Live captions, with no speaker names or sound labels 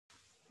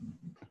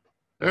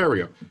There we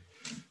go.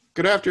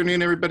 Good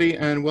afternoon, everybody,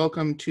 and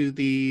welcome to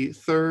the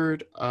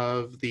third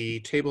of the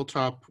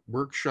tabletop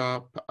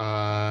workshop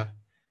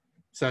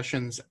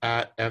sessions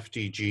at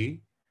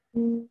FDG.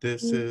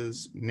 This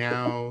is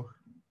now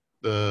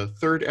the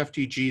third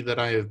FDG that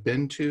I have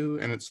been to,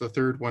 and it's the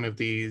third one of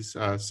these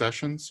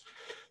sessions.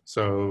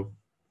 So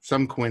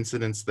some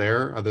coincidence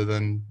there, other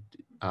than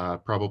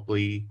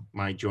probably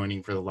my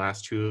joining for the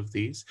last two of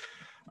these.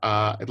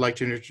 I'd like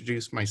to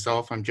introduce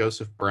myself. I'm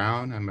Joseph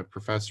Brown. I'm a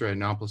professor at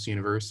Annapolis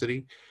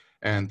University,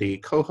 and the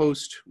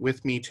co-host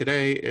with me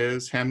today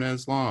is Hamna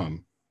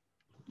Islam.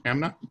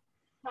 Hamna?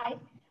 Hi,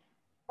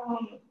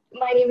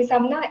 my name is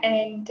Hamna,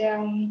 and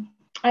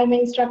I'm an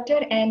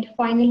instructor and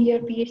final year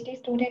PhD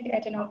student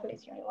at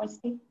Annapolis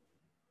University.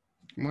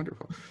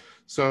 Wonderful.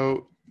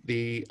 So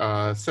the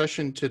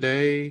session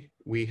today,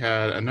 we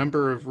had a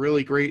number of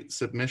really great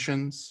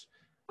submissions.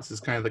 This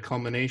is kind of the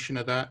culmination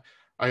of that.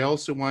 I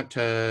also want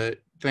to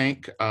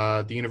thank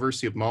the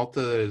University of Malta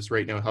that is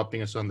right now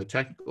helping us on the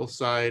technical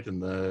side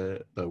and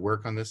the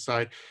work on this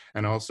side,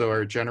 and also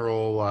our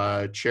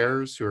general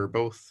chairs who are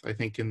both, I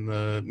think, in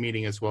the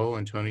meeting as well,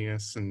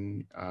 Antonius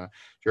and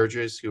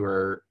Georges, who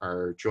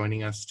are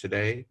joining us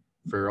today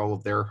for all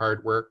of their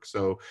hard work.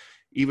 So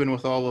even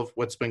with all of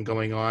what's been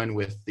going on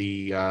with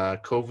the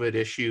COVID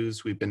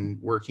issues, we've been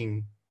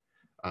working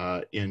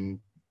in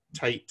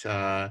tight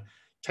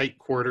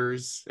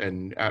quarters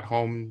and at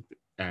home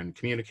and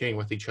communicating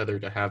with each other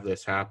to have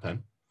this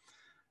happen.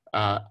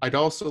 I'd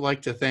also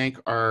like to thank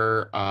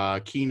our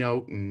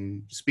keynote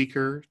and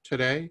speaker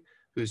today,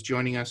 who's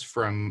joining us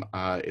from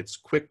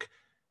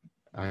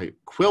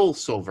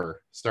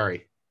Quicksilver,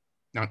 sorry,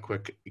 not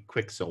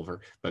Quicksilver,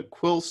 but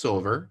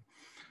Quicksilver.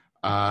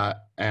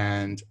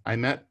 And I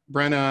met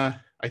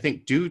Brenna, I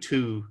think, due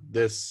to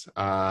this,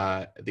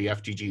 the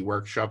FDG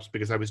workshops,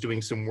 because I was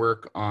doing some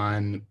work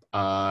on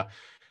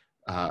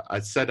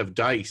a set of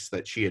dice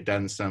that she had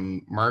done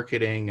some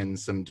marketing and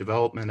some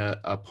development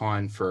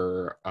upon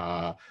for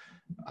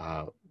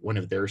one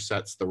of their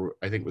sets.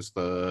 I think it was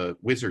the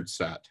wizard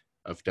set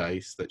of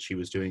dice that she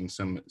was doing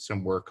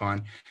some work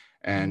on.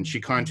 And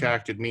she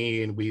contacted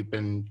me, and we've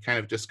been kind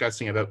of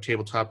discussing about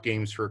tabletop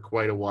games for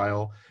quite a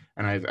while.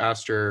 And I've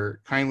asked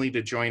her kindly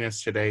to join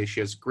us today. She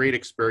has great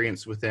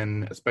experience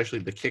within, especially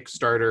the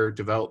Kickstarter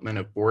development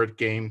of board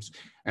games.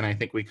 And I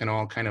think we can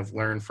all kind of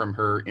learn from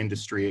her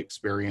industry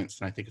experience.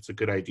 And I think it's a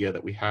good idea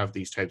that we have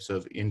these types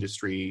of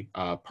industry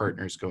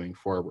partners going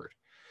forward.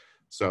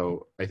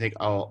 So I think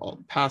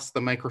I'll pass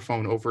the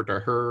microphone over to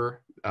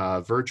her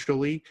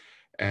virtually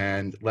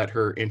and let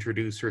her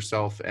introduce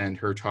herself and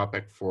her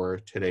topic for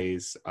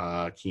today's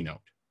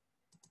keynote.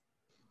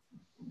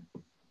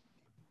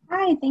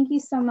 Hi, thank you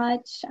so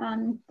much.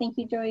 Thank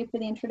you, Joey, for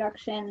the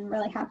introduction. I'm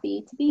really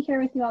happy to be here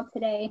with you all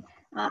today.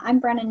 I'm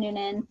Brenna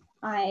Noonan.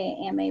 I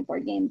am a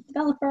board game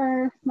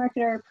developer,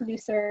 marketer,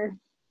 producer,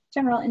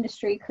 general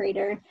industry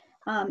creator,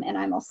 and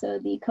I'm also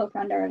the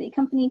co-founder of a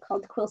company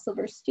called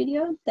Quicksilver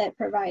Studio that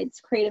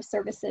provides creative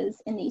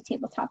services in the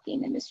tabletop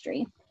game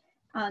industry.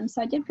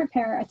 So I did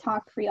prepare a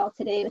talk for y'all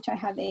today, which I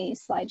have a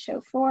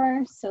slideshow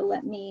for. So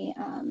let me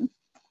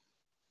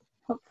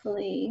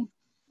hopefully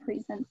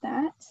present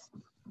that.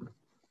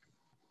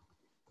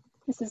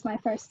 This is my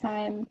first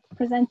time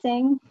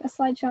presenting a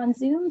slideshow on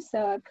Zoom, so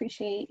I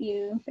appreciate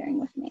you bearing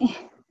with me.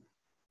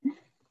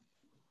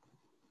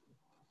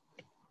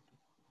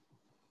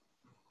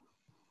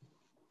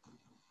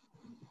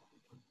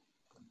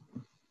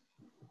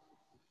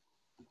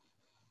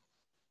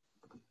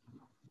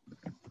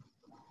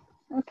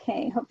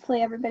 Okay,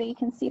 hopefully everybody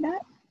can see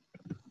that.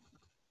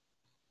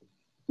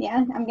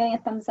 Yeah, I'm getting a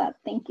thumbs up,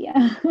 thank you.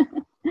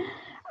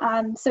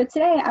 So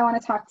today I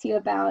want to talk to you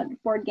about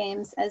board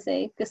games as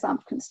a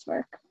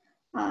Gesamtkunstwerk.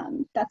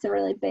 That's a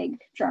really big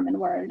German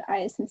word.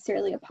 I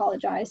sincerely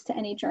apologize to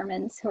any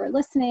Germans who are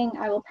listening.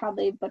 I will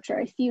probably butcher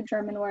a few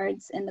German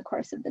words in the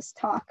course of this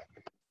talk.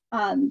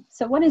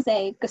 So what is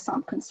a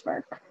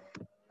Gesamtkunstwerk?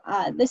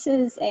 This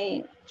is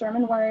a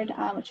German word,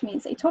 which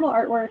means a total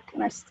artwork,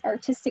 an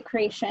artistic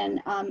creation.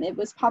 It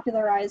was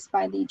popularized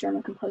by the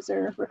German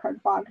composer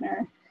Richard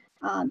Wagner.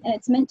 And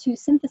it's meant to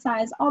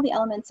synthesize all the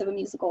elements of a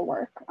musical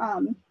work.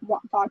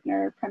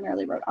 Wagner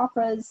primarily wrote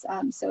operas,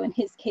 so in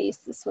his case,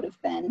 this would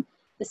have been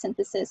the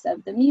synthesis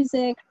of the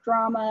music,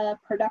 drama,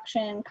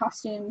 production,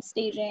 costume,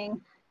 staging,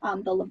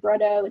 the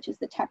libretto, which is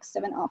the text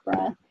of an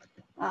opera.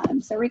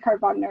 So Richard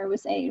Wagner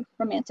was a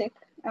romantic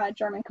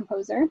German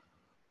composer.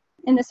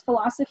 And this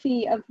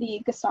philosophy of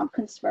the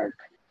Gesamtkunstwerk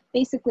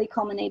basically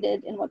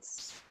culminated in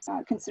what's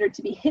considered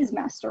to be his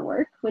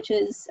masterwork, which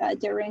is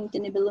Der Ring der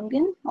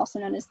Nibelungen, also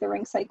known as the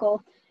Ring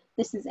Cycle.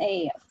 This is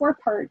a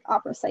 4-part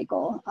opera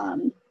cycle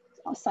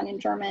sung in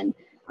German.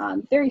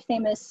 Very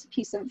famous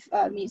piece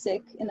of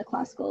music in the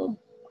classical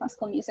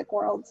music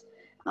world.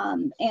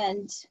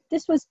 And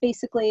this was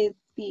basically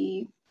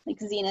the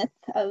zenith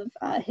of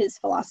his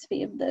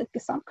philosophy of the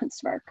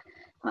Gesamtkunstwerk.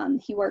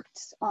 He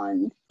worked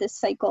on this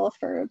cycle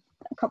for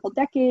a couple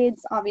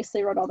decades,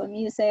 obviously wrote all the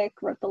music,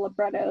 wrote the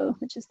libretto,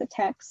 which is the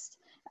text,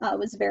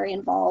 was very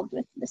involved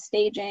with the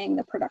staging,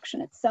 the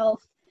production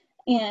itself.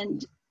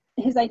 And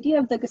his idea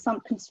of the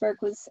Gesamtkunstwerk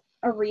was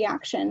a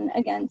reaction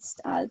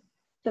against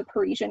the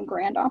Parisian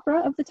Grand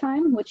Opera of the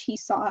time, which he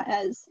saw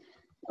as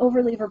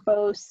overly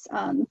verbose,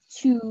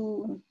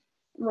 too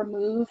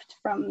removed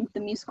from the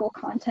musical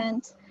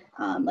content,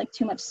 like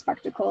too much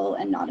spectacle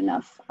and not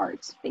enough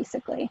art,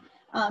 basically.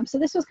 So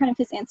this was kind of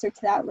his answer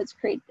to that, was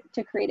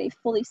to create a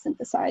fully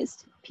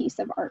synthesized piece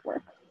of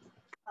artwork.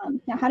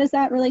 Now, how does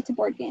that relate to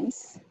board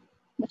games?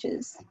 Which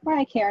is why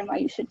I care and why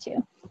you should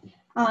too.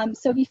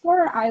 So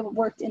before I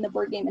worked in the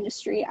board game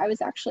industry, I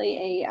was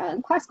actually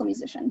a classical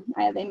musician.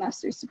 I have a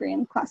master's degree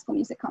in classical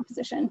music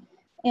composition.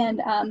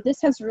 And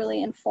this has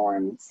really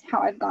informed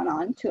how I've gone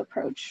on to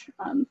approach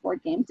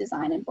board game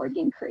design and board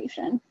game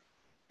creation.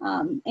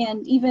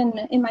 And even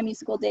in my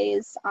musical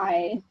days,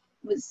 I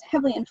was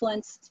heavily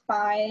influenced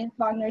by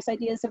Wagner's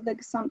ideas of the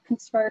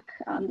Gesamtkunstwerk,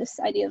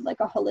 this idea of like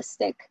a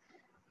holistic,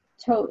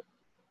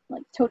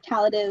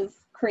 totalative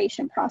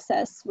creation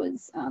process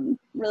was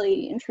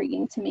really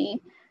intriguing to me.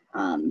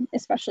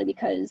 Especially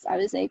because I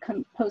was a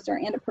composer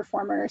and a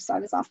performer, so I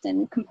was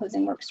often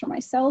composing works for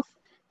myself.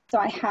 So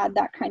I had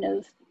that kind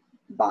of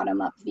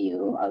bottom-up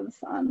view of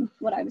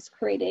what I was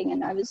creating,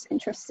 and I was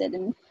interested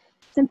in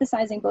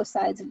synthesizing both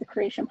sides of the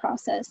creation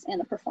process and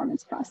the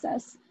performance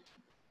process.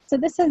 So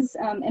this has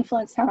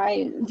influenced how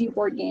I view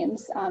board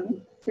games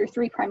through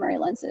three primary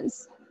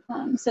lenses.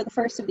 So the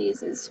first of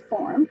these is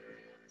form.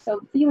 So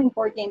viewing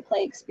board game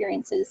play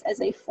experiences as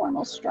a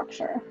formal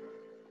structure.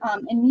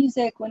 In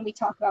music, when we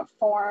talk about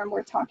form,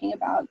 we're talking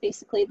about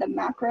basically the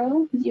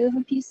macro view of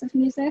a piece of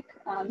music.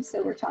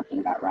 So we're talking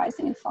about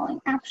rising and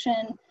falling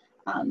action,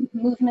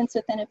 movements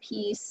within a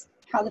piece,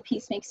 how the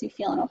piece makes you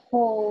feel in a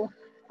whole,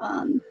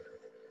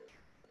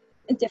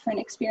 different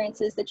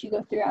experiences that you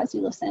go through as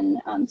you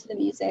listen to the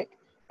music.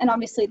 And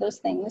obviously those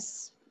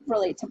things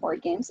relate to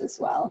board games as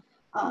well.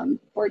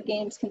 Board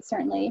games can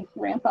certainly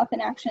ramp up in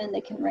action,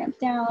 they can ramp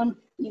down.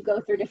 You go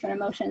through different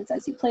emotions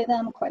as you play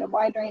them, quite a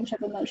wide range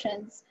of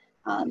emotions.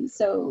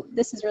 So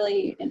this has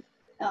really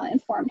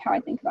informed how I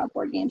think about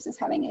board games as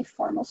having a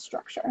formal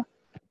structure.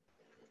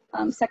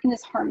 Second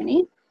is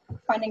harmony,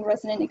 finding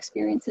resonant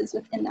experiences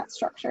within that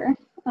structure.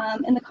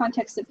 In the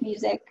context of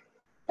music,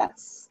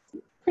 that's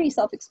pretty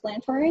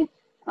self-explanatory.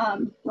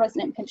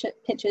 Resonant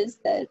pitches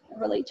that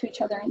relate to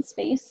each other in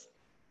space.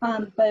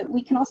 But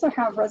we can also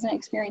have resonant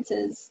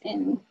experiences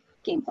in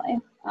gameplay.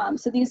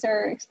 So these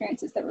are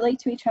experiences that relate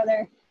to each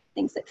other,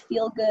 things that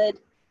feel good.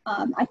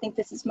 I think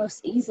this is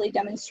most easily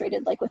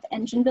demonstrated like with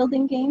engine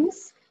building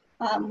games,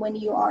 when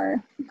you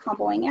are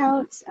comboing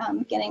out,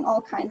 getting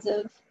all kinds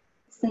of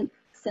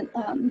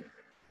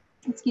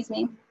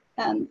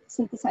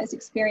synthesized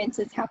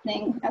experiences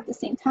happening at the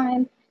same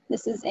time.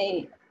 This is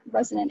a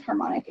resonant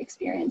harmonic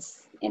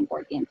experience in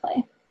board game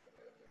play,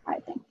 I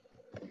think.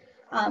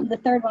 The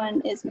third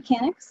one is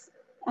mechanics,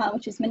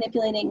 which is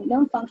manipulating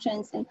known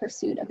functions in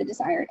pursuit of a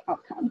desired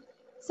outcome.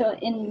 So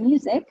in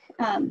music,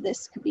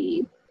 this could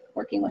be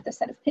working with a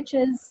set of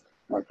pitches,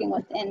 working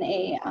within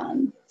a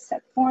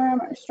set form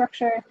or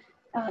structure.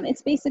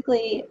 It's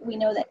basically, we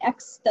know that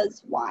X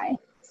does Y.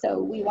 So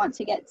we want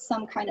to get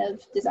some kind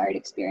of desired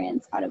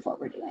experience out of what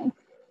we're doing.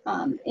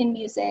 In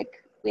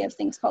music, we have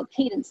things called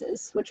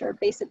cadences, which are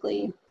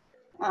basically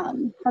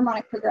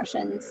harmonic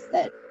progressions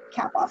that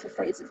cap off a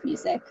phrase of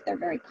music. They're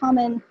very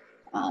common.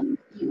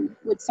 You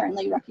would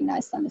certainly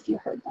recognize them if you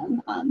heard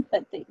them,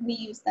 but we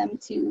use them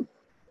to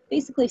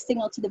basically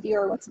signal to the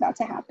viewer what's about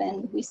to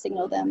happen. We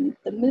signal them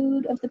the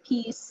mood of the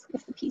piece,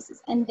 if the piece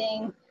is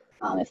ending,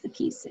 if the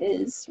piece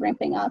is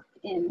ramping up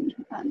in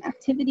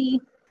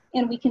activity,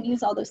 and we can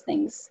use all those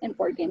things in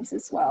board games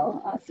as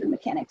well through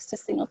mechanics to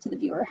signal to the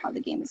viewer how the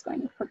game is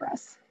going to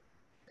progress.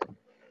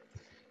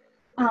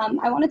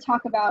 I want to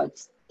talk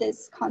about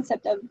this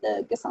concept of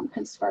the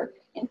Gesamtkunstwerk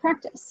in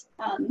practice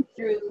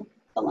through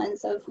the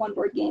lens of one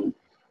board game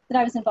that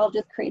I was involved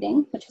with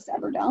creating, which is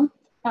Everdell.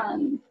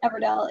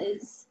 Everdell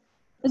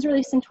was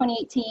released in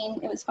 2018.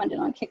 It was funded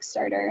on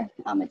Kickstarter.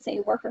 It's a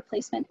worker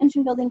placement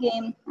engine building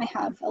game. I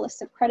have a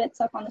list of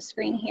credits up on the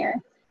screen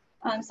here.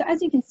 So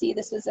as you can see,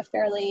 this was a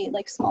fairly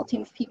small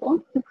team of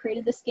people who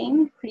created this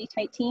game, pretty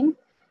tight team.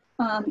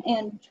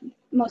 And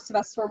most of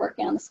us were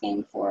working on this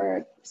game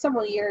for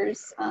several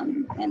years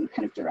and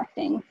kind of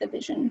directing the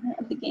vision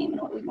of the game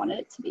and what we wanted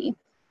it to be.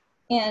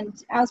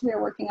 And as we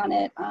were working on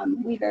it,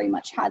 we very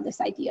much had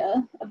this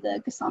idea of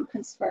the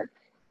Gesamtkunstwerk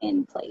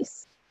in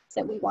place,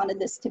 that we wanted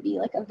this to be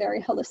like a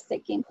very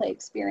holistic gameplay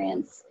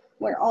experience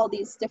where all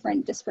these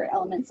different disparate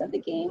elements of the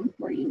game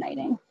were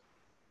uniting.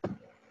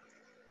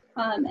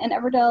 And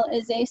Everdell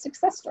is a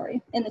success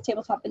story in the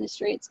tabletop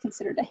industry. It's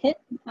considered a hit.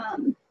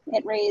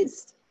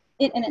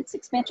 It and its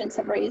expansions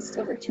have raised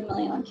over $2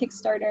 million on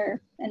Kickstarter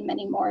and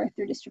many more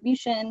through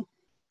distribution.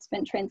 It's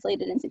been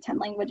translated into 10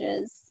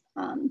 languages,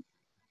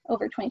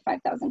 over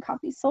 25,000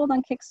 copies sold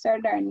on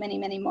Kickstarter, and many,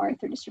 many more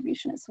through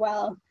distribution as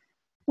well.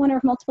 Winner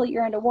of multiple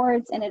year-end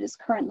awards, and it is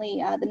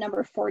currently the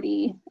number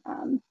 40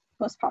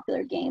 most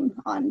popular game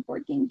on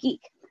Board Game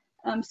Geek.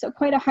 So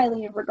quite a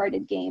highly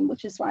regarded game,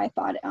 which is why I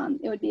thought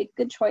it would be a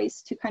good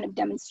choice to kind of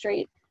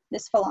demonstrate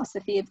this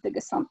philosophy of the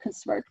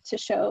Gesamtkunstwerk to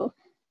show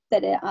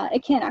that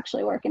it can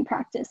actually work in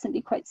practice and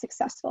be quite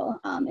successful.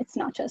 It's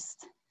not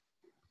just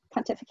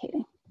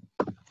pontificating.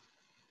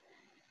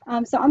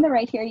 So on the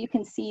right here, you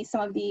can see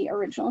some of the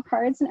original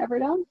cards in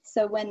Everdell.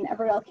 So when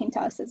Everdell came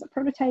to us as a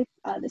prototype,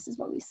 this is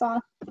what we saw.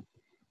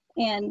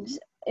 And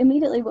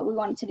immediately what we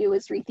wanted to do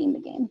was retheme the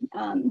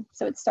game.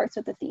 So it starts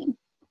with a theme.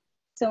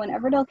 So when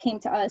Everdell came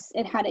to us,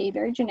 it had a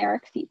very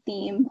generic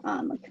theme,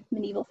 like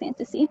medieval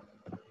fantasy.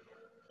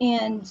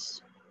 And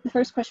the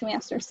first question we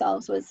asked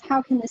ourselves was,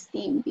 how can this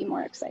theme be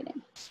more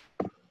exciting?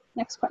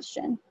 Next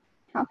question,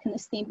 how can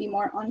this theme be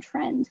more on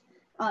trend?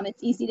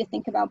 It's easy to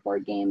think about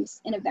board games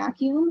in a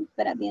vacuum,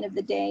 but at the end of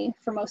the day,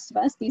 for most of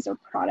us, these are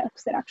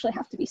products that actually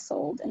have to be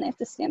sold and they have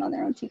to stand on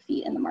their own 2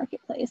 feet in the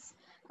marketplace.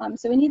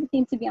 So we need the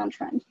theme to be on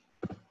trend.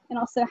 And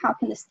also, how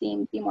can this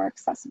theme be more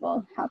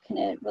accessible? How can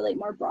it relate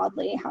more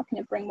broadly? How can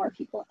it bring more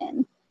people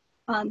in?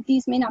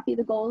 These may not be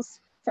the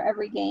goals for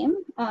every game.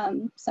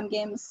 Some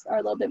games are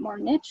a little bit more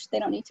niche. They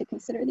don't need to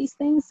consider these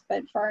things,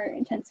 but for our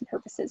intents and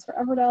purposes for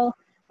Everdell,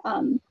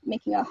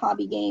 making a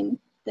hobby game,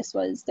 this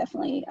was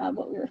definitely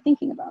what we were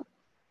thinking about.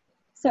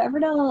 So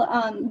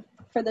Everdell,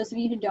 for those of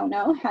you who don't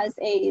know, has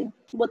a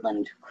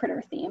woodland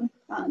critter theme.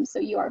 So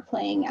you are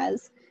playing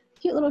as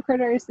cute little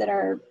critters that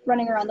are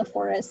running around the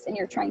forest, and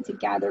you're trying to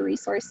gather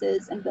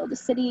resources and build a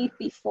city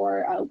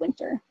before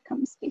winter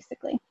comes,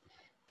 basically.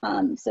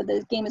 So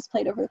the game is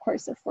played over the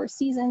course of 4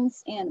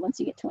 seasons, and once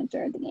you get to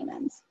winter, the game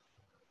ends.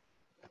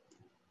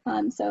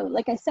 So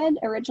like I said,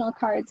 original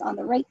cards on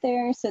the right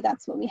there, so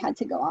that's what we had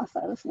to go off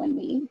of when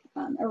we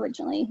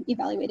originally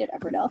evaluated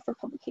Everdell for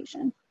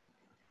publication.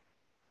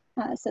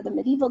 So the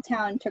medieval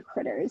town to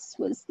critters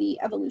was the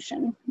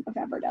evolution of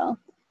Everdell.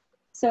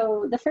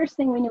 So the first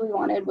thing we knew we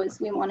wanted was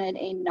we wanted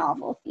a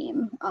novel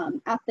theme.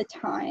 At the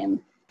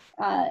time,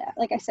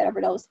 like I said,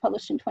 Everdell was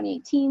published in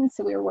 2018,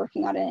 so we were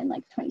working on it in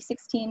like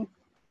 2016.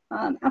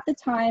 At the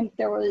time,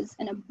 there was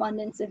an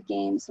abundance of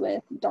games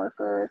with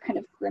darker, kind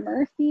of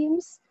grimmer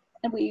themes,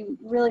 and we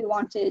really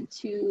wanted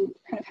to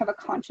kind of have a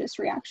conscious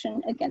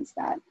reaction against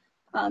that.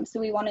 So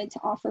we wanted to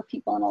offer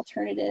people an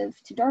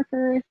alternative to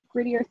darker,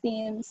 grittier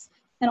themes,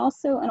 and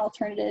also an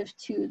alternative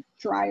to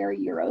drier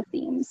Euro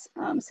themes.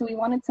 So we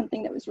wanted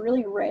something that was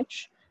really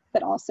rich,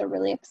 but also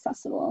really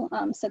accessible.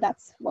 So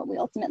that's what we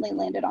ultimately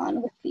landed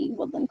on with the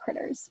woodland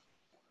critters.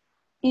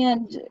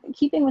 And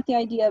keeping with the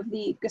idea of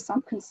the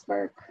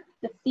Gesamtkunstwerk,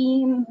 the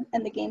theme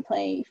and the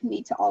gameplay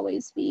need to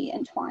always be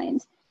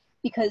entwined,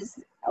 because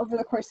over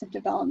the course of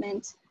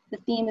development, the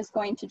theme is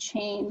going to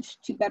change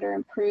to better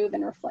improve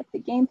and reflect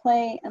the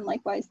gameplay, and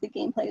likewise the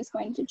gameplay is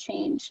going to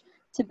change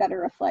to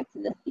better reflect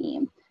the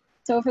theme.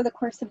 So over the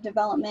course of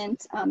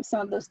development,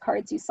 some of those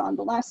cards you saw on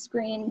the last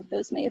screen,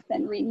 those may have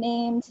been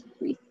renamed,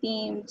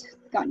 rethemed,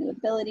 got new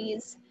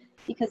abilities,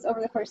 because over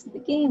the course of the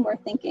game, we're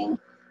thinking,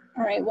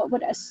 all right, what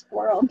would a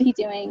squirrel be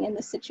doing in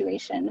this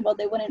situation? Well,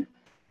 they wouldn't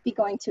be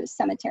going to a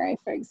cemetery,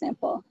 for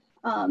example,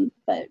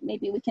 but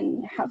maybe we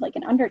can have like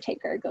an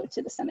undertaker go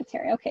to the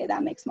cemetery. Okay,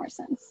 that makes more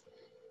sense.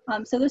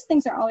 So those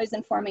things are always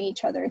informing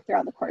each other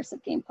throughout the course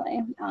of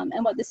gameplay.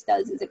 And what this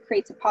does is it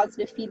creates a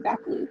positive feedback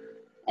loop,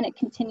 and it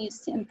continues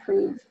to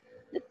improve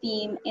the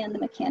theme and the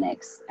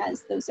mechanics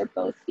as those are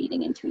both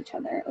feeding into each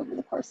other over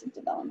the course of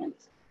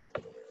development.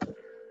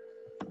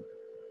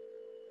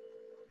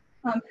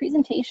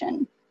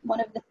 Presentation.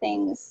 One of the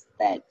things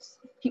that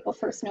people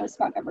first notice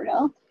about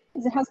Everdell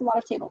is it has a lot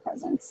of table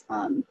presence.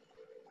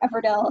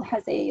 Everdell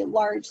has a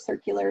large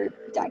circular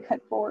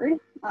die-cut board.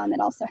 It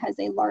also has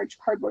a large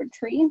cardboard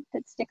tree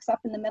that sticks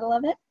up in the middle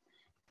of it.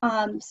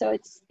 So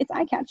it's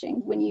eye-catching.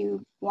 When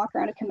you walk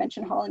around a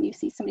convention hall and you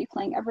see somebody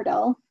playing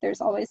Everdell,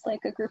 there's always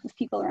like a group of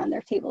people around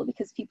their table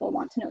because people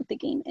want to know what the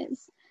game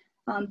is.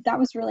 That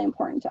was really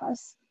important to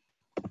us.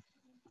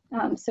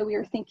 So we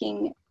were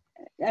thinking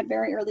at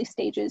very early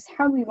stages,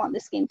 how do we want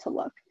this game to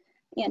look?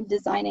 And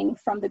designing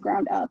from the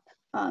ground up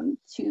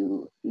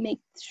to make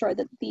sure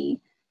that the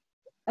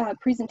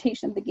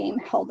presentation of the game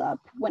held up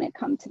when it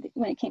came to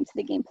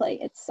the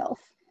gameplay itself,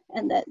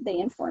 and that they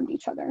informed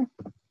each other.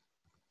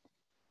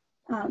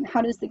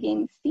 How does the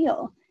game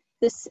feel?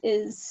 This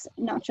is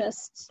not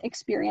just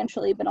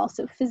experientially, but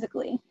also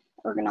physically,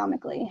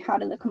 ergonomically. How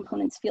do the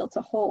components feel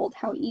to hold?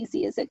 How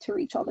easy is it to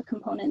reach all the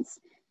components?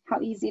 How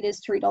easy it is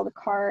to read all the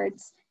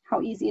cards?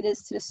 How easy it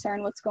is to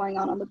discern what's going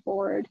on the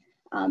board?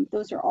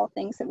 Those are all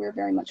things that we're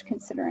very much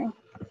considering.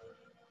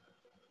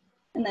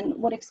 And then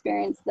what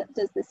experience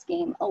does this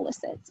game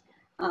elicit?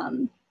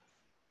 And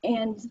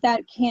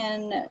that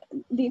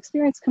the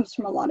experience comes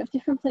from a lot of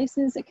different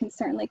places. It can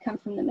certainly come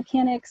from the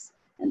mechanics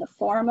and the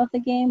form of the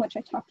game, which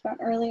I talked about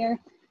earlier,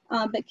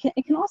 but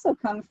it can also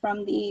come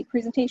from the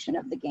presentation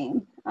of the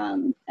game.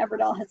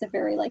 Everdell has a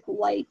very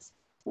light,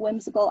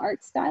 whimsical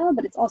art style,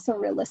 but it's also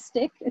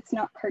realistic. It's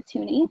not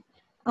cartoony.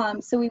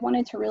 So we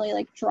wanted to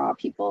really draw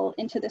people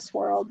into this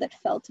world that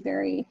felt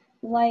very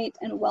light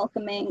and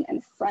welcoming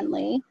and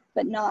friendly,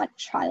 but not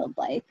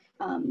childlike,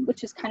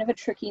 which is kind of a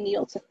tricky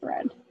needle to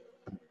thread.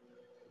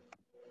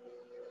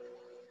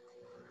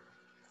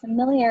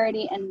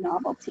 Familiarity and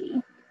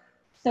novelty.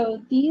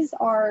 So these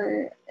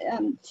are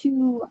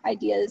two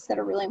ideas that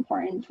are really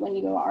important when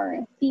you are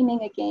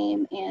theming a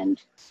game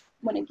and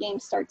when a game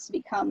starts to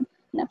become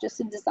not just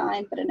a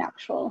design, but an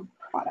actual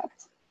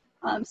product.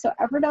 So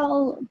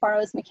Everdell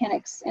borrows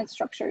mechanics and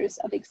structures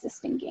of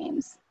existing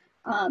games.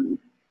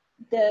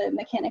 The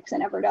mechanics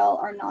in Everdell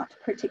are not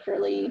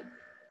particularly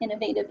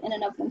innovative in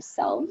and of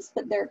themselves,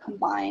 but they're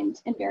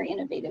combined in very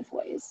innovative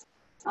ways.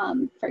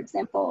 For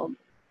example,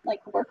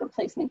 like worker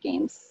placement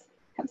games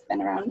have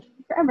been around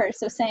forever.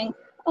 So saying,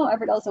 oh,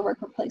 Everdell is a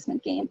worker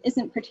placement game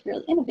isn't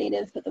particularly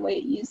innovative, but the way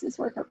it uses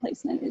worker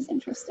placement is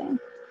interesting.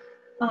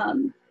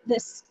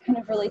 This kind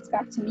of relates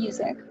back to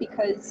music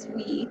because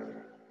we,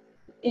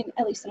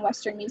 at least in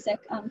Western music,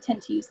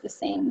 tend to use the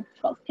same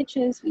 12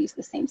 pitches, we use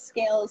the same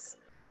scales.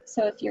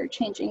 So if you're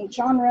changing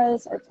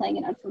genres or playing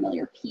an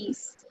unfamiliar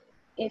piece,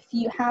 if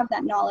you have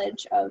that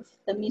knowledge of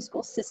the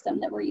musical system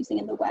that we're using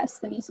in the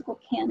West, the musical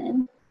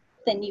canon,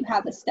 then you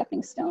have a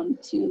stepping stone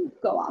to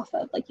go off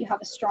of, like you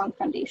have a strong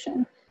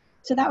foundation.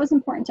 So that was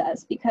important to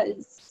us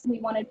because we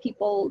wanted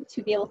people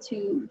to be able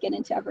to get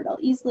into Everdell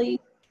easily.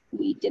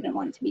 We didn't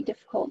want it to be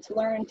difficult to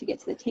learn, to get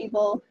to the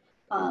table.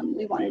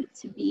 We wanted it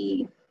to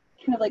be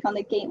kind of like on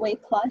the Gateway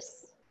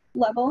Plus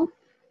level.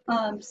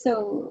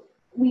 So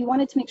we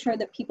wanted to make sure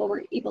that people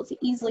were able to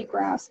easily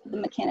grasp the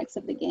mechanics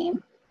of the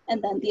game.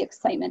 And then the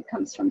excitement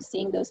comes from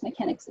seeing those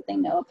mechanics that they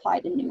know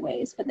applied in new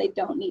ways, but they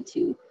don't need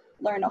to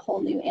learn a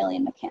whole new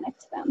alien mechanic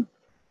to them.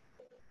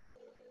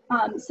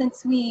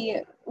 Since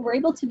we were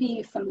able to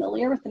be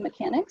familiar with the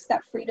mechanics,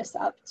 that freed us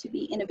up to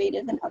be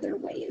innovative in other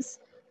ways.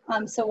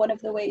 So one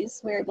of the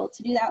ways we were able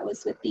to do that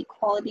was with the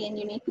quality and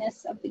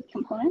uniqueness of the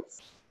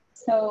components.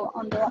 So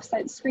on the left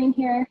side of the screen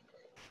here,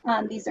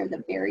 these are the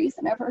berries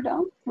in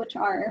Everdell, which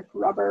are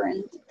rubber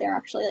and they're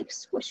actually like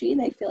squishy.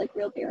 They feel like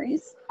real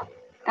berries.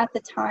 At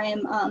the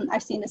time,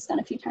 I've seen this done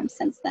a few times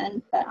since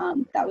then, but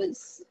that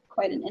was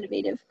quite an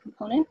innovative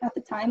component at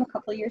the time, a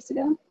couple of years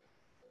ago.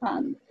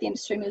 The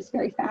industry moves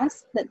very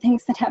fast, but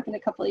things that happened a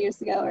couple of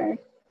years ago are,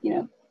 you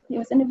know, it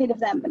was innovative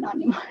then, but not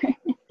anymore.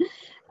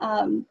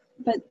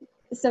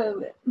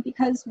 So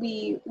because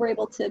we were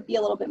able to be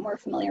a little bit more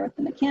familiar with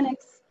the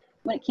mechanics,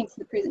 when it came to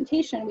the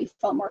presentation, we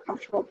felt more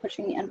comfortable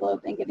pushing the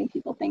envelope and giving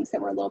people things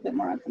that were a little bit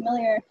more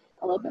unfamiliar,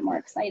 a little bit more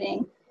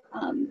exciting.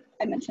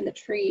 I mentioned the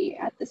tree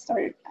at the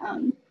start.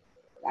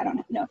 I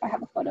don't know if I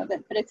have a photo of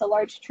it, but it's a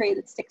large tree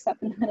that sticks up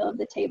in the middle of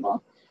the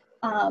table.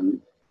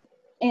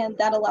 And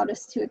that allowed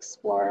us to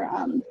explore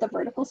the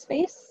vertical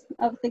space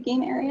of the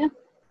game area.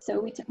 So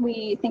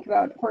we think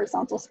about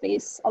horizontal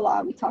space a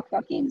lot. We talk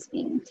about games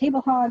being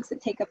table hogs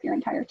that take up your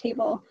entire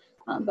table,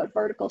 but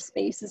vertical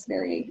space is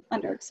very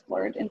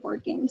underexplored in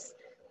board games.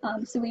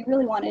 So we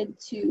really wanted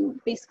to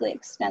basically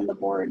extend the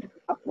board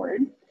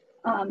upward.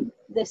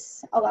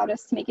 This allowed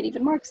us to make it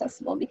even more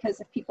accessible because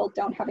if people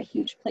don't have a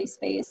huge play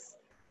space,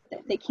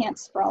 they can't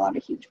sprawl out a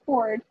huge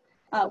board,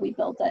 we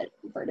built it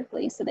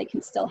vertically so they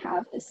can still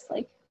have this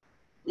like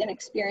an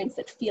experience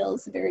that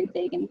feels very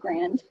big and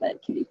grand,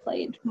 but can be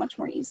played much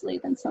more easily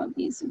than some of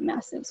these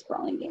massive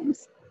sprawling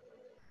games.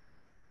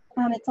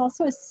 It's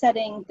also a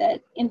setting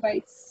that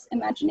invites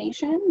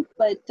imagination,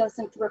 but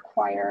doesn't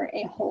require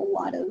a whole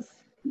lot of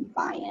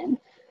buy-in.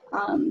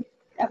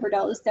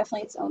 Everdell is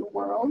definitely its own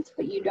world,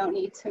 but you don't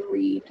need to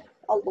read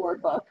a lore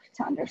book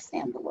to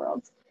understand the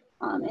world.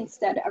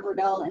 Instead,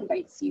 Everdell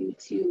invites you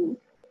to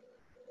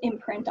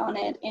imprint on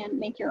it and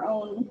make your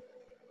own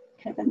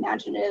kind of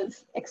imaginative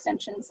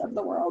extensions of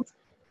the world.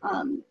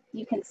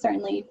 You can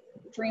certainly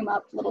dream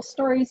up little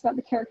stories about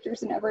the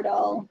characters in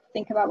Everdell,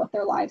 think about what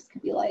their lives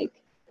could be like,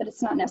 but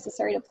it's not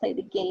necessary to play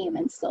the game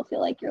and still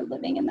feel like you're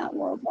living in that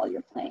world while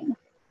you're playing.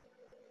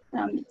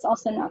 It's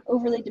also not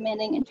overly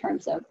demanding in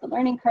terms of the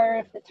learning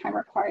curve, the time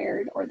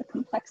required, or the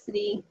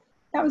complexity.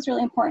 That was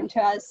really important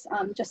to us,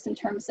 just in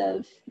terms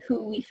of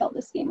who we felt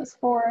this game was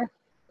for,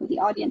 who the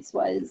audience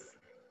was.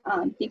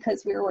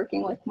 Because we were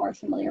working with more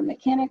familiar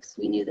mechanics,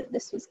 we knew that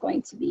this was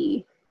going to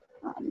be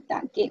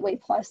that Gateway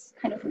Plus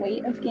kind of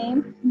weight of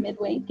game,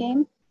 mid-weight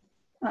game.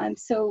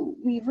 So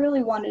we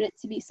really wanted it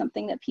to be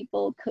something that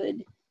people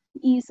could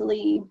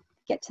easily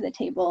get to the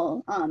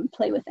table,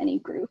 play with any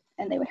group,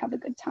 and they would have a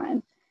good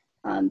time.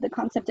 The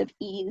concept of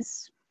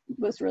ease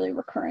was really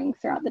recurring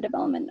throughout the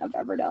development of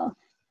Everdell.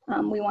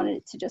 We wanted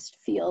it to just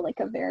feel like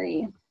a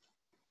very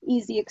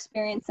easy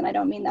experience, and I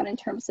don't mean that in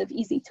terms of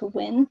easy to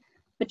win,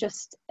 but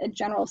just a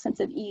general sense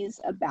of ease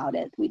about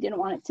it. We didn't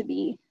want it to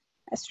be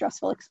a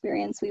stressful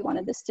experience. We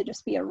wanted this to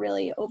just be a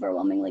really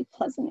overwhelmingly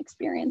pleasant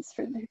experience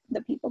for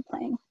the people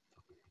playing.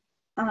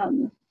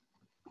 I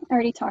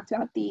already talked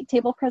about the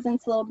table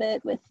presence a little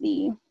bit with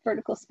the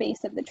vertical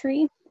space of the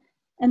tree.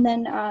 And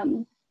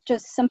then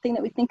just something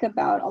that we think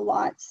about a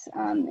lot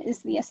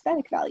is the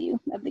aesthetic value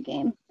of the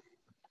game.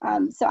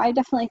 So I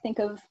definitely think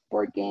of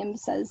board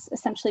games as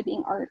essentially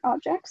being art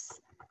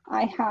objects.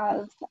 I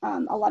have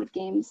a lot of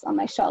games on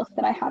my shelf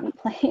that I haven't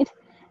played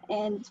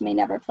and may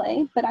never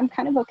play, but I'm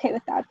kind of okay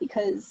with that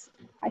because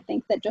I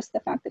think that just the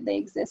fact that they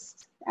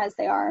exist as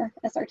they are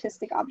as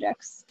artistic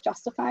objects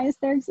justifies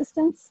their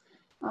existence.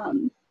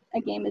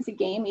 a game is a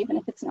game, even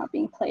if it's not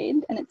being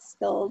played, and it's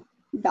still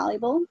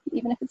valuable,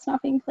 even if it's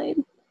not being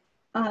played.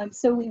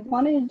 So we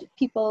wanted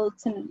people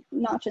to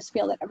not just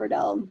feel that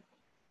Everdell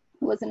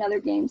was another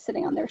game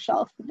sitting on their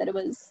shelf, but that it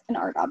was an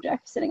art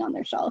object sitting on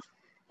their shelf,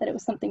 that it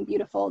was something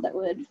beautiful that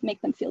would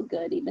make them feel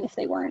good, even if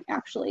they weren't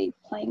actually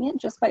playing it.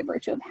 Just by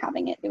virtue of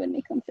having it, it would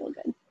make them feel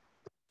good.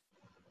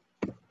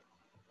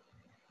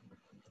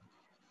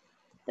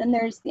 Then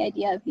there's the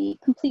idea of the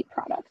complete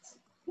product.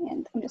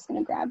 And I'm just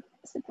gonna grab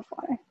a sip of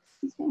water,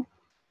 excuse me.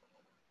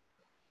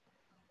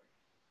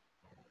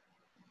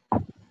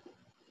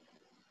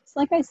 So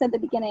like I said at the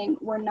beginning,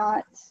 we're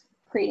not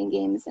creating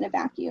games in a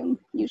vacuum,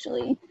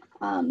 usually.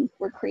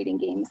 We're creating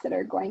games that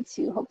are going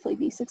to hopefully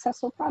be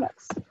successful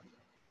products.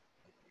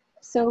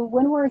 So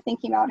when we're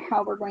thinking about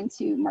how we're going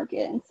to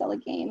market and sell a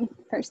game,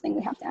 first thing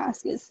we have to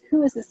ask is,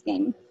 who is this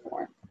game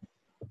for?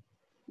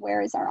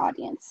 Where is our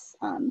audience?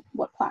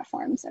 What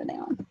platforms are they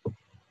on?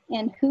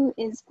 And who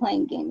is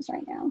playing games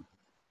right now?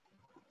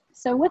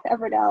 So with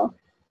Everdell,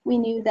 we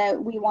knew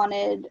that we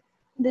wanted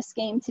this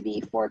game to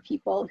be for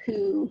people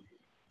who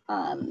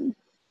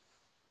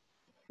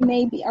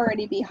may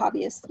already be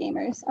hobbyist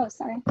gamers. Oh,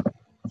 sorry,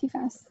 too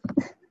fast.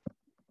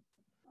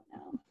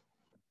 No.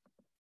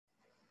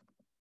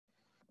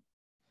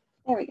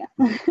 There we go.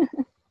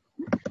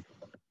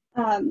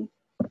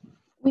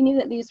 We knew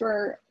that these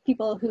were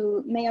people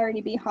who may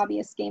already be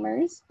hobbyist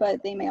gamers,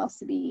 but they may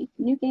also be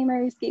new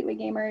gamers, gateway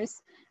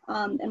gamers,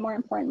 and more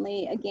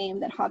importantly, a game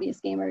that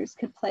hobbyist gamers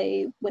could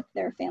play with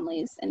their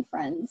families and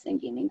friends and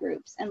gaming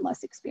groups and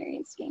less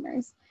experienced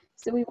gamers.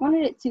 So we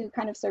wanted it to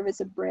kind of serve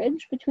as a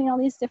bridge between all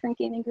these different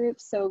gaming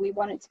groups. So we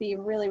want it to be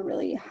really,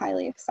 really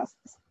highly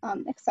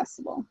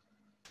accessible.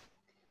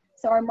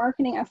 So our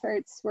marketing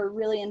efforts were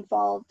really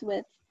involved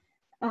with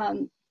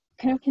kind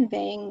of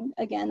conveying,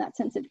 again, that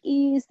sense of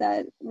ease,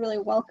 that really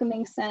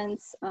welcoming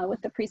sense with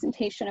the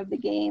presentation of the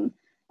game.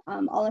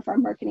 All of our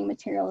marketing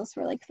materials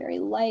were like very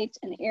light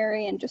and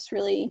airy and just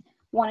really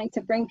wanting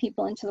to bring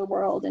people into the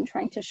world and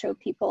trying to show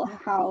people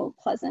how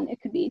pleasant it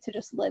could be to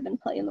just live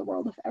and play in the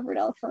world of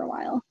Everdell for a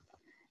while.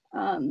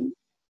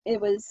 It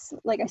was,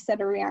 like I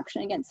said, a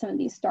reaction against some of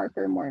these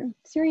darker, more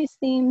serious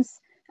themes.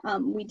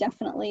 We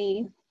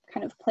definitely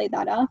kind of played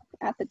that up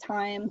at the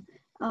time.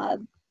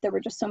 There were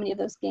just so many of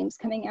those games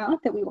coming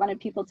out that we wanted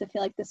people to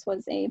feel like this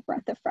was a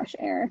breath of fresh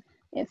air.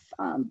 If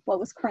what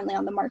was currently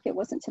on the market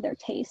wasn't to their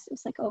taste, it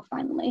was like, oh,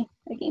 finally,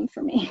 a game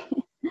for me.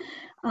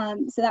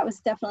 So that was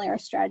definitely our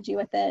strategy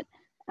with it.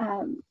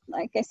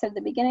 Like I said at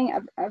the beginning,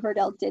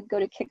 Everdell did go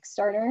to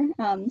Kickstarter.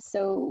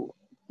 So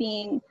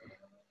being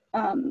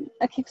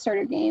a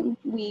Kickstarter game,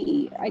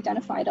 we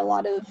identified a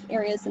lot of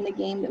areas in the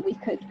game that we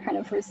could kind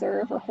of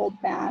reserve or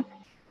hold back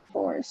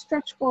for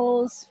stretch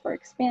goals, for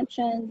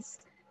expansions.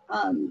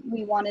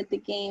 We wanted the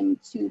game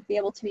to be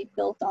able to be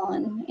built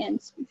on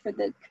and for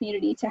the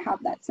community to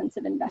have that sense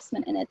of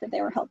investment in it, that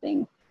they were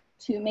helping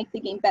to make the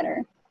game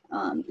better.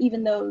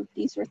 Even though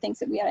these were things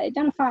that we had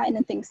identified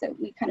and things that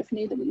we kind of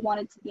knew that we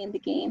wanted to be in the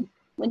game,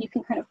 when you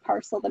can kind of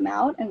parcel them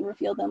out and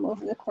reveal them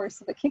over the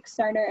course of a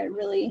Kickstarter, it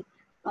really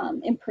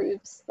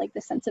improves like the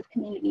sense of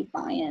community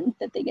buy-in,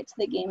 that they get to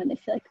the game and they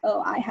feel like,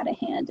 oh, I had a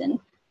hand in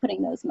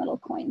putting those metal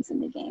coins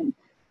in the game.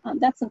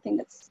 That's something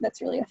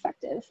that's really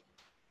effective.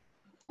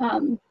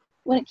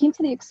 When it came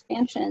to the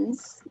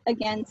expansions,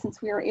 again,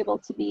 since we were able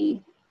to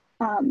be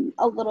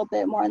a little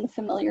bit more on the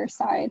familiar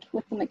side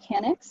with the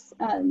mechanics,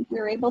 we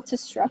were able to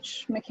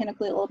stretch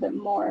mechanically a little bit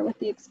more with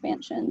the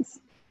expansions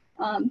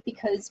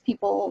because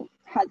people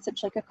had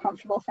such like a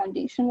comfortable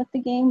foundation with the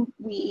game.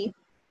 We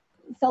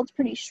felt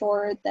pretty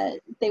sure that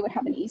they would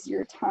have an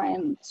easier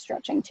time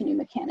stretching to new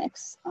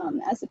mechanics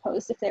as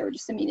opposed if they were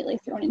just immediately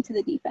thrown into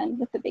the deep end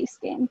with the base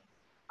game.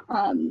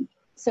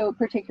 So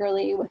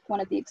particularly with one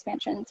of the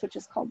expansions, which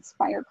is called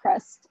Spire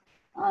Crest,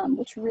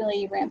 which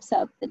really ramps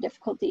up the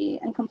difficulty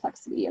and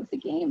complexity of the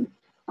game.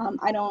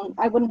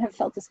 I wouldn't have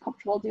felt as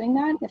comfortable doing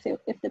that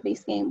if the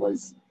base game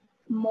was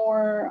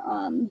more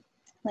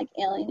like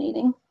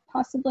alienating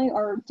possibly,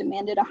 or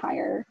demanded a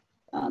higher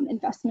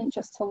investment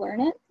just to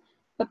learn it.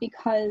 But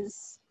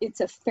because it's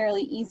a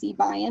fairly easy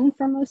buy-in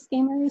for most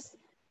gamers,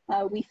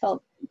 we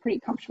felt pretty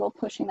comfortable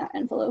pushing that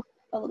envelope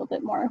a little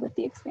bit more with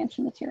the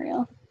expansion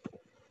material.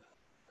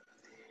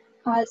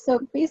 So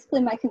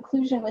basically my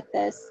conclusion with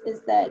this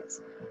is that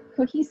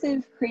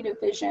cohesive creative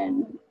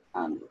vision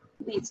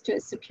leads to a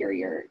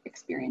superior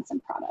experience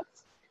and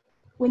product.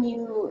 When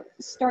you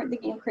start the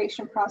game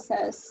creation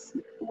process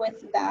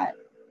with that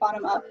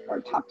bottom up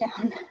or top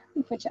down,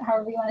 which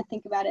however you want to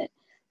think about it,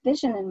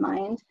 vision in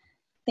mind,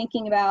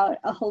 thinking about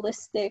a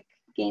holistic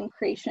game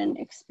creation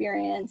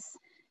experience,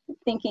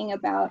 thinking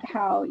about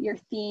how your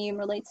theme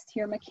relates to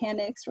your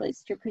mechanics, relates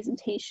to your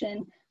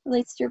presentation,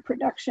 relates to your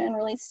production,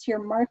 relates to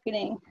your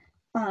marketing,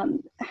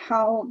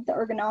 how the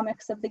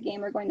ergonomics of the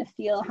game are going to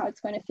feel, how it's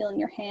going to feel in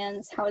your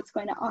hands, how it's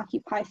going to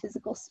occupy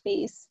physical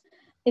space.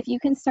 If you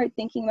can start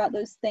thinking about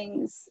those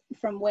things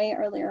from way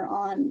earlier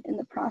on in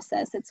the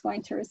process, it's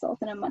going to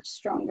result in a much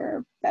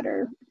stronger,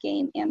 better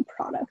game and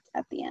product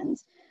at the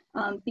end.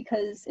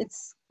 because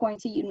it's going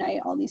to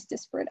unite all these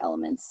disparate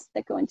elements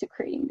that go into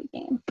creating the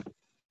game.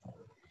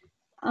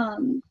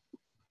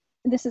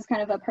 This is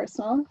kind of a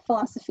personal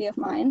philosophy of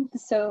mine.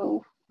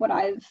 So what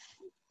I've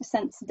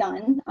since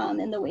done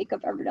in the wake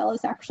of Everdell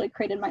is actually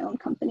created my own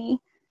company,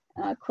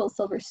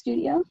 Quillsilver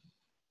Studio,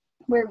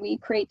 where we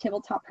create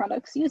tabletop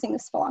products using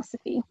this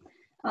philosophy.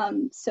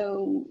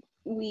 So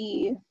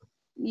we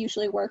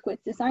usually work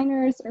with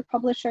designers or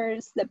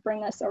publishers that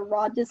bring us a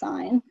raw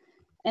design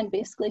and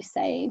basically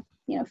say,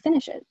 you know,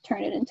 finish it,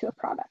 turn it into a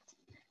product.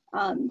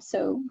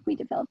 So we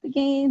develop the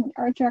game,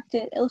 art direct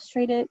it,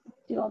 illustrate it,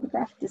 do all the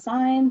graphic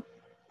design,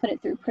 put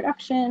it through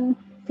production,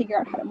 figure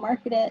out how to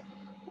market it,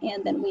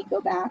 and then we go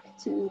back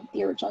to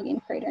the original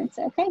game creator and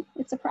say, okay,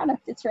 it's a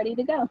product, it's ready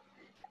to go.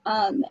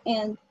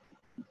 And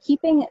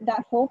keeping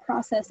that whole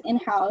process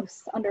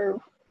in-house under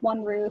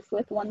one roof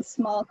with one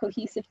small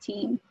cohesive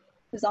team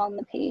who's all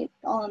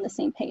on the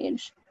same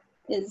page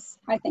is,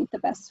 I think, the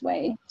best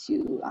way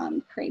to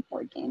create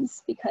board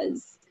games,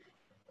 because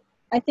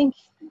I think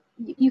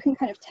you can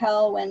kind of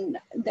tell when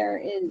there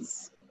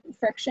is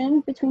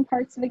friction between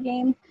parts of a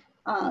game,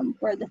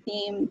 where the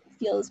theme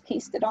feels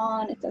pasted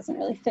on, it doesn't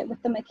really fit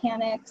with the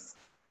mechanics.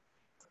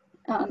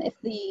 If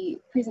the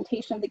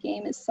presentation of the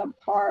game is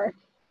subpar,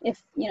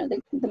 if, you know,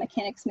 the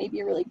mechanics may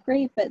be really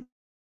great, but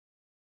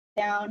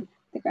down,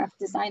 the graphic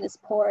design is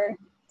poor,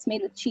 it's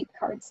made with cheap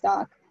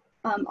cardstock,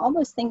 all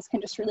those things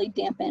can just really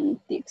dampen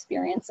the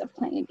experience of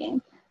playing a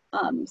game.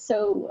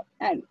 So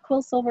at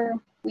Quillsilver,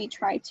 we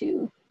try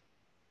to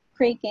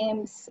create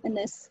games in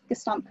this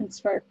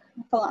Gesamtkunstwerk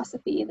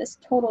philosophy, this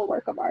total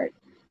work of art,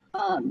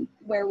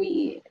 where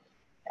we,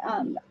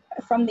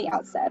 from the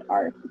outset,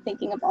 are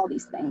thinking of all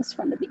these things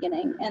from the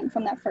beginning. And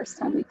from that first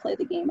time we play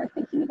the game, are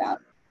thinking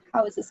about,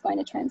 how is this going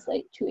to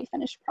translate to a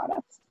finished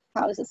product?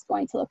 How is this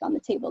going to look on the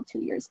table 2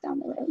 years down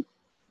the road?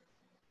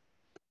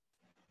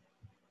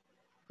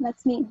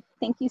 That's me.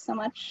 Thank you so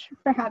much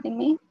for having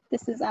me.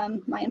 This is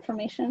my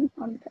information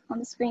on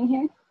the screen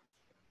here.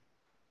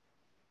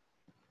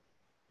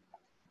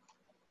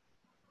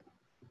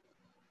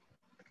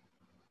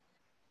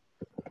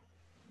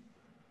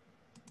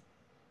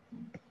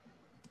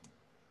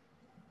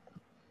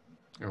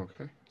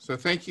 Okay, so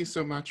thank you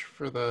so much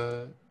for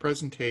the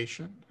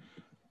presentation.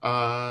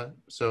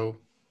 So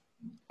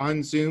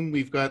on Zoom,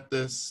 we've got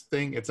this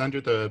thing, it's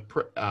under the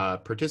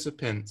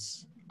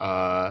participants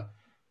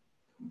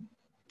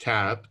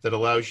tab that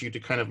allows you to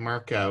kind of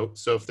mark out.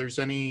 So if there's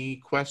any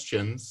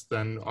questions,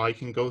 then I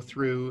can go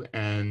through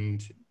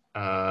and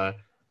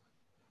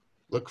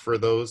look for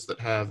those that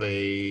have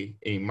a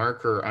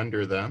marker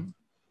under them.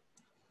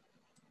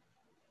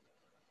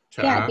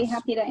 Yeah, I'd be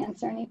happy to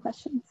answer any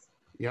questions.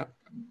 Yeah,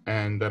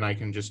 and then I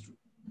can just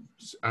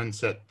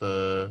unset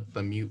the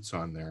mutes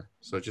on there.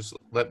 So just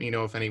let me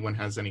know if anyone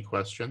has any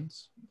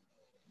questions.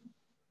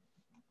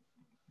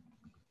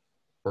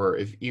 Or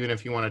even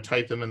if you want to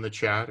type them in the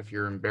chat, if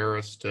you're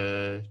embarrassed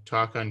to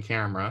talk on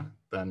camera,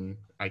 then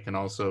I can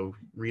also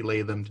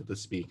relay them to the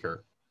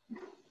speaker.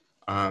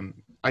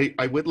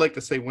 I would like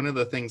to say one of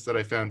the things that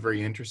I found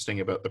very interesting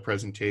about the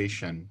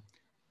presentation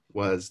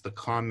was the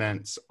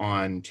comments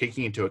on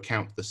taking into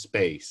account the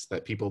space,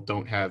 that people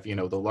don't have, you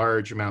know, the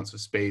large amounts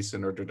of space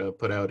in order to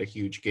put out a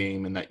huge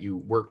game, and that you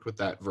worked with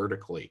that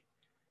vertically.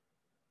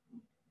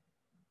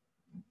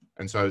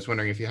 And so I was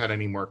wondering if you had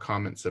any more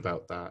comments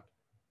about that.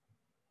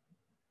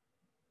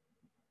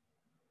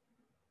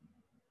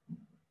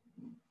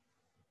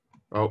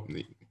 Oh,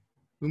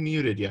 who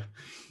muted you?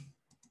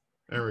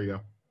 There we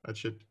go. That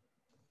should.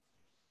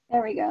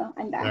 There we go.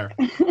 I'm back.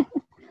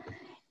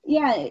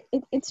 Yeah,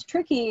 it's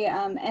tricky,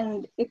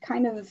 and it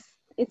kind of,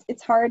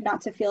 it's hard not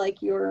to feel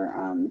like you're,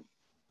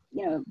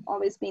 you know,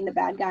 always being the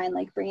bad guy and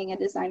like bringing a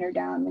designer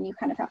down, when you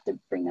kind of have to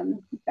bring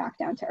them back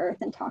down to earth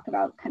and talk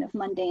about kind of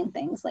mundane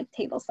things like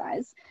table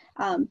size.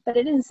 But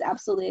it is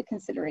absolutely a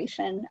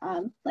consideration.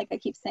 Like I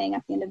keep saying,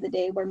 at the end of the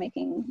day,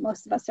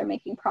 most of us are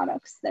making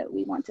products that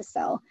we want to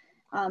sell.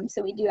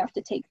 So we do have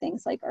to take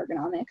things like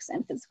ergonomics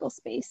and physical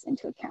space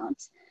into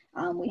account.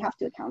 We have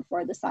to account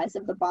for the size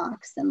of the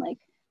box and like,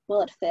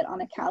 will it fit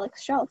on a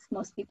Calyx shelf?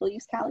 Most people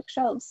use Calyx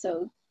shelves,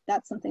 so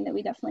that's something that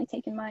we definitely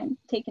take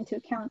into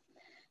account.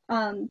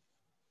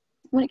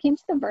 When it came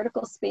to the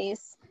vertical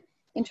space,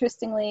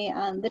 interestingly,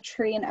 the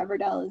tree in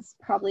Everdell is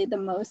probably the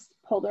most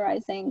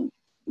polarizing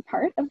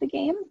part of the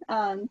game.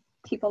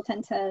 People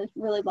tend to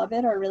really love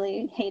it or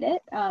really hate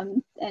it,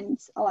 and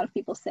a lot of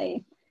people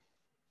say,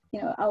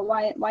 you know, oh,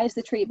 why is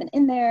the tree even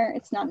in there?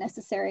 It's not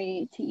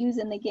necessary to use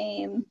in the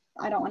game.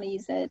 I don't want to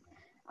use it.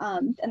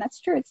 And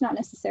that's true, it's not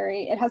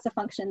necessary. It has a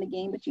function in the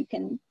game, but you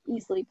can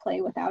easily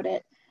play without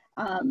it.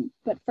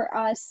 But for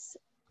us,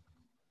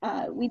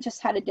 we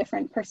just had a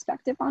different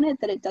perspective on it,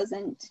 that it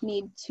doesn't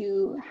need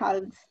to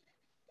have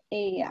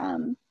a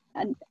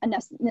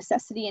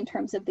necessity in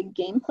terms of the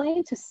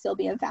gameplay to still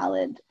be a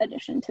valid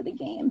addition to the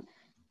game.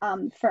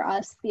 For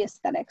us, the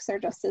aesthetics are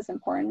just as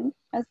important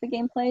as the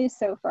gameplay.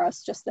 So for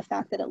us, just the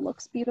fact that it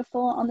looks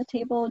beautiful on the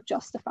table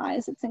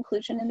justifies its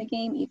inclusion in the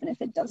game, even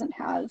if it doesn't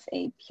have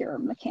a pure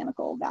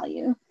mechanical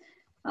value.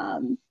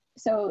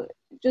 So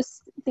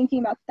just thinking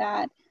about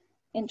that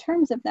in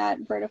terms of that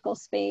vertical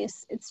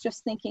space, it's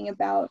just thinking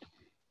about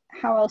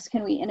how else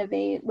can we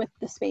innovate with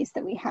the space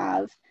that we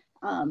have?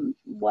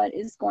 What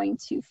is going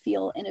to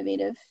feel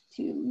innovative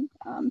to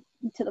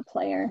the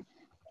player,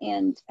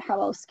 and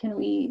how else can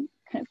we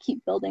kind of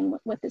keep building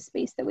with the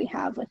space that we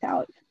have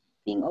without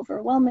being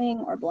overwhelming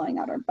or blowing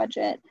out our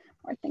budget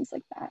or things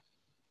like that.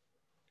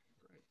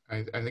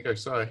 I think I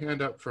saw a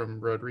hand up from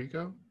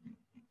Rodrigo.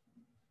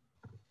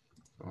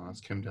 I'll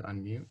ask him to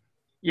unmute.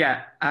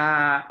 Yeah,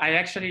 hi,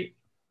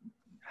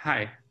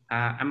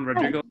 I'm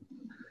Rodrigo. Hi.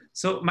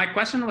 So my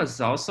question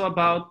was also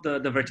about the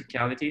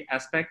verticality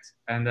aspect,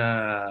 and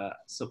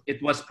so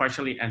it was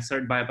partially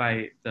answered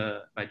by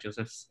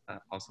Joseph's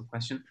also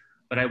question.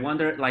 But I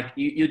wonder, like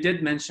you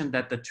did mention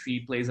that the tree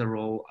plays a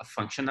role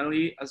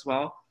functionally as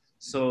well.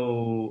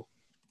 So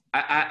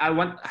I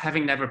want,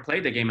 having never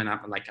played the game, and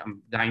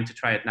I'm dying to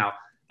try it now.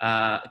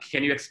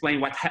 Can you explain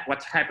what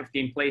type of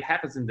gameplay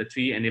happens in the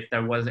tree, and if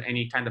there was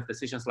any kind of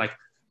decisions like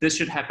this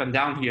should happen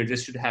down here,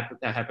 this should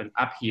happen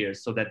up here,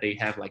 so that they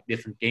have like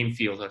different game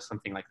fields or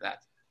something like that?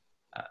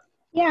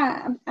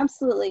 Yeah,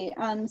 absolutely.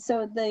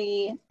 So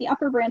the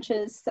upper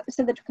branches,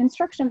 so the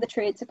construction of the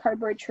tree, it's a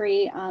cardboard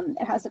tree.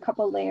 It has a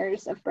couple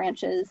layers of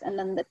branches, and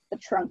then the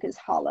trunk is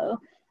hollow.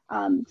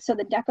 So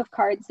the deck of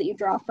cards that you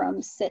draw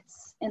from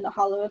sits in the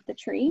hollow of the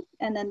tree,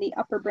 and then the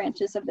upper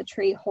branches of the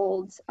tree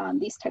holds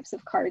these types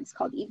of cards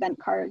called event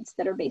cards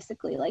that are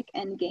basically like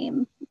end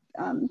game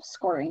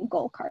scoring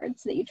goal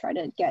cards that you try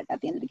to get at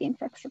the end of the game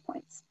for extra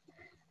points.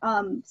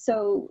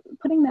 So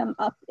putting them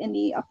up in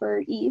the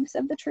upper eaves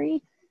of the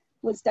tree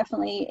was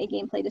definitely a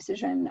gameplay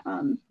decision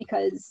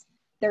because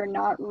they're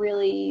not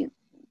really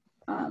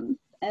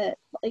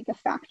like a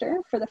factor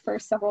for the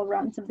first several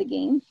rounds of the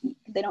game.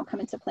 They don't come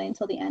into play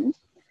until the end.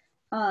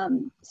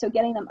 So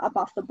getting them up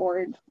off the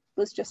board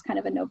was just kind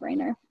of a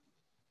no-brainer.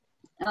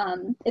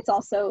 It's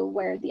also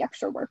where the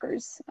extra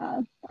workers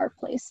are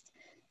placed.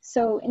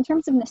 So in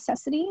terms of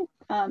necessity,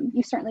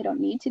 you certainly don't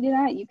need to do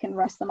that. You can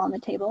rest them on the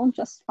table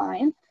just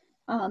fine,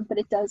 but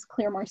it does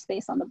clear more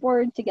space on the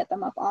board to get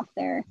them up off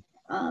there.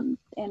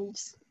 And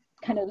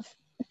kind of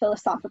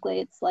philosophically,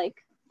 it's like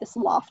this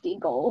lofty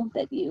goal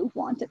that you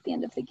want at the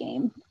end of the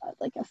game,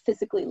 like a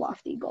physically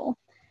lofty goal.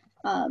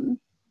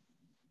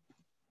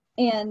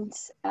 And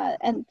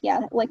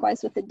yeah,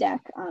 likewise with the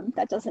deck,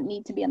 that doesn't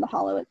need to be in the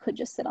hollow. It could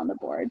just sit on the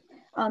board.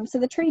 So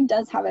the tree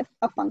does have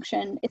a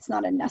function. It's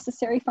not a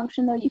necessary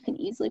function though. You can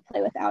easily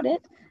play without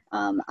it.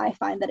 I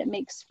find that it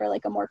makes for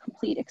like a more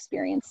complete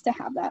experience to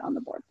have that on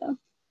the board though.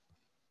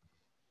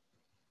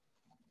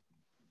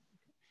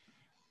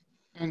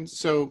 And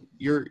so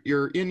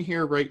you're in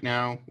here right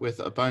now with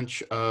a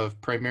bunch of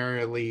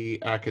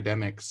primarily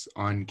academics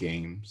on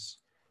games.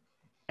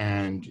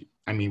 And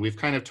I mean, we've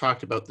kind of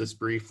talked about this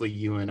briefly,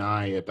 you and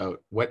I,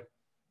 about what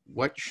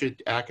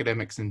should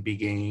academics in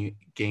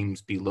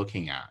games be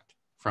looking at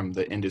from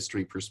the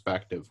industry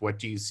perspective? What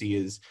do you see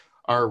as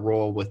our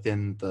role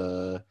within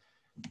the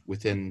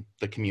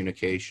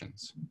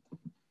communications?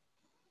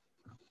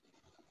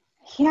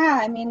 Yeah,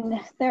 I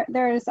mean,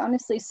 there's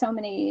honestly so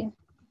many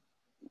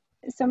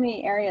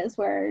areas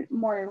where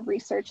more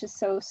research is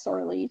so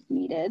sorely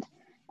needed.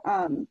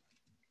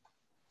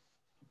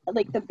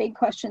 Like the big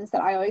questions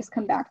that I always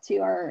come back to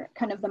are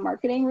kind of the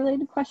marketing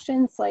related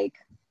questions, like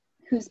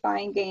who's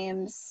buying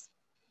games,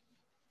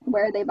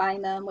 where are they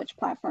buying them, which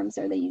platforms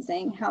are they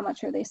using, how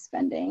much are they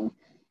spending?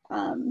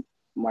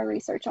 More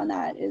research on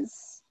that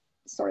is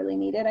sorely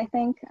needed, I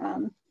think.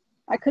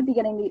 I could be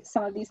getting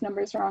some of these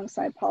numbers wrong,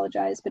 so I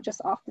apologize, but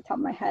just off the top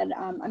of my head,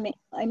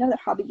 I know that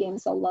hobby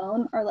games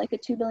alone are like a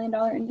 $2 billion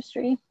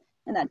industry,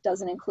 and that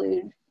doesn't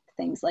include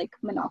things like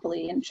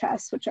Monopoly and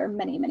chess, which are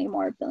many, many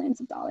more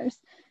billions of dollars.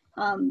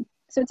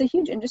 So it's a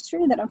huge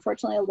industry that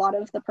unfortunately a lot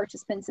of the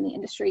participants in the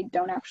industry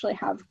don't actually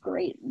have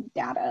great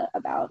data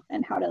about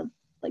and how to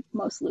like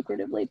most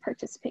lucratively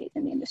participate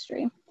in the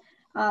industry.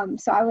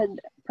 So I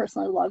would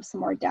personally love some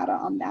more data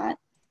on that.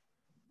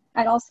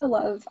 I'd also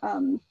love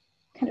kind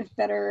of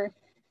better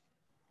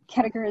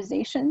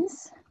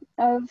categorizations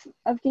of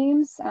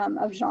games,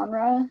 of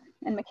genre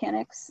and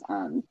mechanics.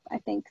 I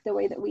think the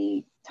way that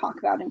we talk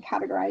about and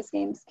categorize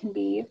games can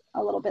be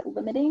a little bit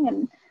limiting,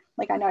 and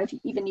like I know I've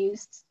even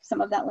used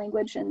some of that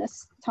language in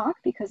this talk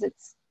because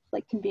it's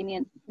like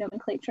convenient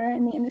nomenclature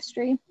in the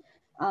industry.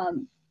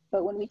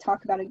 But when we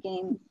talk about a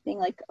game being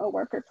like a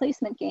worker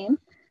placement game,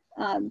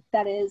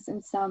 that is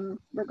in some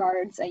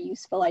regards a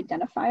useful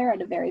identifier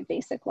at a very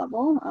basic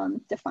level.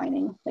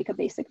 Defining like a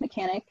basic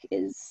mechanic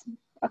is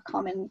a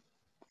common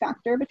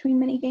factor between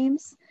many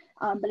games,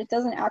 but it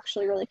doesn't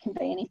actually really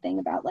convey anything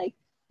about like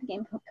the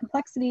game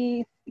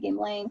complexity, the game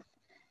length,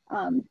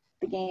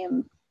 the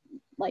game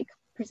like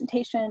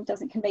presentation.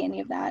 Doesn't convey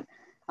any of that.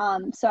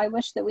 So I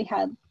wish that we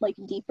had like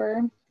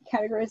deeper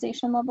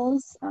categorization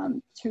levels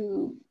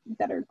to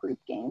better group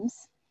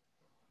games.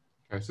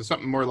 Okay, so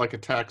something more like a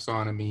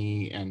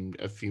taxonomy and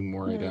a few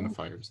more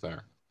identifiers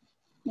there.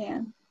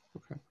 Yeah.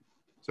 Okay.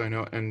 So I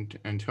know, and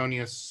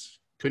Antonius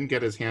couldn't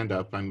get his hand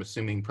up. I'm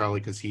assuming probably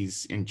because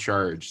he's in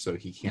charge, so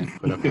he can't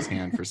put up his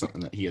hand for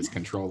something that he has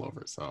control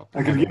over. So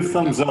I can give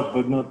thumbs up,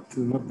 but not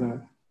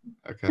that.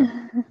 Okay.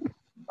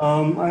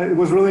 It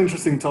was really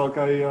interesting talk.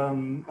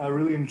 I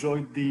really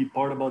enjoyed the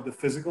part about the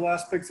physical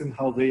aspects and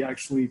how they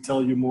actually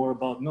tell you more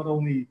about not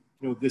only,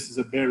 this is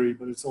a berry,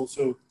 but it's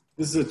also,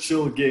 this is a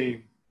chill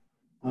game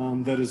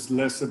that is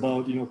less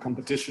about,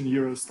 competition,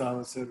 Euro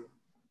style, etc.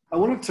 I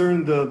want to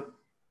turn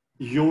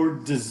your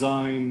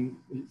design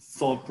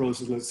thought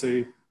process, let's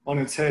say, on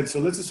its head. So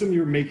let's assume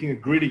you're making a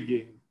gritty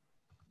game.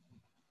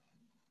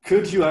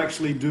 Could you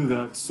actually do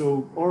that?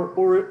 So,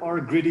 or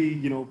are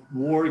gritty,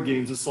 war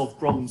games that solve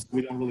problems?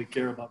 We don't really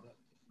care about that.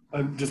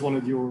 I just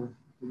wanted your.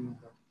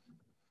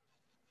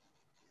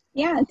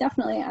 Yeah,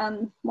 definitely.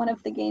 One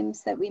of the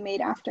games that we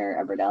made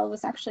after Everdell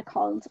was actually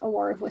called A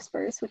War of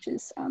Whispers, which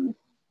is kind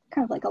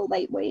of like a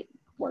lightweight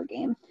war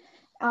game.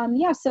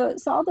 Yeah, so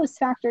all those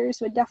factors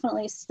would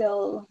definitely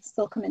still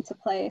come into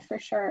play for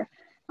sure.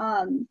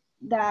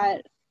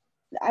 That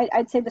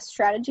I'd say the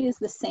strategy is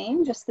the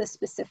same, just the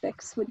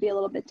specifics would be a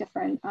little bit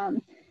different.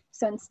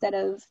 So instead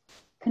of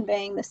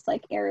conveying this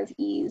like air of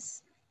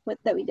ease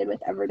that we did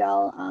with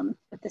Everdell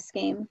with this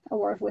game, A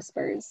War of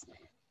Whispers,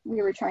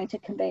 we were trying to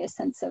convey a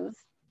sense of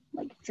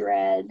like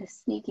dread,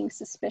 sneaking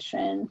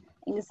suspicion,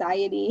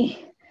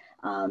 anxiety.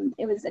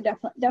 It was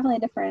definitely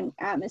a different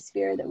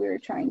atmosphere that we were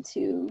trying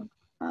to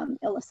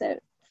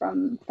elicit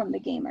from the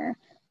gamer.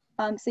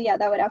 So yeah,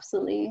 that would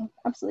absolutely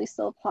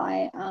still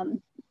apply.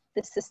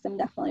 This system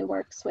definitely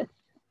works with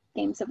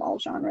games of all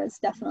genres,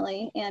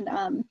 definitely. And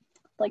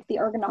like the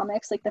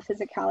ergonomics, like the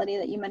physicality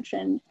that you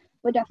mentioned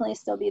would definitely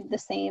still be the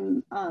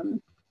same,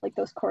 like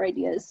those core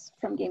ideas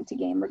from game to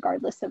game,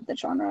 regardless of the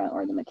genre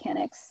or the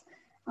mechanics.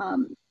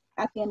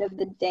 At the end of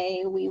the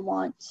day, we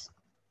want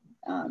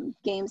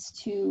games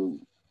to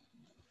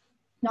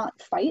not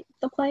fight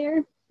the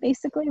player,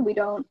 basically.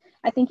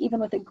 I think even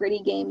with a gritty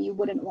game, you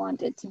wouldn't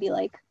want it to be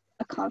like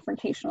a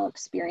confrontational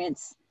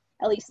experience,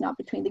 at least not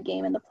between the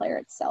game and the player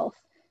itself.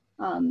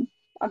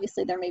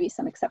 Obviously, there may be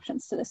some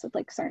exceptions to this with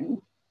like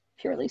certain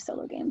purely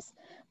solo games.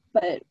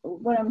 But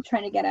what I'm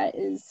trying to get at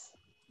is,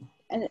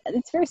 and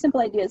it's very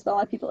simple ideas, but a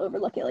lot of people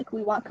overlook it. Like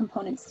we want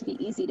components to be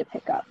easy to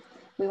pick up.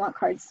 We want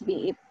cards to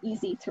be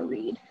easy to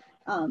read.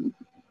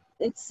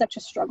 It's such a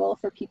struggle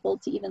for people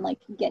to even like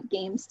get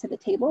games to the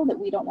table that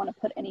we don't want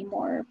to put any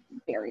more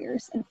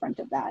barriers in front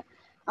of that.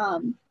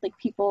 Like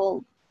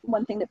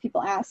one thing that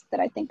people ask that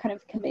I think kind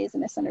of conveys a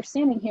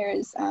misunderstanding here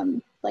is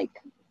like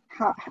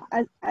how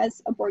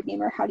as a board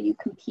gamer, how do you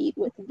compete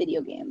with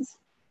video games?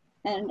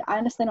 And I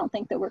honestly don't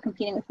think that we're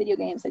competing with video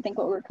games. I think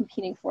what we're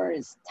competing for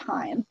is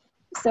time.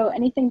 So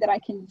anything that I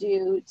can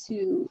do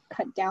to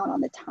cut down on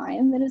the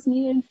time that is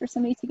needed for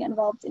somebody to get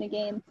involved in a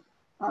game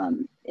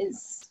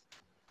is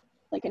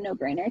like a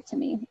no-brainer to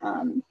me.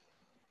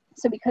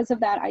 So because of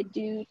that, I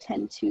do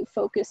tend to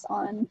focus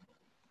on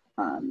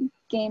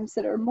games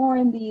that are more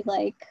in the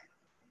like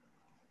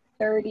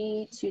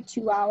 30 to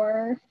 2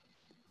 hour,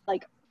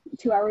 like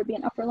 2 hour would be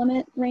an upper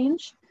limit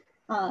range.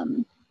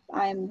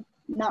 I'm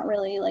not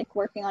really like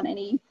working on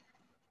any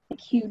like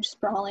huge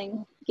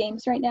sprawling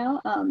games right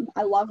now.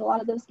 I love a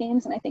lot of those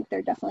games and I think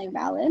they're definitely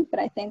valid, but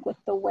I think with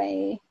the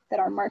way that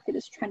our market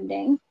is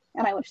trending,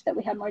 and I wish that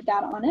we had more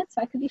data on it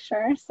so I could be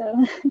sure,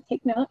 so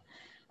take note,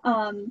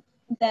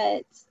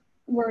 that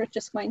we're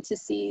just going to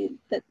see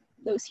that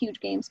those huge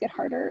games get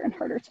harder and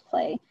harder to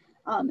play,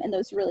 and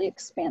those really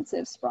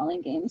expansive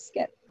sprawling games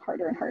get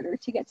harder and harder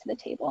to get to the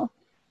table.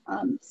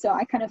 So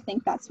I kind of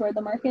think that's where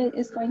the market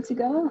is going to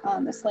go,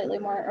 a slightly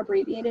more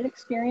abbreviated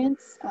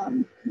experience,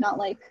 not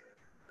like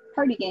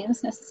party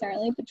games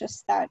necessarily, but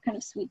just that kind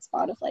of sweet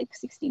spot of like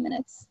 60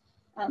 minutes,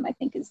 I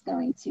think is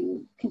going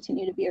to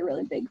continue to be a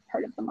really big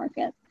part of the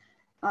market.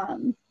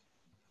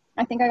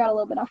 I think I got a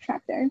little bit off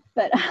track there,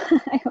 but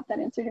I hope that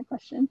answered your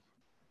question.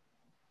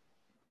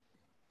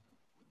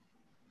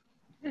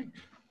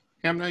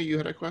 Hamna, you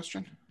had a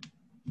question?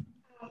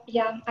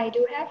 Yeah, I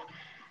do have.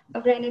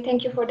 Brenna,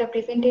 thank you for the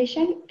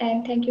presentation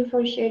and thank you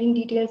for sharing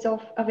details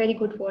of a very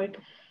good work.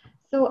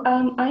 So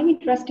I'm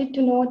interested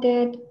to know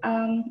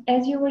that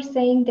as you were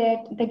saying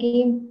that the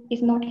game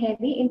is not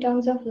heavy in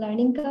terms of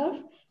learning curve,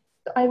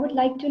 so I would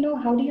like to know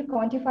how do you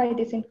quantify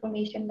this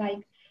information? Like,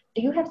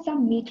 do you have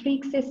some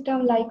metric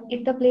system, like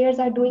if the players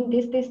are doing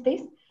this,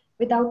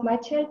 without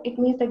much help, it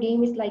means the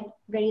game is like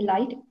very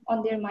light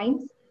on their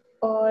minds?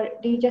 Or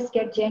do you just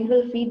get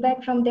general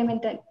feedback from them and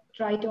then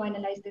try to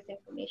analyze this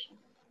information?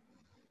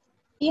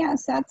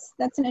 Yes,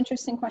 that's an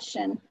interesting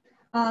question.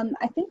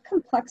 I think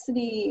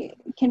complexity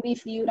can be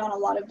viewed on a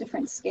lot of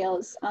different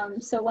scales.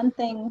 So one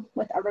thing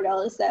with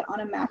Everdell is that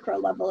on a macro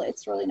level,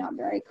 it's really not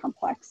very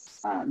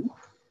complex.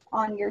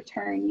 On your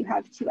turn, you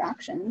have two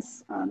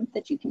actions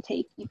that you can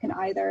take. You can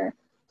either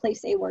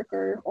place a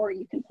worker or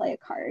you can play a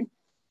card.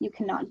 You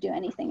cannot do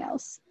anything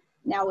else.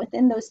 Now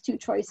within those two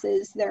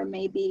choices, there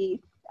may be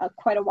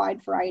quite a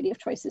wide variety of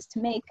choices to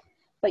make,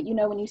 but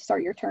when you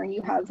start your turn,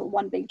 you have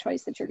one big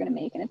choice that you're going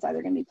to make, and it's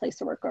either going to be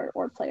place a worker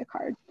or play a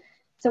card.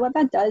 So what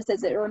that does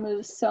is it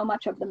removes so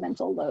much of the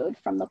mental load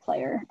from the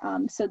player.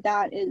 So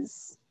that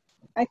is,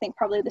 I think,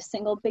 probably the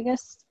single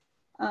biggest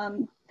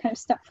kind of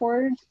step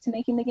forward to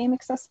making the game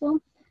accessible.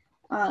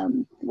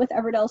 With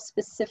Everdell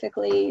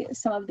specifically,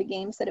 some of the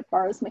games that it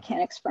borrows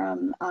mechanics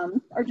from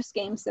are just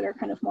games that are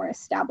kind of more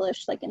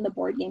established, like in the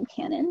board game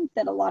canon,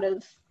 that a lot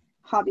of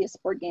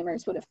hobbyist board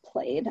gamers would have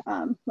played,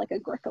 like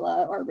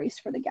Agricola or Race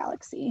for the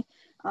Galaxy.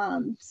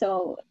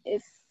 So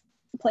if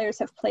the players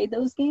have played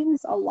those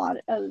games, a lot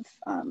of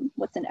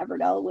what's in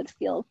Everdell would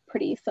feel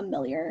pretty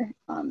familiar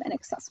and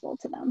accessible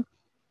to them.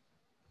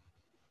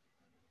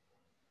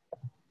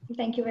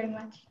 Thank you very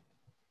much.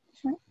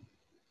 Sure.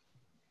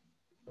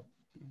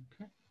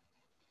 Okay.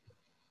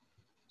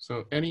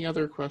 So any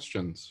other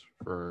questions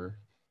for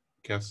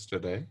guests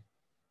today?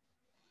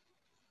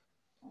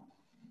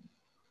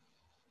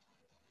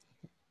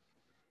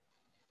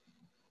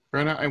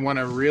 Brenna, I want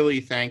to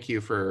really thank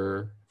you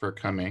for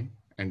coming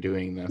and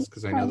doing this,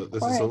 because I know that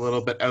this is a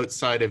little bit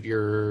outside of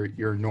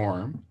your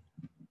norm.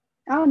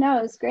 Oh no,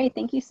 it was great.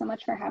 Thank you so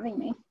much for having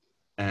me.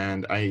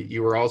 And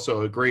you were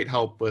also a great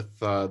help with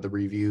the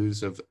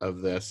reviews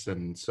of this,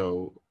 and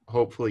so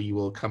hopefully you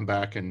will come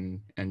back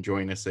and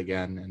join us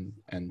again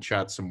and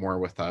chat some more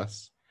with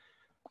us.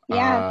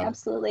 Yeah,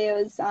 absolutely. It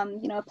was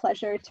you know, a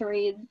pleasure to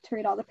read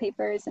all the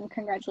papers, and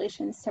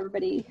congratulations to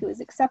everybody who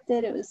was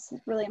accepted. It was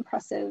really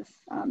impressive,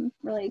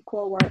 really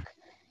cool work.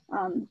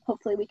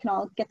 Hopefully we can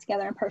all get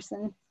together in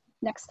person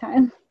next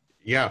time.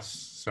 Yes,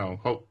 so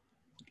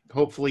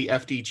hopefully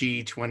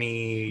FDG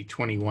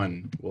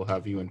 2021 will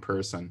have you in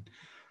person.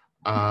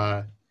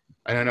 I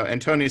don't know,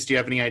 Antonius, do you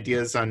have any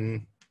ideas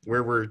on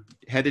where we're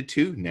headed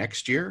to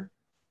next year?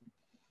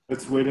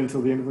 Let's wait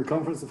until the end of the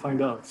conference to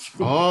find out.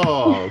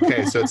 Oh,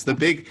 okay. So it's the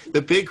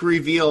big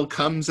reveal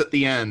comes at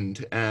the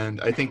end, and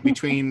I think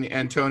between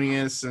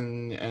Antonius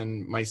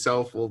and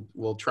myself,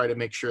 we'll try to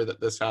make sure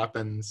that this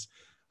happens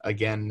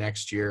again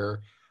next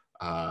year.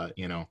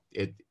 You know,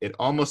 it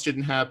almost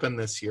didn't happen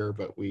this year,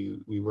 but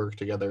we worked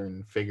together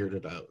and figured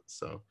it out.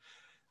 So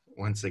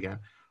once again,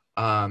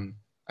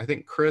 I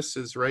think Chris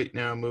is right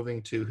now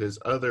moving to his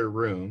other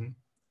room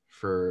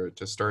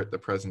to start the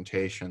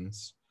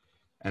presentations.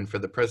 And for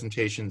the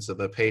presentations of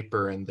the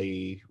paper and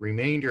the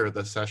remainder of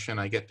the session,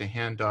 I get to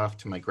hand off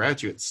to my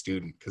graduate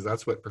student, because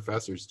that's what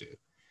professors do.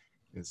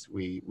 Is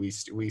we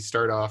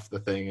start off the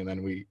thing and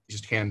then we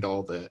just hand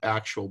all the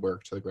actual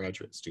work to the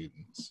graduate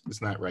students.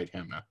 Isn't that right,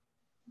 Hamna?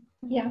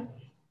 Yeah.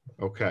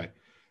 Okay.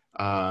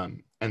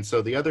 And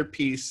so the other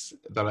piece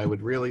that I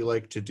would really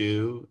like to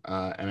do,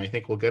 and I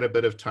think we'll get a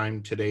bit of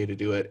time today to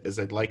do it, is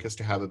I'd like us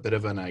to have a bit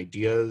of an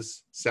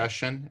ideas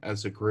session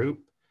as a group,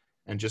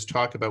 and just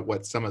talk about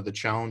what some of the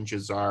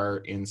challenges are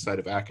inside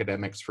of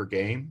academics for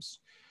games.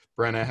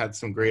 Brenna had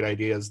some great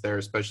ideas there,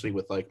 especially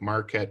with like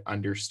market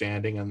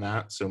understanding and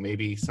that. So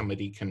maybe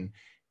somebody can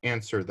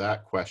answer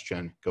that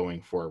question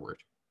going forward.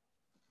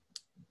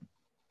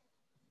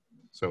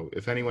 So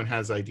if anyone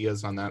has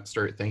ideas on that,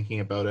 start thinking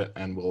about it,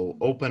 and we'll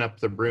open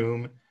up the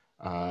room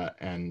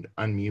and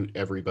unmute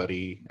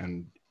everybody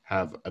and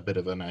have a bit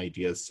of an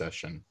ideas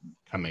session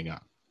coming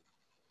up.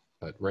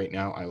 But right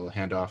now I will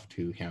hand off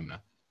to Hamna,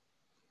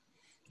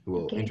 who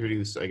will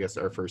introduce, I guess,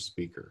 our first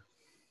speaker.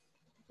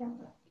 Yeah.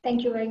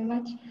 Thank you very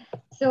much.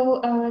 So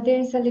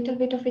there's a little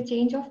bit of a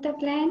change of the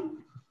plan.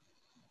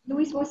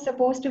 Luis was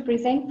supposed to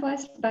present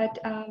first, but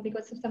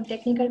because of some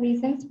technical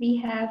reasons, we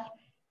have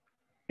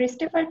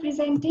Christopher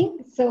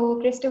presenting. So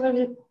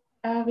Christopher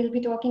will be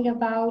talking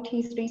about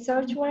his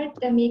research work,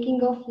 the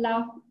making of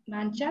La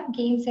Mancha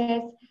games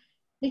as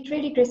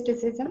literary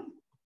criticism.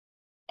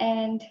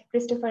 And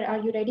Christopher, are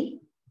you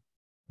ready?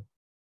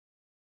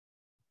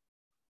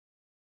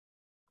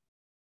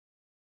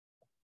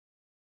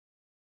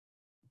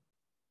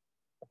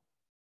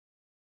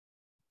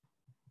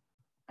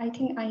 I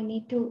think I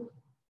need to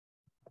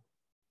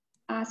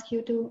ask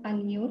you to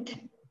unmute.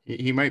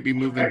 He might be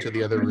moving to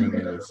the other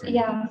room.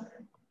 Yeah,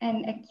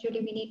 and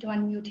actually we need to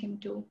unmute him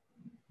too.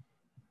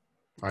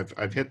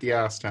 I've hit the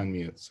ask to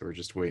unmute, so we're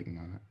just waiting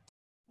on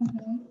it.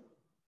 Mm-hmm.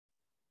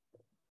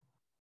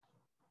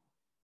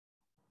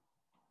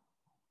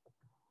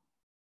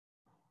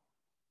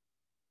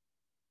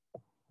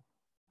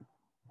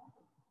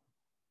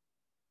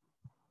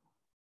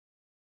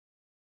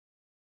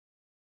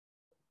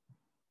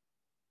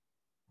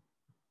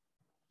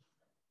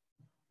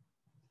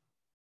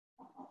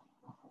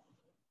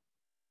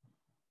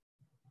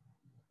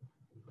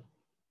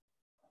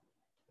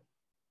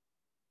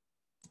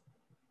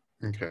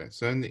 Okay,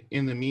 so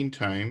in the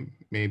meantime,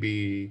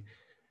 maybe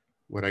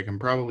what I can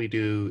probably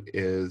do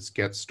is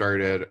get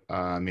started,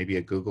 maybe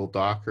a Google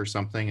Doc or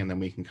something, and then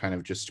we can kind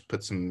of just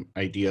put some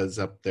ideas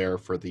up there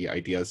for the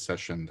ideas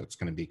session that's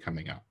going to be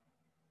coming up.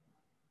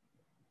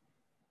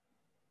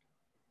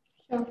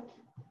 Sure.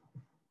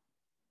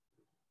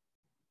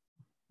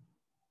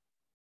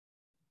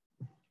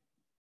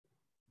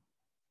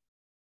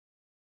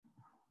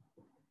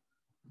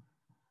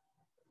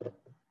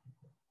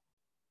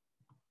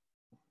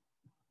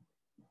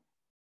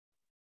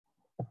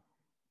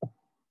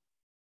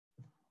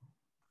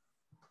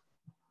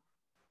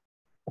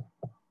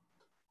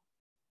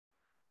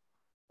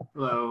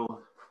 Hello.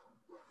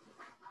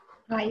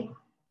 Hi.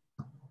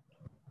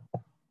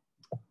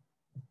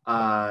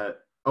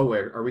 Oh,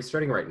 wait, are we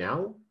starting right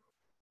now?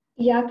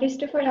 Yeah,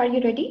 Christopher, are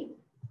you ready?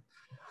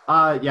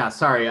 Yeah,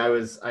 sorry,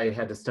 I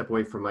had to step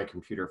away from my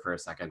computer for a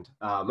second.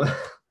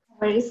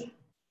 Worries.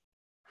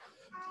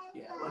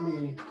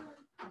 Yeah,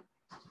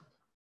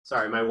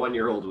 sorry, my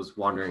 1-year-old was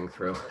wandering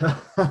through.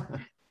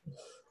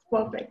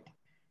 Perfect.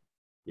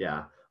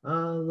 Yeah,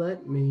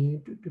 let me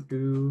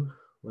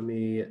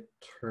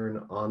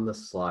turn on the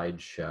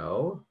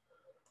slideshow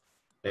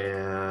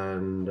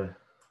and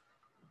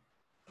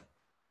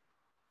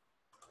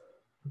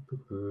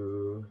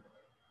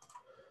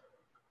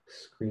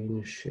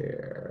screen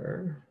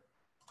share,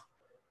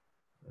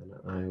 and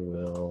I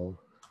will.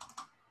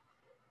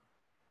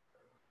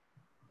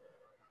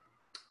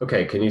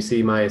 Okay, can you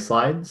see my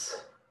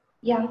slides?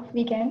 Yeah,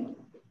 we can.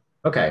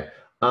 Okay,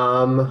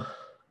 and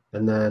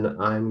then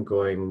I'm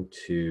going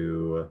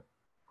to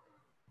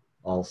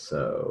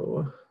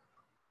also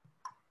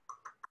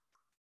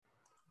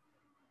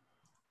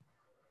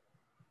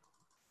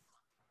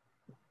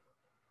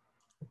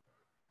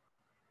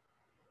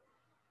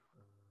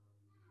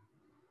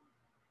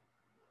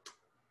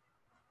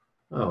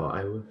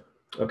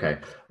okay.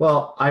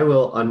 Well, I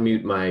will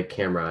unmute my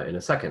camera in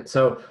a second.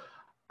 So,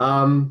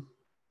 hi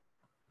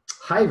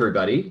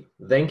everybody.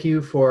 Thank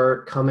you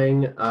for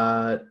coming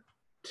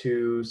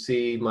to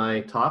see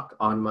my talk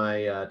on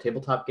my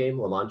tabletop game,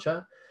 La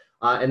Mancha.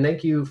 And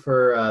thank you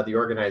for the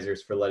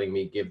organizers for letting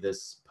me give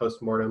this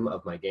postmortem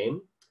of my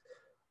game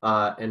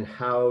and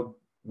how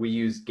we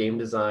use game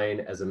design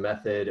as a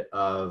method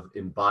of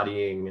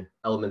embodying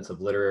elements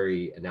of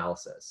literary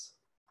analysis.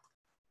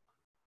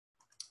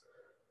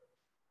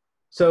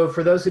 So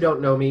for those who don't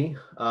know me,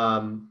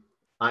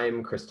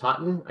 I'm Chris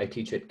Totten. I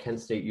teach at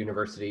Kent State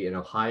University in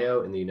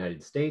Ohio in the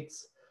United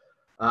States.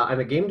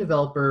 I'm a game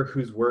developer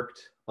who's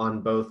worked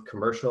on both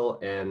commercial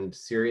and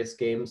serious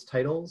games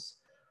titles.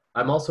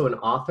 I'm also an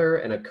author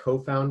and a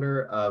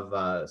co-founder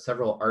of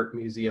several art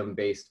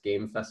museum-based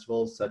game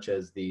festivals, such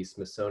as the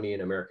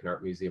Smithsonian American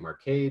Art Museum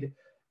Arcade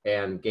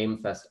and Game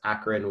Fest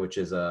Akron, which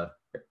is a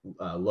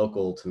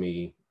local to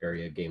me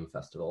area game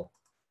festival.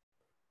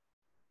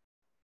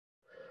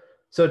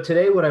 So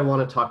today what I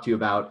want to talk to you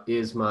about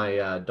is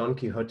my Don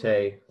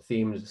Quixote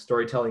themed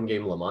storytelling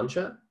game La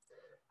Mancha,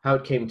 how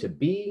it came to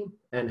be,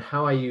 and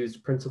how I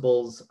used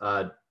principles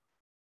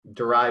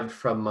derived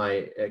from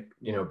my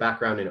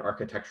background in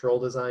architectural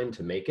design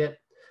to make it,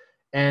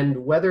 and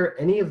whether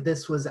any of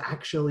this was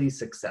actually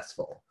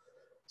successful.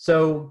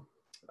 So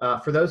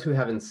for those who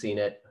haven't seen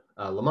it,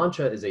 La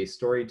Mancha is a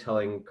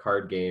storytelling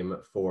card game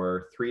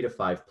for 3 to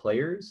 5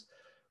 players,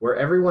 where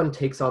everyone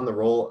takes on the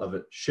role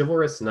of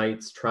chivalrous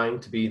knights trying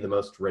to be the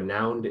most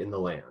renowned in the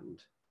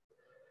land.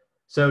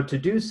 So to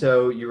do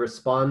so, you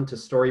respond to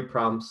story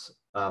prompts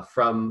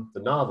from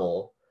the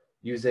novel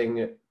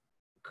using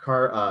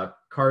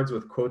cards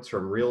with quotes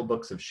from real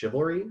books of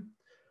chivalry.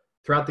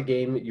 Throughout the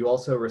game, you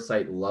also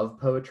recite love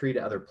poetry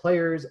to other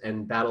players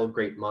and battle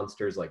great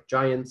monsters like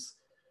giants,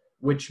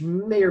 which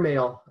may or may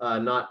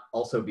not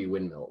also be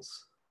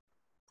windmills.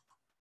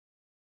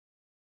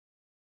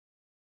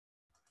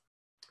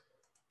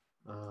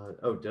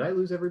 Oh, did I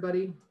lose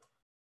everybody?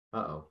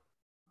 Uh-oh.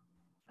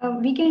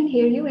 We can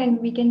hear you and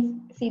we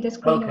can see the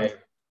screen. Okay,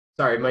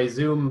 sorry, my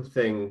Zoom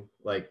thing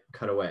like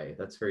cut away.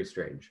 That's very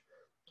strange.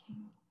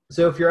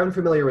 So if you're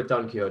unfamiliar with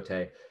Don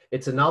Quixote,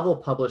 it's a novel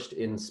published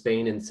in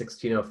Spain in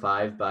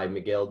 1605 by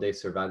Miguel de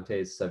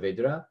Cervantes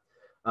Saavedra.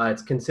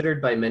 It's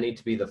considered by many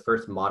to be the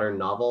first modern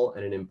novel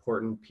and an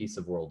important piece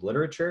of world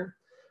literature.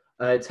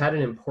 It's had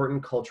an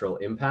important cultural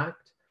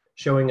impact,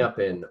 showing up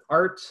in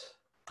art,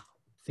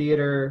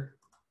 theater,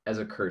 as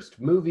a cursed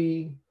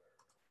movie,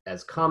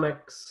 as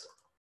comics,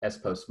 as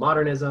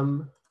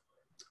postmodernism,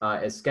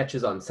 as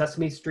sketches on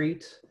Sesame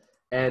Street,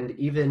 and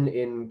even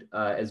in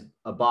as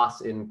a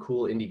boss in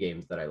cool indie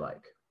games that I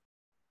like,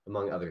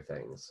 among other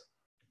things.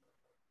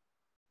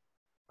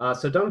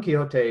 So Don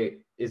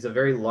Quixote is a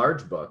very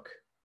large book.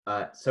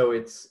 So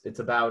it's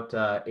about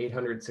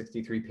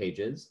 863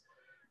 pages.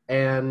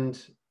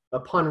 And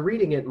upon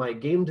reading it, my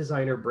game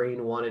designer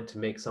brain wanted to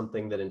make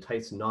something that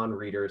enticed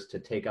non-readers to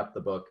take up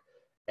the book.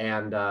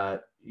 And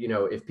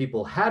if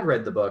people had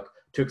read the book,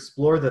 to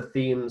explore the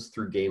themes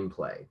through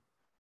gameplay.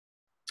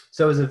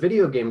 So as a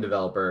video game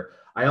developer,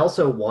 I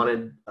also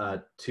wanted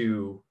I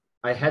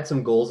had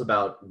some goals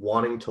about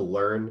wanting to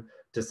learn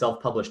to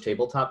self-publish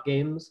tabletop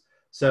games.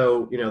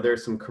 So,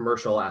 there's some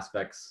commercial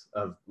aspects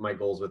of my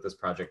goals with this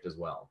project as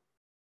well.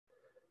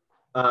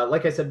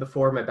 Like I said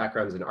before, my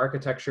background is in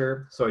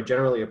architecture, so I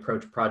generally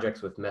approach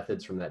projects with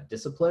methods from that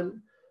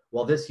discipline.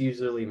 While this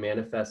usually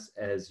manifests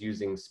as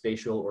using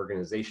spatial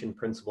organization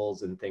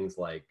principles in things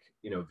like,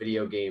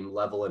 video game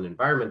level and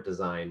environment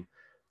design,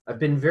 I've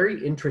been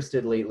very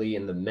interested lately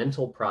in the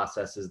mental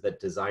processes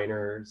that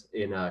designers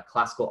in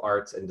classical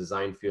arts and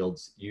design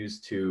fields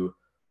use to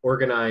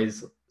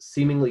organize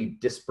seemingly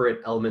disparate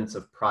elements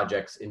of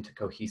projects into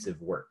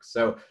cohesive works.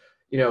 So,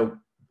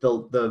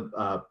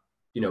 the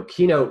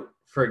keynote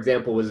for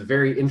example, was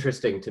very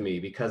interesting to me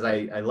because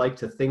I like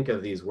to think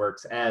of these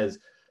works as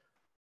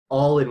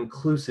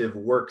all-inclusive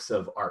works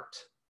of art.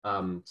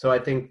 So I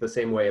think the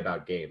same way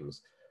about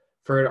games.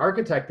 For an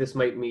architect, this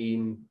might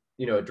mean,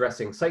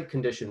 addressing site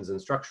conditions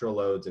and structural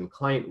loads and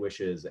client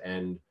wishes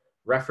and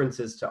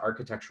references to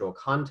architectural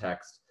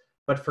context.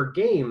 But for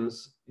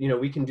games,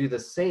 we can do the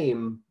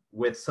same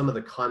with some of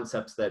the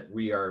concepts that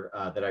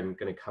that I'm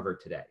going to cover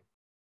today.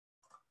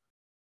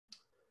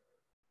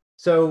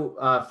 So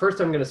first,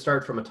 I'm going to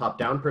start from a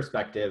top-down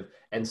perspective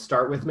and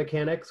start with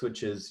mechanics,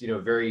 which is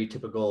very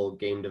typical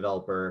game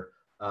developer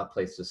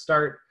place to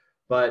start.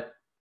 But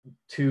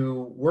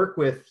to work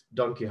with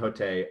Don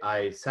Quixote,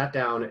 I sat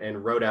down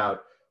and wrote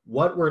out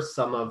what were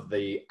some of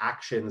the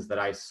actions that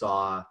I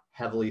saw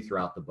heavily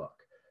throughout the book.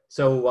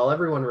 So while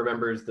everyone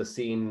remembers the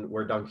scene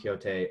where Don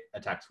Quixote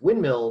attacks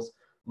windmills,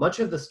 much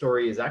of the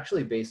story is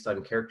actually based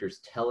on characters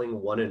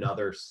telling one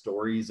another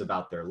stories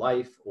about their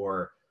life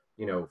or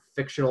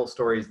fictional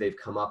stories they've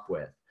come up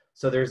with.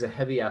 So there's a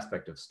heavy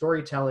aspect of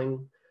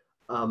storytelling,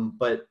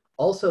 but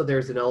also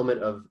there's an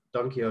element of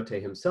Don Quixote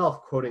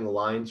himself quoting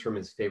lines from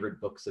his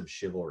favorite books of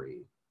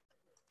chivalry.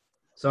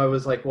 So I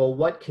was like, well,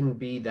 what can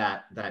be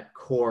that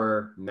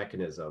core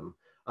mechanism?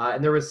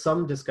 And there was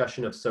some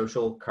discussion of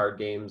social card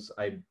games.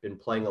 I've been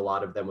playing a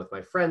lot of them with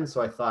my friends,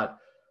 so I thought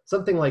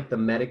something like the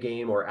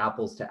metagame or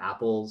apples to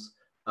apples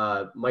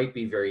might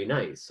be very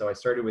nice. So I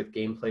started with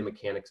gameplay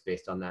mechanics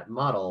based on that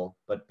model,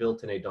 but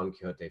built in a Don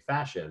Quixote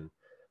fashion.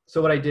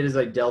 So what I did is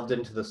I delved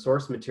into the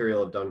source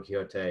material of Don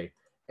Quixote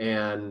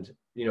and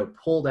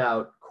pulled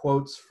out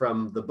quotes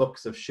from the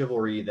books of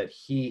chivalry that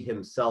he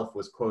himself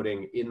was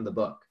quoting in the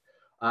book.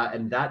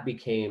 And that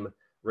became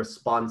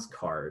response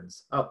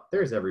cards. Oh,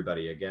 there's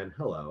everybody again.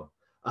 Hello.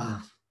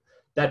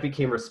 That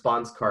became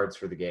response cards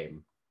for the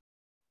game,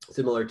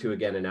 similar to,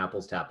 again, an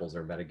apples to apples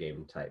or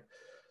metagame type.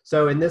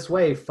 So in this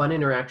way, fun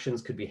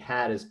interactions could be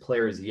had as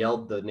players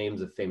yelled the names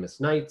of famous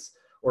knights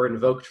or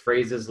invoked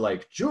phrases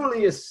like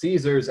Julius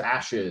Caesar's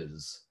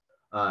ashes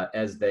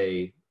as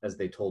they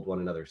told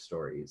one another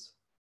stories.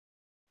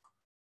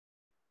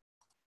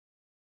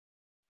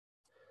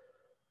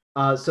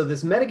 So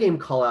this metagame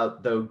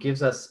callout, though,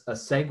 gives us a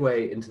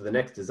segue into the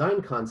next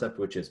design concept,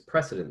 which is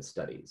precedent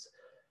studies.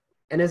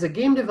 And as a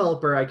game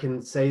developer, I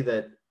can say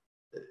that,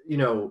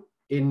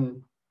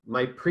 in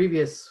my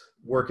previous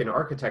work in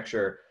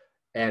architecture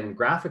and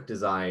graphic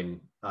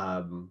design,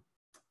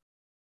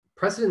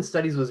 precedent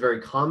studies was very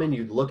common.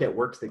 You'd look at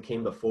works that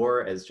came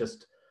before as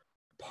just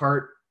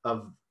part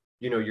of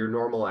your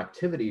normal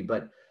activity,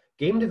 but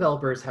game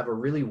developers have a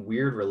really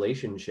weird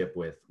relationship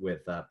with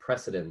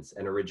precedence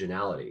and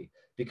originality,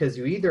 because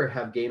you either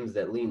have games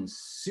that lean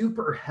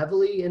super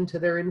heavily into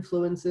their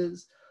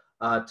influences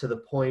to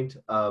the point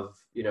of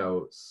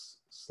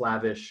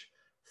slavish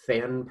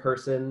fan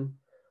person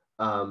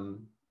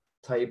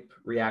type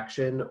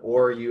reaction,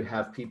 or you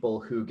have people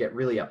who get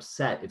really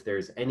upset if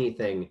there's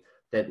anything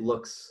that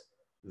looks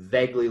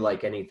vaguely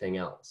like anything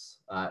else.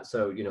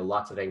 So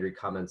lots of angry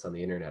comments on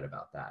the internet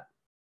about that.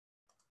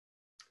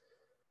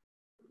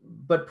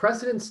 But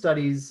precedent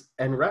studies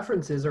and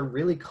references are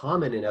really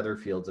common in other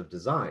fields of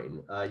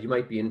design. You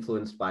might be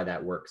influenced by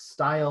that work's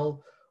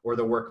style, or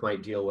the work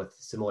might deal with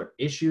similar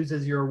issues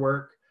as your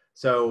work.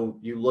 So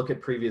you look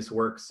at previous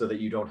works so that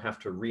you don't have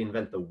to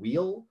reinvent the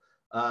wheel,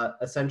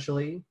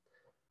 essentially.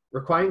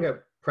 Requiring a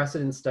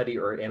precedent study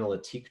or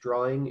analytique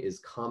drawing is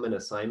common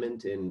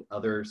assignment in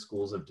other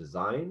schools of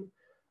design.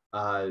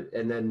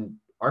 And then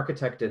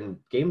architect and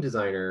game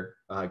design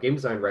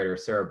writer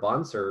Sarah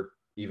Bonser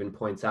even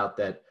points out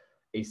that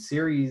a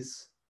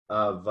series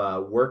of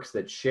works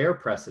that share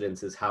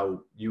precedents is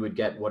how you would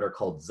get what are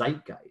called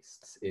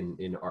zeitgeists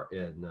in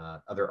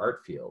other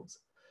art fields.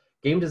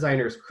 Game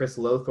designers Chris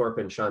Lowthorpe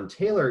and Sean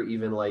Taylor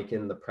even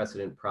liken the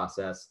precedent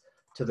process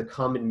to the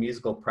common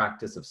musical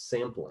practice of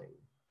sampling.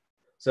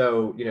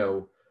 So,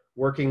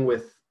 working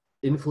with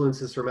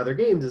influences from other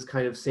games is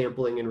kind of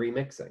sampling and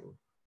remixing.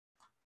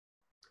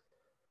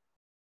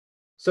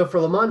 So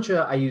for La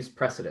Mancha, I used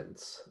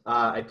precedents.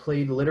 I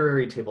played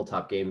literary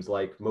tabletop games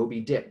like Moby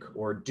Dick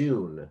or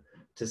Dune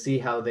to see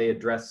how they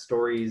addressed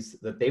stories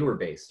that they were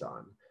based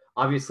on.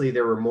 Obviously,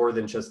 there were more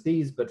than just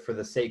these, but for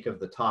the sake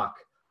of the talk,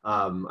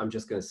 I'm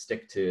just going to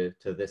stick to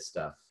this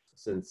stuff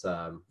since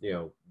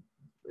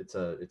it's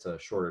a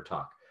shorter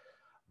talk.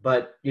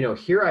 But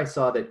here I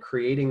saw that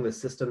creating the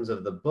systems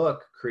of the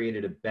book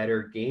created a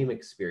better game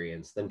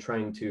experience than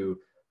trying to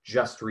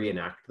just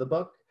reenact the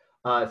book.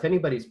 If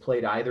anybody's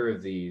played either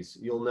of these,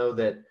 you'll know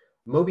that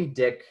Moby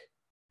Dick,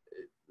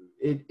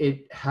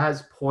 it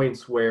has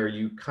points where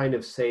you kind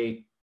of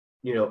say,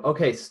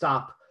 okay,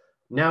 stop.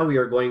 Now we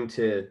are going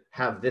to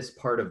have this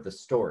part of the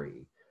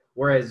story.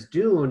 Whereas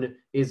Dune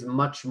is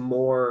much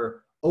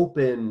more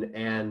open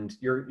and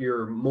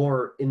you're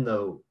more in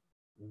the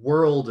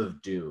world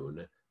of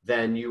Dune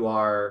than you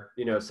are,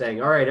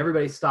 saying, all right,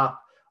 everybody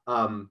stop.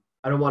 I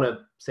don't want to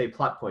say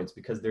plot points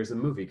because there's a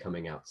movie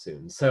coming out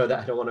soon, so that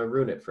I don't want to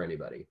ruin it for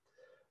anybody.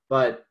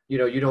 But,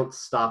 you don't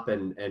stop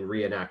and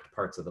reenact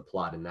parts of the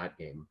plot in that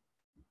game.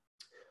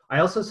 I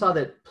also saw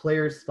that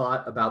players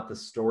thought about the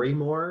story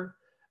more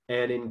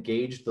and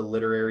engaged the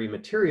literary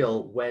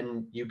material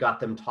when you got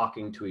them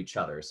talking to each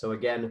other. So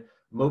again,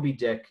 Moby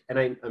Dick, and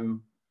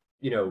I'm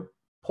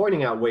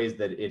pointing out ways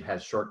that it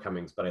has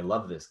shortcomings, but I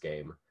love this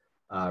game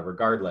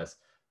regardless.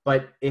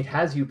 But it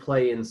has you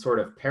play in sort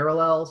of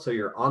parallel, so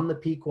you're on the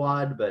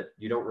Pequod, but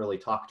you don't really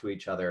talk to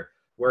each other.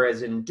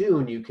 Whereas in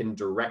Dune, you can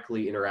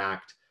directly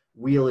interact,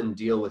 wheel and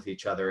deal with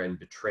each other, and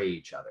betray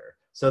each other.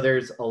 So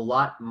there's a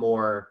lot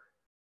more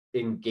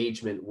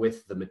engagement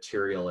with the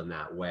material in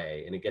that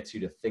way, and it gets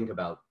you to think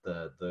about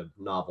the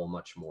novel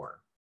much more.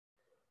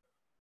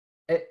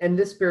 And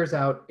this bears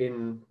out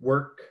in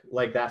work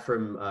like that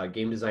from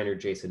game designer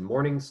Jason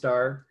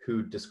Morningstar,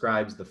 who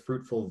describes the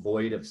fruitful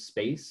void of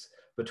space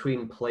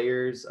between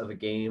players of a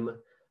game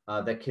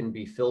that can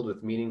be filled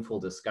with meaningful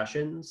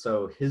discussion.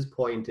 So his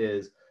point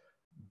is,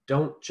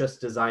 don't just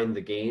design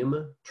the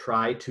game,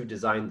 try to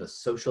design the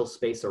social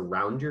space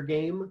around your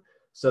game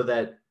so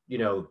that,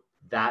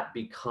 that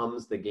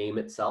becomes the game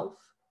itself.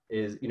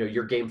 Is,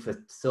 your game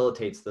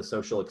facilitates the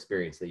social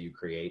experience that you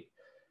create.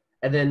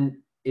 And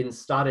then in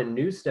Stott and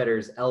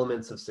Newstetter's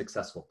Elements of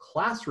Successful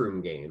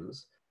Classroom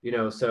Games,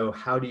 so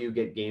how do you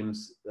get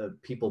games,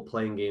 people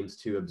playing games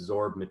to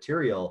absorb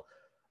material?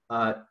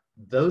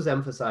 Those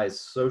emphasize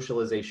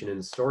socialization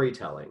and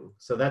storytelling.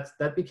 So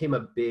that became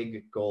a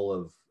big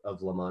goal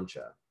of La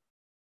Mancha.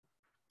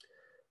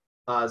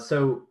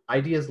 So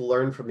ideas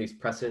learned from these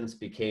precedents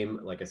became,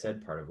 like I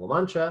said, part of La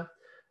Mancha.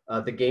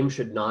 The game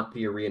should not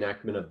be a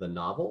reenactment of the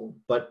novel,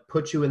 but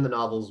put you in the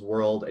novel's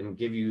world and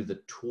give you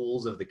the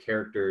tools of the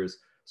characters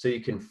so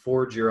you can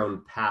forge your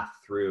own path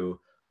through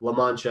La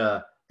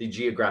Mancha, the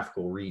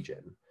geographical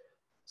region.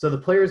 So the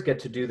players get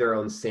to do their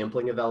own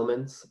sampling of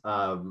elements.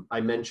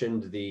 I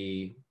mentioned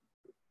the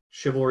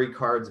chivalry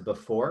cards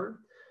before.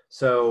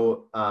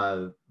 So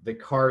the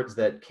cards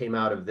that came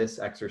out of this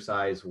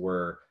exercise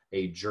were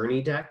a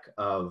journey deck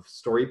of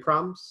story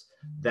prompts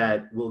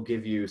that will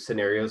give you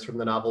scenarios from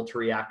the novel to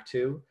react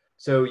to.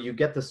 So you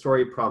get the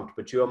story prompt,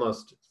 but you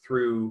almost,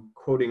 through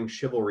quoting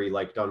chivalry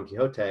like Don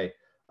Quixote,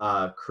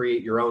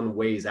 create your own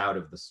ways out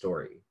of the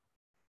story.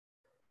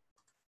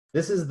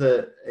 This is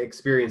the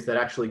experience that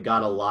actually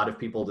got a lot of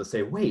people to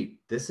say, wait,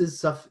 this is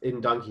stuff in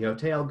Don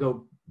Quixote, I'll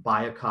go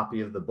buy a copy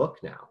of the book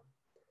now.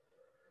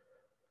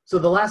 So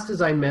the last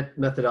design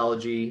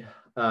methodology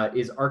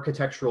is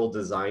architectural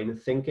design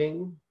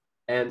thinking.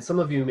 And some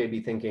of you may be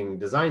thinking,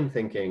 design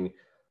thinking,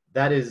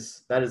 that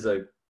is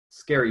a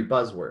scary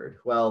buzzword.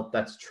 Well,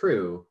 that's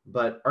true,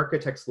 but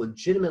architects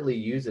legitimately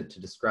use it to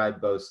describe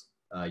both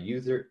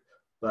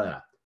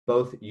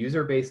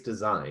user-based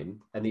design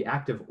and the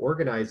act of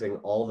organizing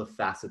all the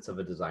facets of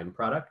a design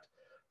product,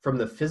 from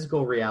the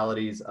physical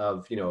realities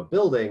of a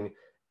building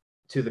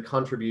to the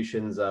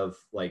contributions of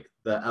like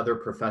the other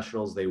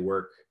professionals they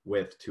work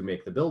with to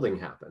make the building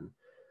happen.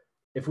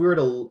 If we were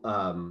to,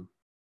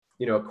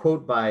 a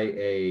quote by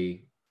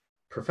a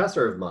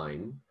professor of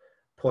mine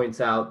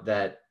points out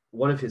that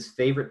one of his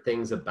favorite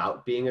things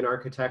about being an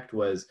architect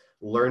was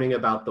learning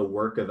about the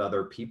work of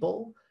other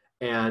people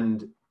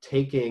and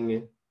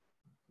taking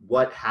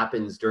what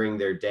happens during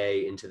their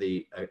day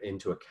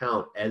into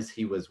account as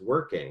he was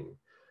working,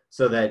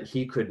 so that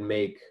he could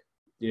make,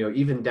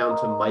 even down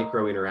to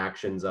micro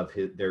interactions of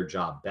their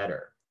job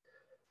better.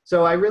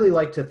 So I really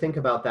like to think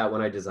about that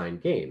when I design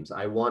games.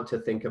 I want to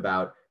think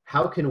about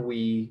how can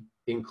we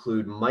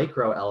include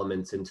micro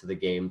elements into the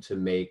game to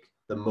make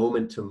the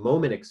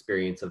moment-to-moment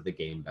experience of the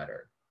game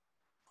better.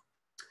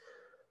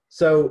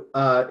 So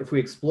if we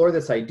explore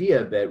this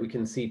idea a bit, we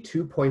can see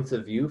 2 points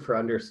of view for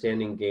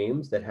understanding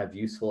games that have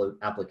useful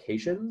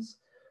applications.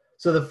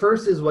 So the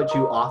first is what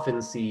you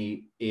often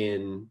see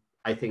in,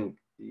 I think,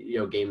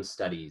 game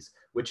studies,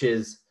 which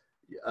is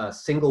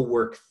single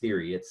work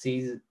theory. It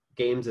sees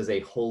games as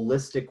a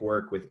holistic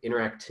work with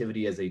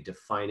interactivity as a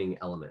defining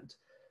element.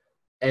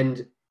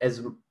 And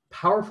as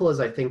powerful as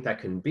I think that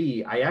can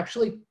be, I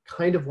actually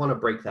kind of want to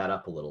break that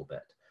up a little bit.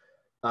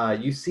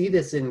 You see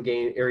this in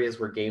game areas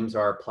where games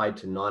are applied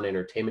to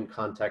non-entertainment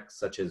contexts,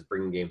 such as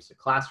bringing games to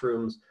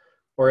classrooms,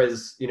 or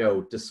as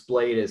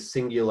displayed as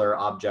singular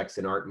objects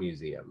in art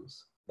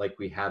museums, like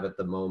we have at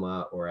the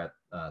MoMA or at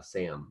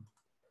SAM.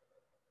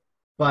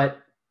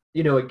 But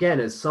again,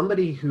 as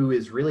somebody who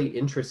is really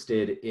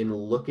interested in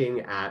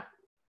looking at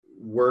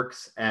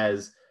works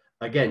as,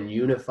 again,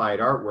 unified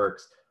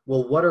artworks,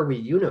 well, what are we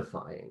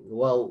unifying?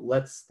 Well,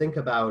 let's think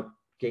about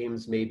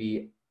games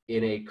maybe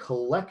in a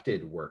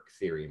collected work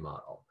theory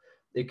model.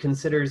 It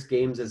considers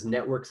games as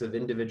networks of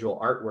individual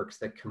artworks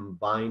that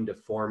combine to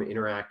form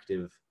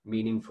interactive,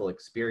 meaningful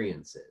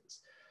experiences.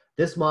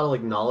 This model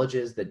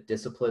acknowledges that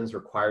disciplines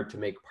required to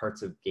make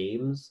parts of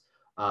games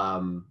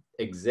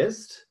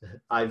exist.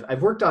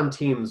 I've worked on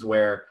teams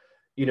where,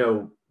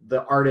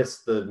 the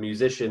artist, the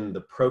musician,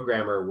 the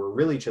programmer were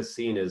really just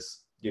seen as,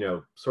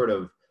 sort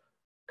of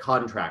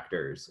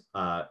contractors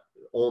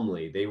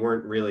only. They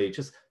weren't really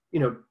just,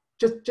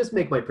 just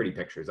make my pretty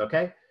pictures,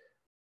 okay?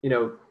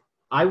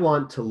 I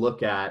want to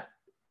look at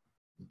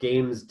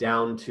games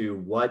down to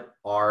what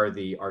are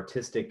the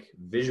artistic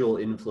visual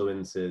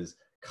influences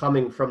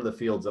coming from the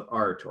fields of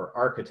art or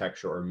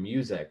architecture or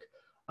music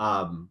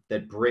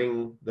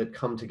that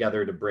come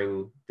together to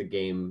bring the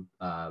game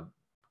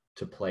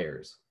to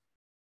players.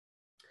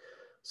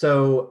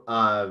 So,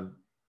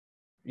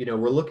 you know,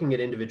 we're looking at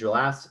individual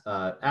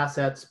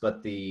assets,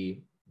 but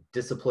the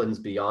disciplines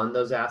beyond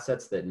those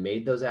assets that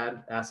made those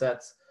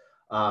assets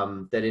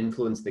that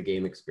influence the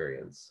game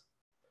experience.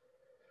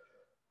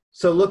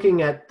 So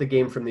looking at the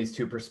game from these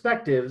two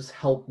perspectives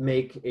help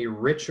make a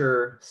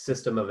richer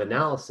system of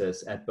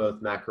analysis at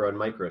both macro and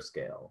micro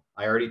scale.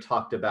 I already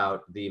talked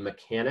about the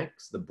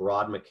mechanics, the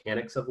broad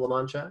mechanics of La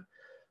Mancha,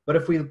 but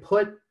if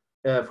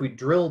we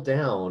drill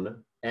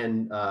down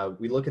and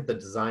we look at the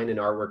design and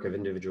artwork of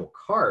individual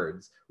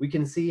cards, we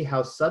can see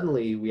how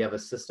suddenly we have a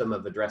system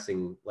of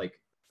addressing like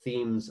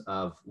themes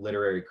of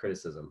literary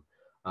criticism.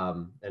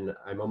 And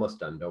I'm almost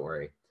done, don't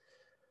worry.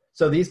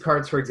 So these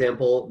cards, for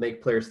example,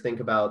 make players think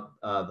about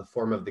the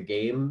form of the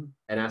game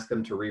and ask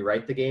them to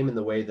rewrite the game in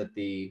the way that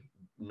the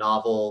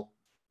novel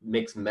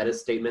makes meta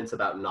statements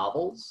about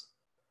novels.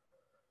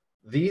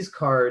 These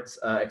cards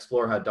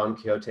explore how Don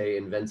Quixote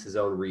invents his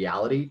own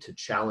reality to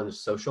challenge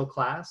social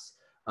class.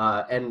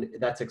 And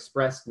that's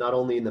expressed not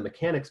only in the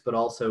mechanics, but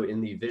also in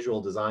the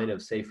visual design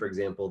of, say, for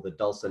example, the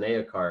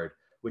Dulcinea card,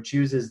 which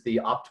uses the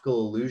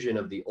optical illusion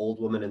of the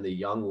old woman and the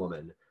young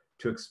woman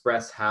to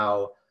express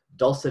how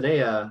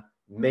Dulcinea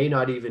may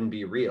not even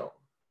be real.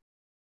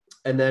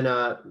 And then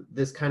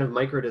this kind of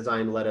micro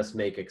design let us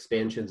make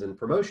expansions and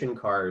promotion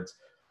cards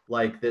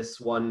like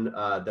this one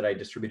that I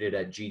distributed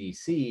at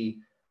GDC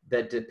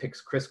that depicts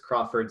Chris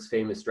Crawford's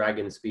famous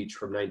dragon speech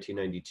from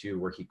 1992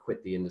 where he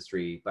quit the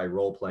industry by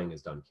role-playing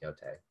as Don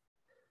Quixote.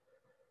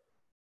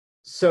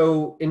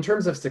 So in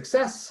terms of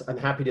success, I'm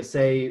happy to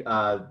say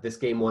this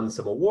game won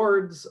some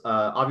awards,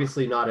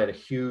 obviously not at a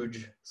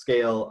huge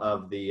scale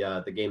of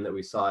the game that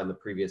we saw in the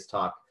previous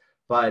talk,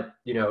 but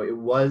you know, it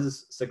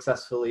was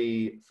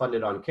successfully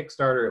funded on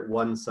Kickstarter. It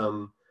won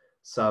some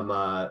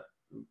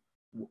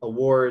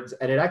awards,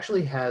 and it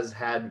actually has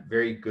had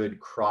very good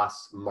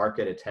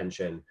cross-market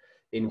attention,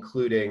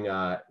 including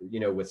you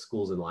know, with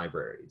schools and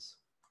libraries.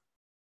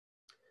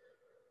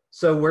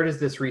 So where does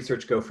this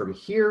research go from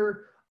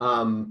here?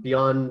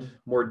 Beyond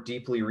more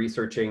deeply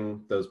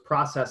researching those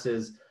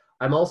processes,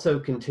 I'm also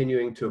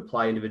continuing to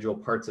apply individual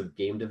parts of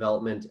game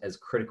development as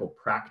critical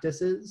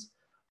practices.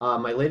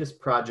 My latest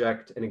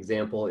project, an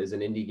example, is an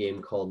indie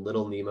game called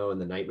Little Nemo and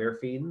the Nightmare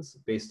Fiends,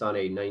 based on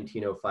a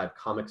 1905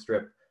 comic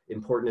strip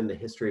important in the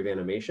history of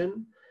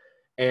animation.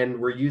 And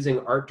we're using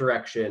art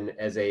direction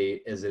as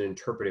an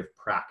interpretive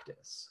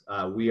practice.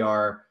 We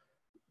are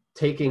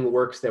taking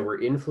works that were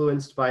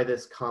influenced by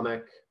this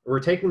comic. We're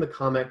taking the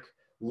comic,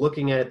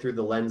 looking at it through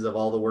the lens of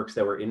all the works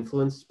that were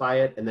influenced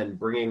by it, and then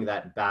bringing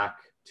that back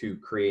to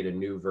create a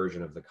new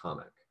version of the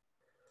comic.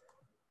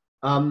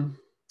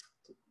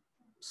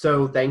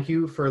 So thank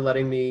you for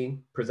letting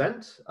me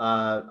present.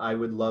 I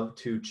would love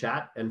to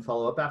chat and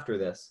follow up after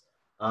this.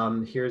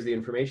 Here's the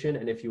information,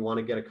 and if you want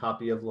to get a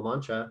copy of La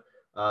Mancha,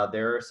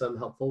 there are some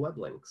helpful web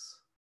links.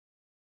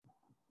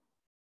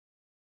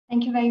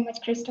 Thank you very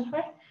much,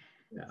 Christopher.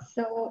 Yeah.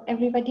 So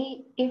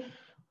everybody, if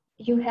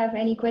you have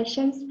any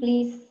questions,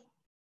 please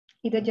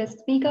either just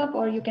speak up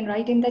or you can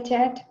write in the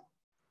chat.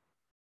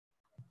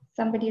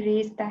 Somebody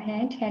raised the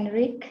hand,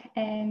 Henrik,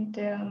 and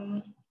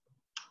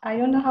I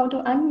don't know how to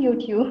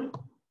unmute you.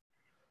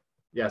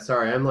 Yeah,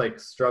 sorry, I'm like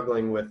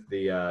struggling with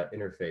the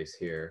interface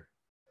here.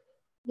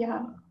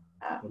 Yeah.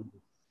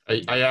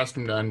 I asked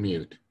him to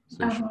unmute,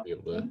 so you should be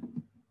able to.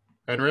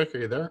 Henrik, are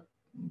you there?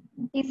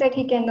 He said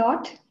he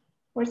cannot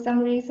for some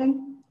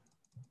reason.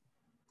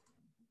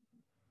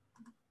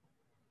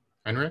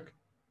 Henrik?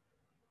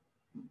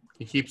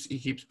 He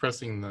keeps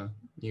pressing the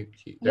mute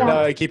key. Yeah. No,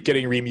 I keep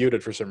getting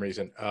remuted for some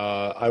reason.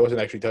 I wasn't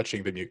actually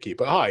touching the mute key,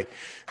 but hi.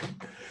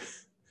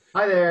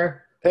 Hi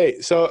there. Hey,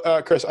 so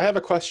Chris, I have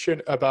a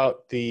question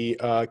about the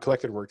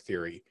collected work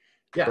theory.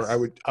 Yes.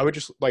 Or I would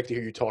just like to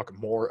hear you talk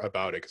more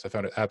about it because I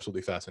found it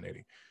absolutely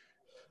fascinating.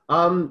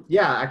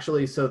 Yeah,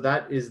 actually, so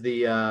that is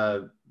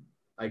the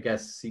I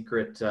guess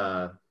secret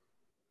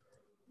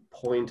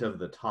point of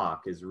the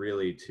talk is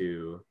really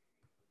to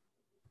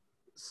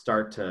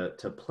start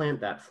to plant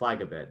that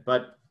flag a bit.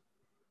 But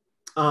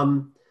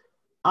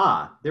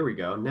there we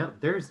go. Now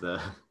there's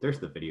the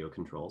video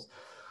controls.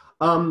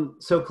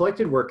 So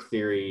collected work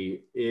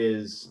theory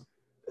is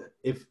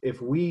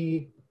if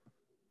we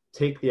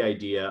take the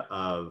idea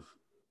of,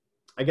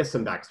 I guess,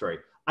 some backstory.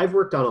 I've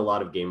worked on a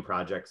lot of game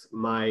projects.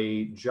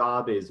 My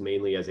job is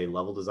mainly as a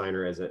level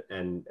designer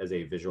and as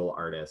a visual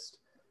artist.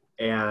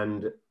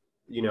 And,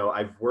 you know,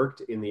 I've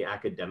worked in the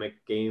academic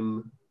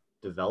game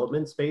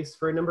development space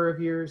for a number of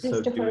years.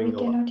 Christopher, we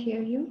cannot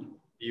hear you.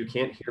 You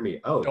can't hear me.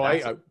 Oh, No, I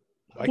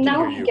can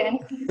now hear you.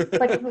 We can,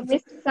 but we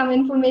missed some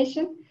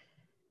information.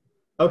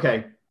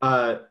 Okay.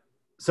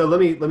 So let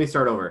me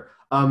start over.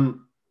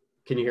 Can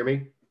you hear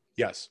me?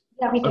 Yes.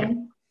 Yeah, we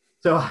can.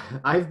 So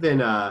I've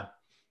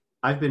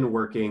been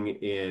working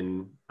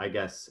in, I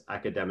guess,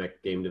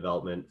 academic game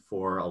development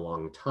for a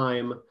long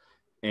time.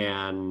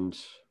 And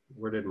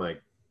where did my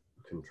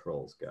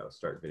controls go?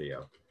 Start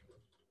video.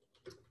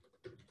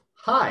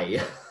 Hi.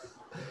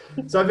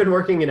 So I've been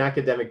working in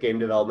academic game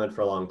development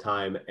for a long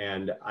time,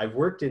 and I've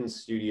worked in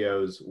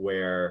studios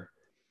where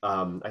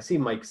I see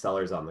Mike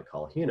Sellers on the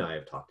call. He and I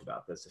have talked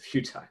about this a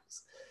few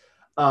times.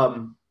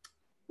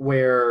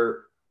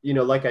 Where, you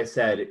know, like I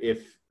said,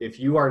 if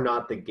you are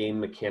not the game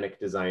mechanic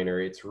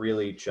designer, it's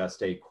really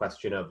just a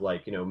question of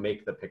like, you know,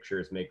 make the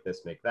pictures, make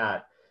this, make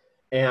that.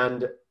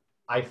 And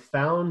I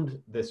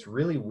found this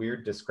really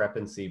weird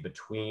discrepancy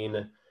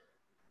between,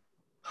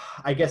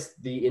 I guess,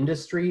 the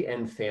industry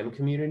and fan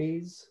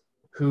communities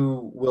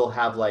who will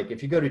have, like,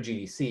 if you go to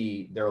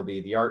GDC, there will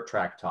be the art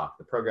track talk,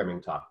 the programming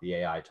talk, the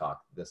AI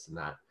talk, this and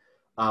that.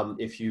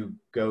 If you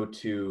go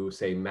to,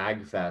 say,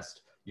 MagFest,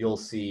 you'll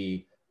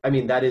see, I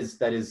mean, that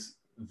is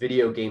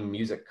video game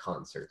music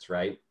concerts,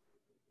 right?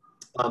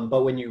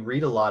 But when you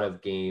read a lot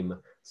of game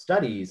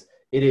studies,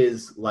 it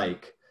is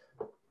like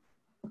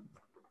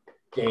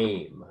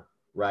game,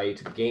 right?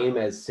 Game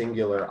as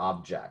singular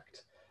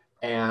object.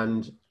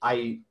 And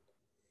I've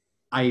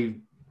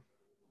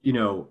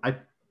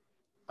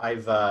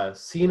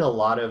seen a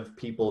lot of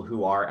people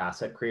who are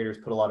asset creators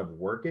put a lot of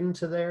work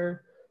into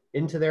their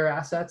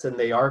assets, and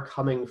they are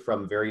coming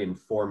from very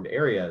informed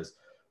areas.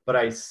 But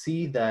I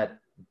see that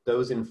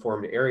those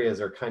informed areas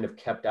are kind of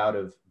kept out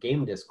of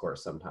game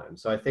discourse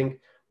sometimes. So I think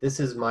this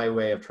is my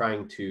way of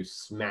trying to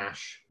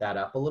smash that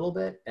up a little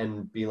bit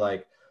and be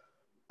like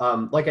I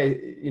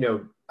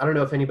don't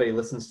know if anybody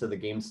listens to the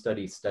Game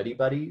Study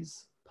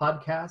Buddies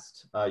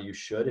podcast. You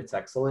should, it's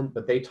excellent.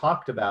 But they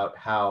talked about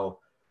how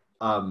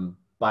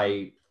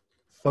by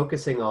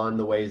focusing on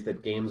the ways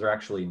that games are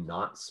actually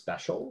not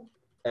special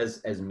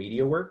as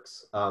media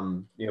works,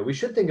 we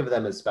should think of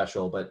them as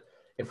special, but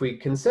if we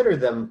consider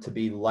them to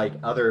be like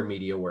other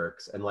media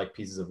works and like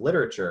pieces of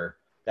literature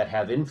that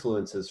have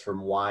influences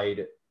from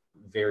wide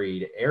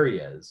varied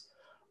areas,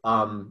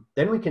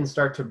 then we can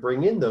start to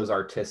bring in those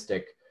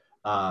artistic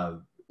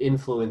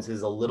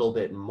influences a little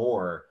bit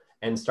more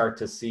and start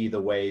to see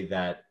the way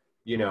that,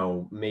 you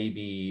know,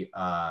 maybe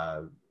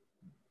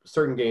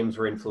certain games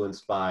were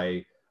influenced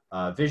by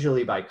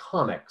visually by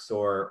comics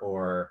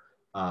or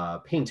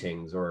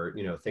paintings or,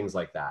 you know, things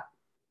like that.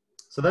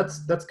 So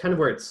that's kind of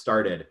where it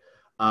started.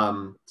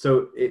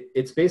 So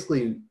it's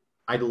basically,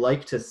 I'd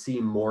like to see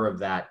more of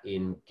that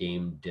in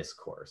game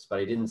discourse, but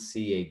I didn't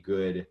see a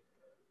good,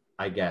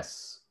 I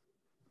guess,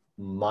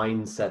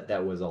 mindset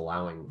that was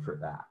allowing for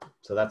that.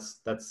 So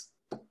that's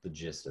the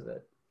gist of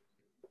it.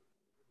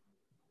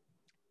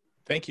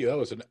 Thank you. That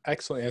was an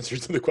excellent answer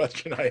to the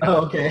question I had.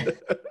 Oh, okay.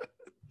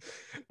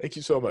 Thank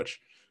you so much.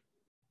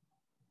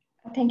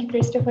 Thank you,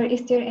 Christopher.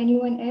 Is there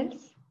anyone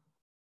else?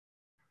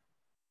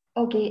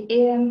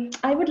 Okay,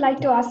 I would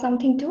like to ask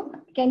something too.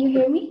 Can you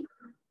hear me?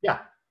 Yeah.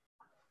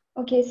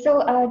 Okay,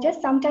 so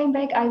just some time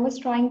back, I was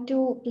trying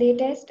to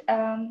playtest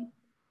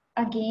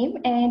a game,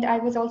 and I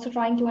was also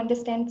trying to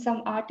understand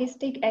some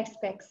artistic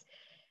aspects.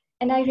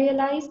 And I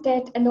realized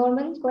that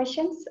normal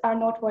questions are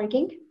not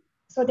working.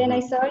 So then I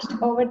searched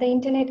over the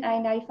internet,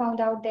 and I found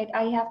out that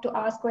I have to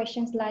ask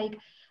questions like,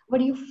 what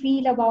do you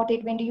feel about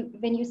it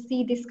when you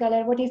see this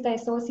color? What is the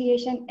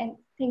association, and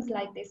things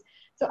like this.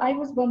 So I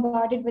was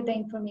bombarded with the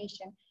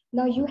information.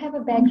 Now you have a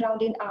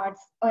background in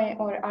arts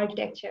or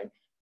architecture.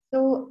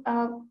 So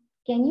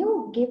can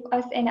you give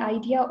us an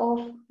idea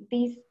of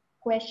these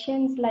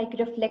questions, like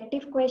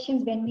reflective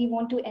questions, when we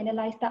want to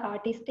analyze the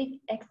artistic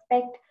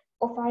aspect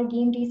of our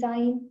game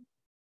design?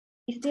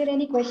 Is there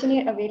any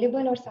questionnaire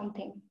available or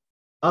something?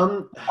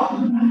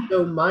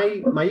 So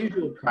my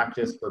usual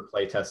practice for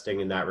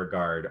playtesting in that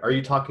regard, are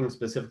you talking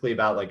specifically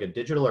about like a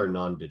digital or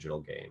non-digital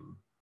game,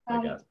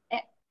 I guess?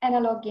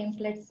 Analog games,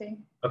 let's say.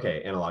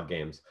 Okay, analog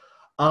games.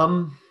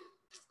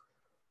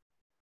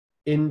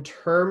 In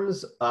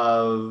terms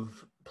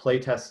of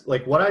playtest,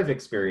 like what I've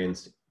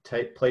experienced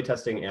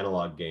playtesting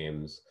analog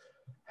games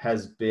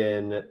has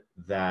been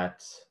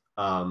that,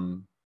 I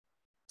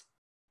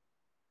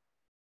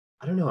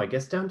don't know, I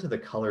guess down to the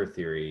color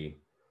theory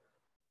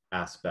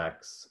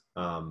aspects.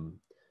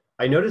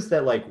 I noticed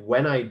that like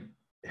when I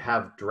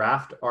have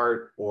draft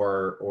art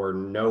or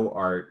no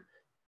art,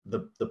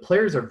 the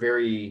players are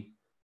very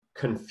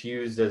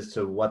confused as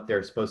to what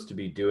they're supposed to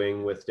be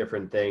doing with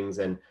different things.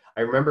 And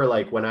I remember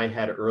like when I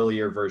had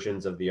earlier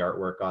versions of the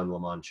artwork on La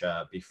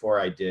Mancha, before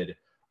I did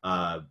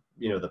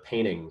the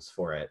paintings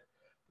for it,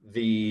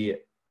 the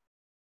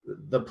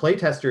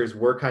playtesters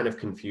were kind of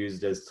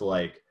confused as to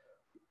like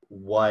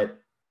what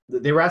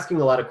they were asking.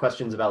 A lot of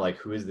questions about like,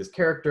 who is this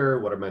character?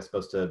 What am I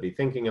supposed to be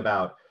thinking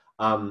about?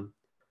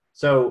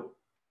 So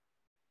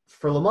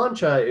for La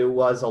Mancha, it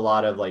was a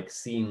lot of like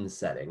scene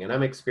setting, and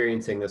I'm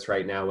experiencing this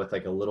right now with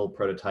like a little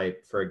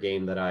prototype for a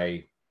game that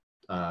I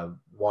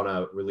want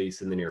to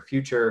release in the near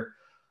future,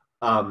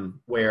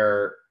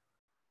 where,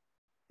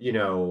 you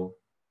know,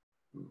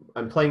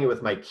 I'm playing it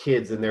with my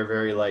kids and they're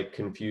very like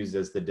confused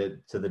as to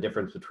the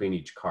difference between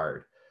each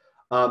card.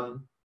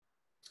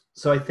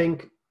 So I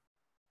think,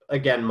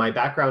 again, my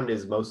background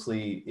is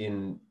mostly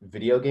in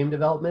video game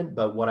development,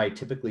 but what I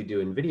typically do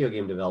in video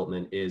game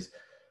development is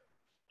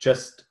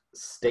just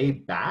stay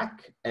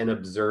back and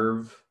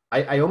observe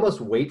I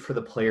almost wait for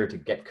the player to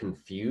get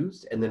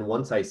confused. And then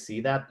once I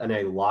see that and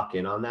I lock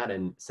in on that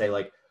and say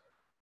like,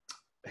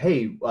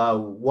 hey,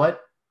 what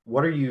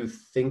are you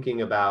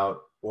thinking about,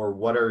 or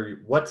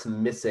what's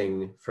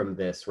missing from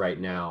this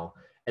right now?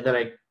 And then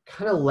I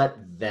kind of let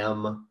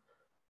them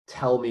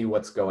tell me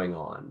what's going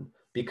on.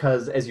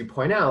 Because as you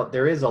point out,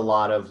 there is a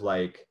lot of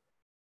like,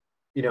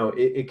 you know,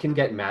 it can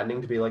get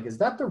maddening to be like, is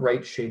that the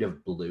right shade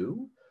of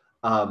blue?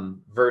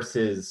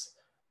 Versus,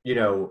 you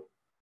know,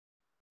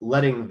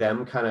 letting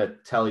them kind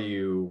of tell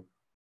you,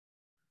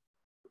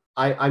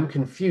 I'm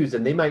confused,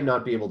 and they might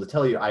not be able to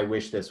tell you, I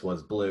wish this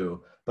was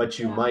blue, but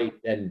you might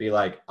then be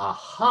like,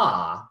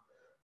 aha,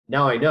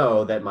 now I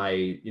know that my,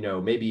 you know,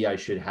 maybe I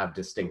should have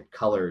distinct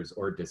colors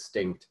or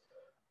distinct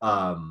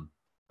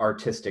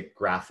artistic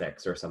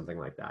graphics or something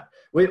like that.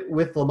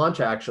 With La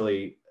Mancha,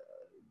 actually,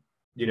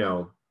 you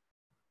know,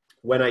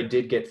 when I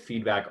did get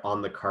feedback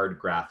on the card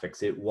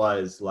graphics, it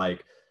was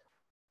like,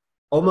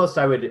 almost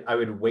I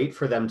would wait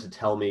for them to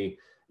tell me,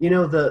 you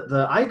know,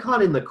 the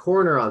icon in the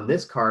corner on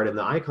this card and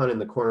the icon in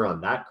the corner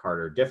on that card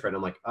are different.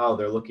 I'm like, oh,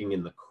 they're looking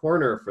in the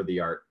corner for the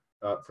art,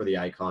 for the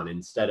icon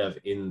instead of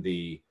in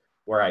the,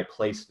 where I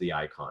placed the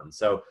icon.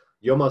 So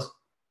you almost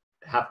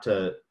have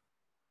to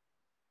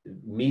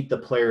meet the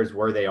players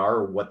where they are,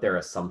 or what their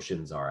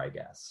assumptions are, I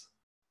guess.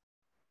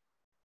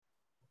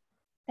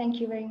 Thank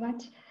you very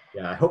much.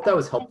 Yeah, I hope that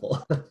was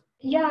helpful.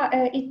 Yeah,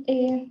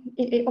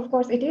 of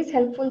course it is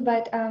helpful,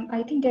 but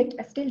I think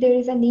that still there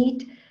is a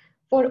need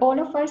for all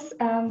of us,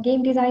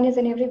 game designers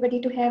and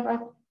everybody, to have a,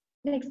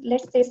 like,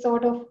 let's say,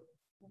 sort of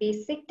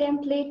basic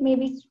template,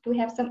 maybe to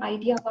have some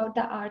idea about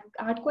the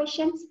art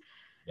questions.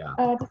 Yeah.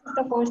 This is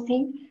the first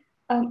thing.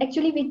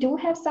 Actually, we do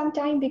have some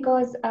time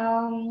because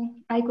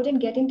I couldn't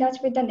get in touch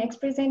with the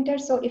next presenter.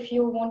 So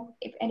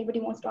if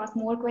anybody wants to ask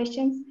more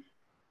questions,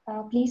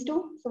 please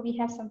do. So we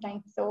have some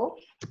time. So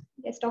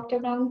yes, Dr.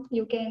 Brown,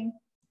 you can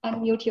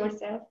unmute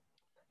yourself.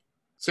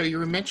 So you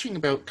were mentioning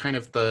about kind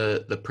of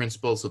the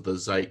principles of the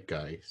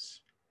zeitgeist.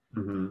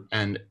 Mm-hmm.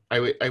 And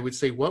I would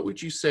say, what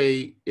would you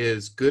say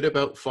is good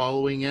about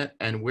following it,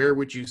 and where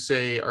would you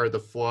say are the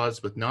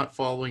flaws with not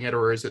following it,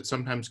 or is it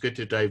sometimes good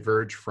to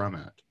diverge from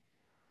it?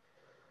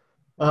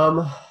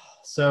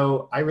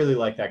 So I really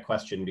like that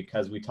question,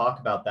 because we talk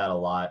about that a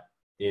lot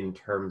in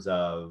terms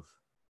of,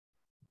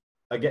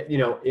 again, you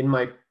know,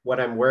 when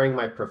I'm wearing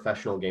my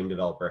professional game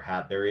developer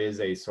hat, there is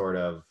a sort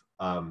of,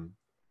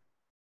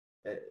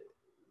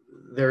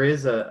 there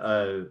is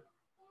a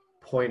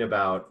point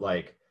about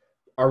like,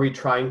 are we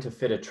trying to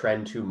fit a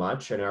trend too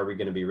much, and are we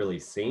going to be really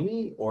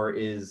samey, or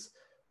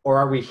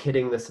are we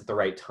hitting this at the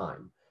right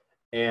time?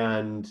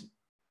 And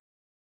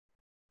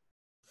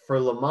for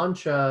La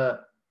Mancha,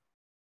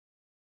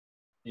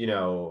 you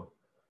know,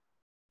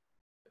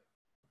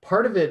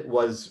 part of it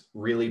was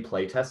really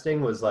playtesting,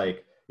 was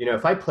like, you know,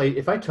 if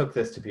I took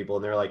this to people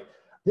and they're like,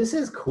 this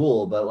is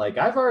cool, but like,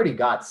 I've already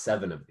got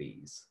 7 of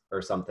these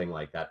or something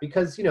like that,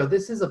 because, you know,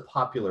 this is a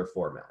popular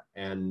format,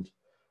 and,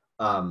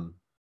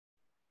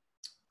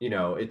 you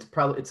know,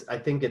 I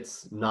think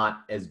it's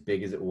not as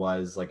big as it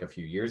was like a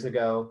few years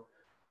ago,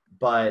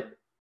 but,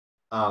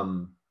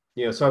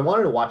 you know, so I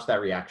wanted to watch that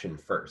reaction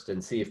first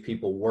and see if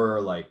people were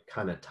like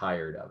kind of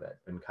tired of it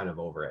and kind of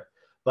over it.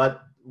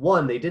 But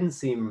one, they didn't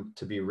seem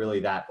to be really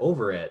that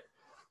over it,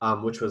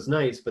 which was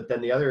nice. But then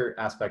the other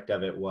aspect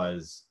of it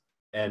was,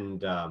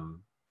 and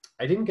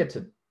I didn't get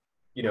to,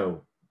 you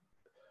know,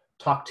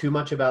 talk too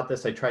much about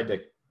this. I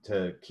tried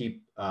to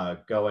keep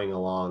going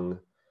along,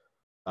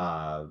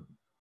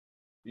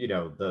 you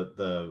know,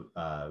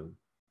 the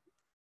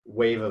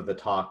wave of the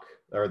talk,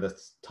 or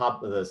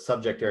the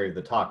subject area of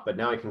the talk, but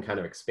now I can kind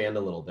of expand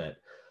a little bit.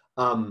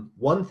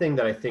 One thing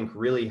that I think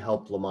really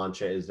helped La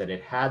Mancha is that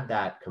it had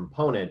that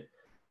component,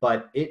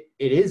 but it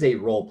is a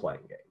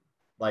role-playing game.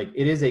 Like,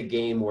 it is a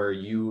game where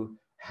you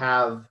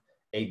have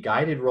a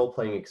guided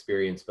role-playing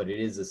experience, but it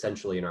is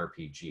essentially an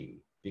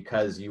RPG,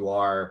 because you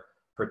are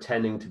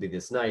pretending to be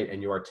this knight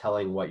and you are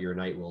telling what your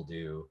knight will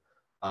do,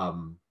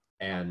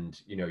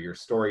 and, you know, you're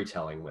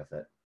storytelling with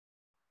it.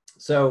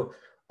 So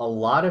a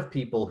lot of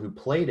people who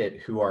played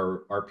it, who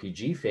are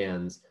RPG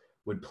fans,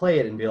 would play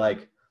it and be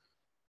like,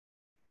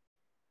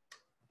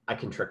 I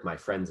can trick my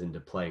friends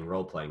into playing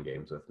role-playing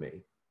games with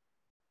me.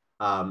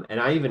 And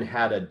I even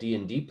had a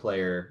D&D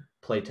player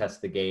play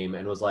test the game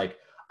and was like,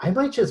 I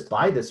might just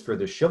buy this for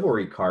the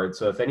chivalry card.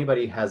 So if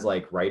anybody has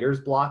like writer's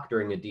block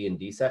during a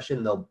D&D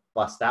session, they'll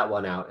bust that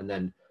one out and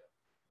then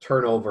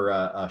turn over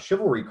a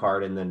chivalry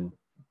card, and then,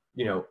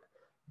 you know,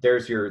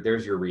 there's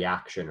your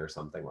reaction or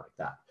something like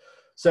that.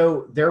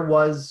 So there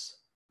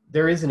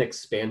is an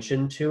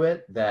expansion to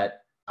it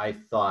that I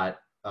thought,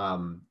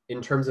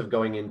 in terms of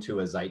going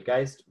into a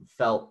zeitgeist,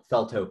 felt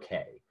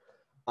okay.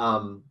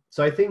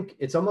 So I think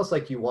it's almost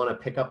like you want to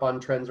pick up on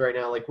trends right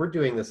now. Like, we're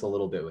doing this a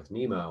little bit with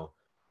Nemo.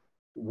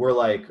 We're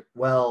like,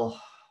 well,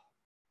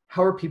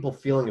 how are people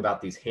feeling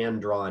about these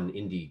hand-drawn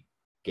indie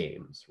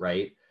games,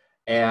 right?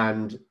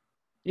 And,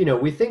 you know,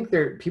 we think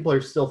people are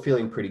still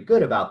feeling pretty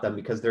good about them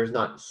because there's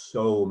not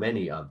so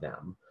many of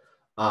them.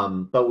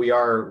 But we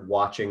are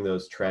watching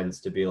those trends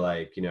to be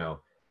like, you know,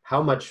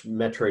 how much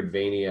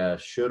Metroidvania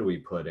should we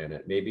put in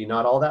it? Maybe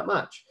not all that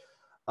much.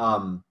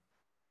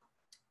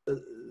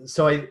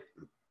 So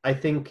I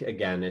think,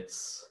 again,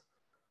 this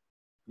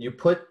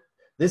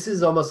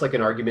is almost like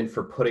an argument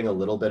for putting a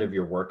little bit of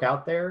your work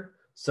out there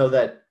so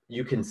that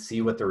you can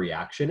see what the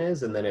reaction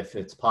is. And then if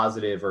it's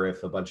positive, or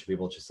if a bunch of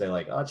people just say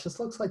like, oh, it just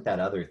looks like that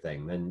other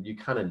thing, then you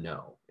kind of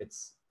know.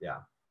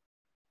 Yeah.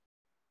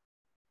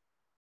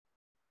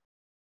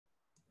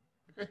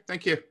 Okay,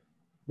 thank you.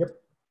 Yep.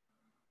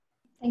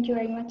 Thank you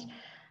very much.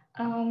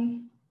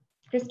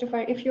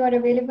 Christopher, if you are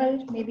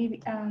available,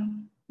 maybe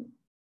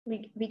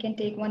we can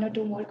take 1 or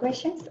 2 more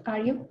questions. Are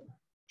you?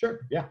 Sure,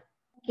 yeah.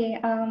 Okay,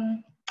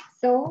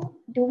 so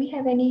do we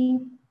have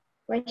any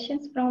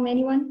questions from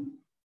anyone?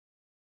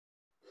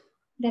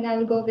 Then I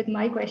will go with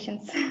my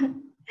questions.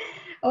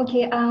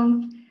 Okay,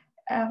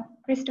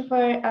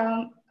 Christopher,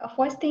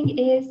 first thing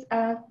is,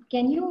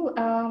 can you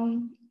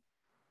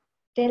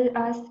tell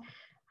us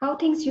how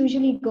things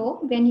usually go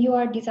when you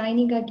are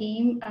designing a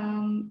game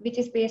which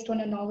is based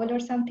on a novel or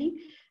something?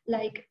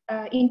 Like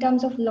in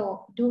terms of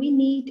law, do we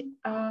need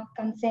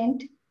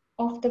consent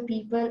of the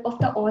people, of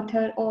the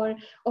author, or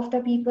of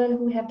the people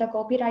who have the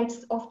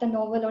copyrights of the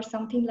novel or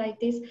something like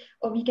this?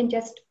 Or we can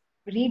just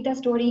read the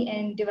story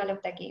and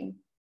develop the game?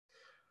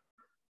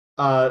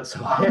 So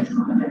I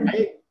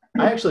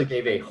actually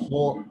gave a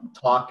whole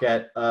talk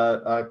at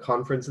a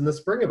conference in the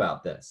spring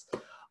about this.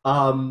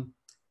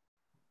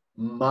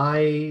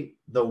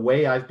 The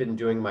way I've been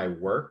doing my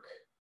work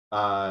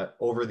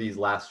over these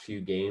last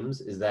few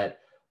games is that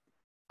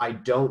I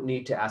don't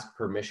need to ask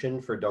permission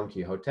for Don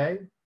Quixote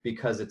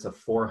because it's a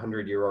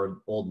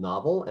 400-year-old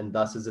novel and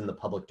thus is in the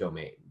public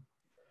domain.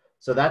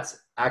 So that's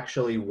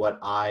actually what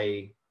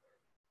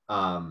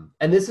and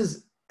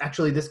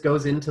this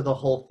goes into the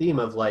whole theme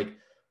of like,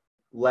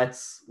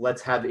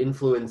 let's have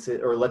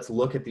influences, or let's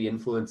look at the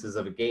influences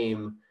of a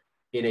game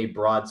in a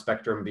broad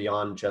spectrum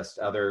beyond just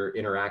other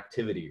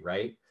interactivity,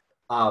 right?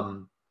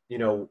 You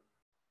know,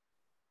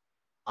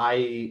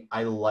 I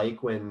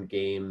like when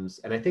games,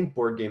 and I think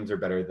board games are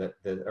better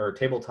or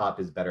tabletop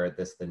is better at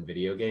this than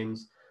video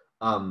games,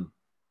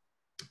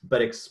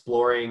 but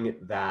exploring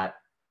those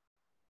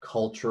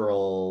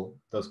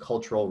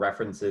cultural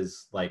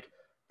references, like,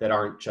 that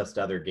aren't just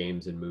other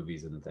games and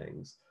movies and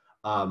things.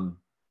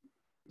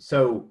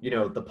 So, you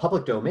know, the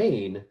public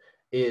domain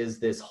is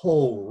this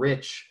whole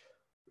rich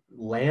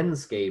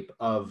landscape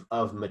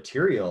of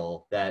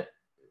material that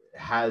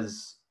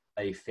has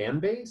a fan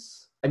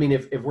base. I mean,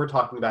 if we're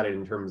talking about it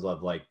in terms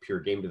of like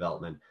pure game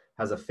development,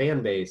 has a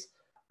fan base.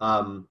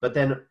 But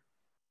then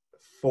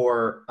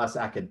for us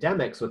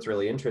academics, what's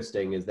really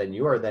interesting is then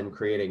you are then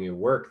creating a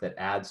work that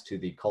adds to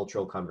the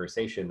cultural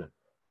conversation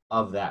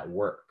of that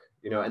work,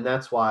 you know, and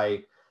that's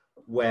why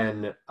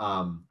when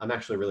I'm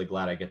actually really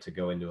glad I get to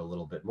go into a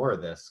little bit more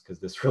of this because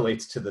this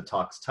relates to the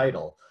talk's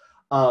title.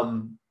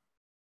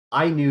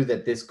 I knew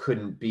that this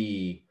couldn't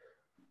be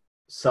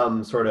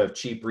some sort of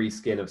cheap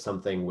reskin of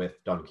something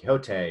with Don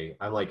Quixote.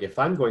 I'm like, if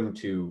I'm going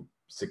to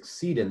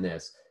succeed in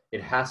this,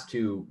 it has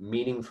to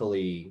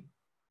meaningfully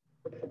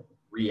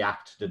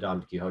react to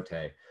Don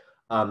Quixote.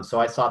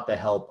 So I sought the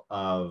help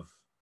of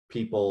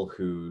people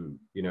who,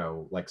 you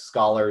know, like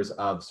scholars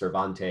of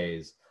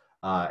Cervantes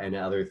and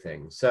other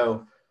things.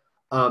 So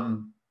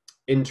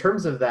in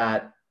terms of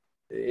that,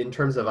 in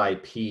terms of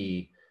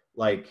IP,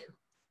 like,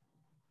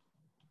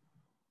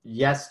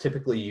 yes,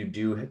 typically you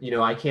do, you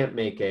know, I can't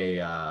make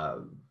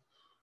a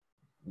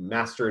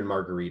Master and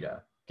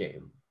Margarita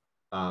game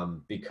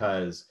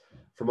because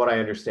from what I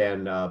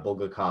understand,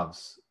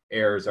 Bulgakov's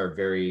heirs are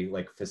very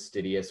like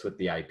fastidious with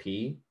the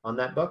IP on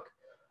that book.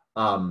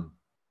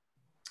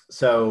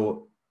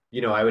 So,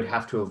 you know, I would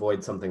have to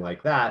avoid something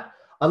like that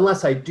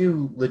unless I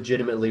do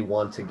legitimately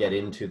want to get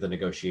into the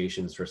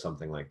negotiations for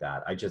something like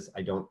that. I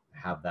don't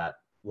have that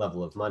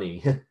level of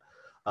money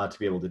to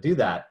be able to do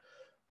that.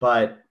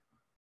 But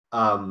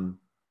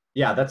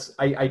yeah,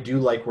 I do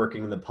like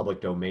working in the public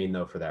domain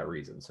though for that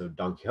reason. So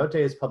Don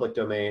Quixote is public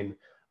domain,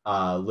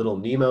 Little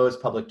Nemo is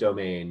public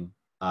domain,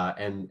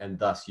 and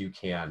thus you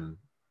can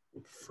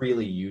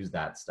freely use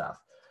that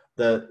stuff.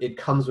 It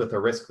comes with a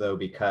risk though,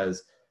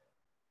 because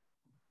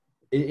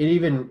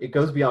it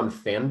goes beyond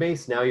fan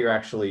base. Now you're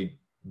actually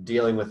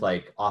dealing with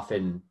like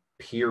often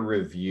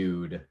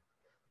peer-reviewed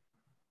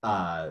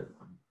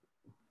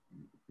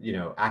you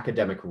know,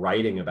 academic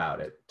writing about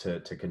it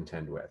to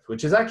contend with,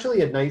 which is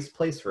actually a nice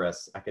place for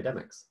us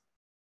academics.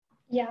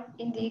 Yeah,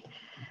 indeed.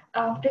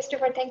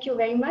 Christopher, thank you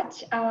very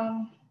much.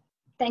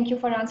 Thank you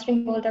for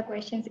answering all the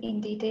questions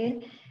in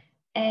detail.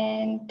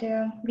 And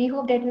we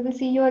hope that we will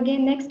see you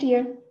again next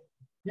year.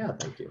 Yeah,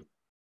 thank you.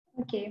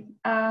 Okay,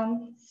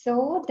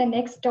 so the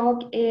next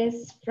talk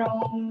is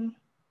from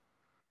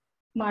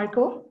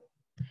Marco.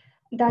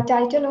 The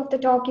title of the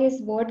talk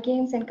is Board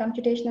Games and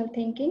Computational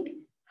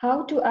Thinking: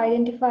 How to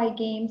Identify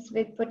Games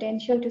with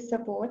Potential to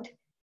Support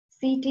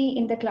CT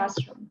in the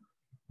Classroom.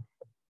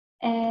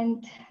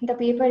 And the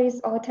paper is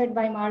authored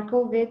by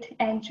Marco with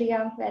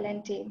Andrea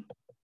Valente.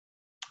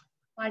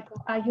 Marco,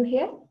 are you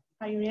here?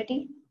 Are you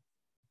ready?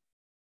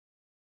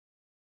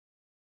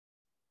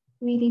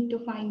 We need to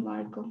find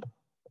Marco.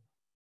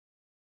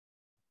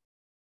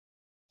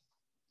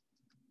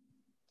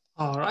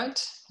 All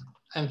right,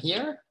 I'm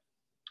here.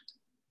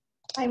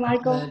 Hi,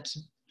 Marco.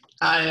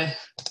 Hi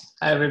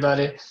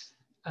everybody.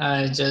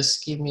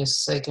 Just give me a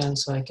second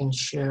so I can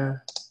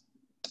share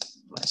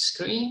my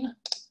screen.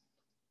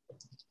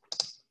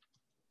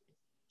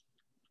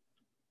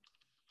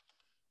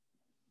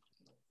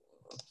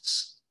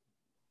 Oops.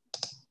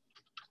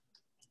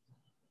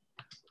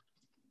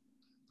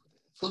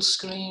 Full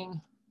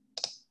screen.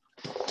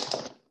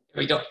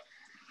 Here we go.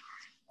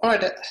 All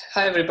right,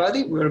 hi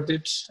everybody. We're a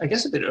bit, I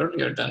guess, a bit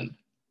earlier than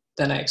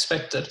I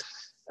expected.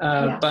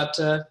 Yeah. But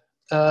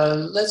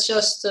let's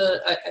just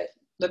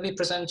let me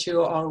present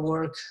you our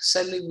work.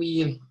 Sadly,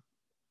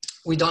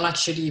 we don't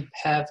actually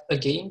have a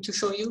game to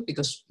show you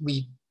because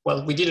we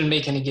didn't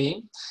make any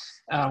game.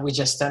 We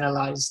just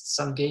analyzed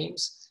some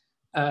games.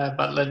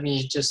 But let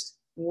me just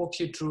walk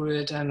you through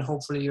it, and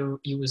hopefully you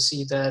will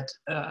see that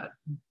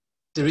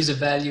there is a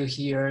value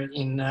here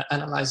in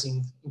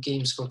analyzing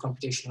games for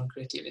computational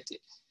creativity.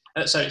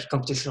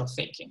 Computational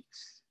thinking.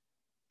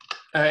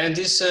 And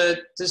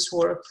this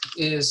work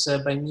is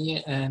by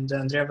me and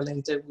Andrea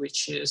Valente,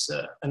 which is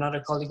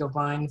another colleague of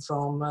mine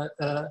from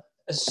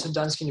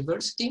Sudansk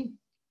University.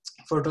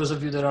 For those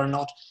of you that are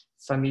not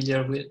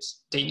familiar with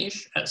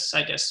Danish, as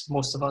I guess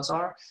most of us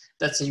are,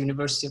 that's the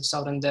University of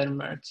Southern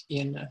Denmark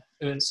in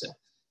Odense.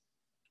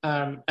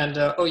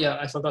 Oh yeah,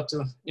 I forgot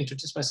to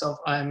introduce myself.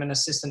 I'm an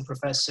assistant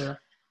professor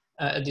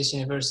at this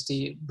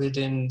university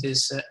within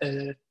this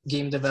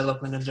game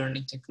development and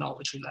learning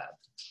technology lab.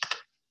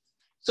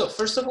 So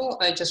first of all,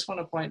 I just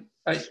want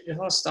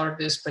to start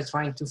this by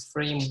trying to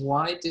frame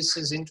why this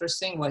is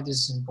interesting, why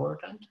this is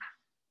important.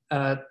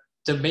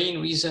 The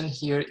main reason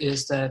here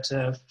is that,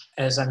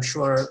 as I'm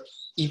sure,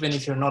 even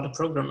if you're not a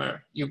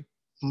programmer, you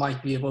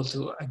might be able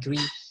to agree,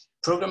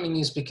 programming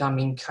is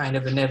becoming kind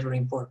of an ever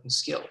important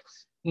skill.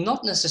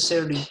 Not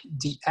necessarily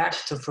the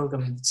act of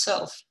programming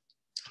itself,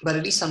 but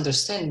at least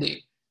understanding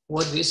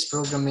what is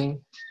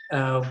programming,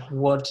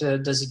 what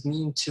does it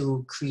mean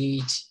to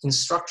create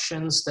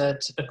instructions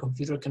that a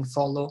computer can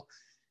follow,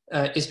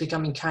 is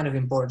becoming kind of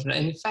important.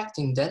 And in fact,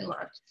 in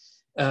Denmark,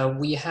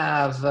 we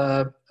have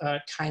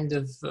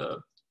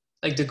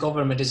like the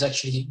government is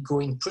actually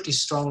going pretty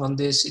strong on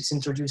this. It's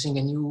introducing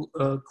a new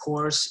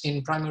course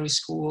in primary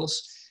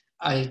schools.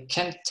 I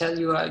can't tell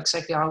you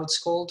exactly how it's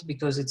called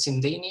because it's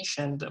in Danish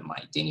and my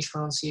Danish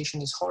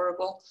pronunciation is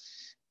horrible.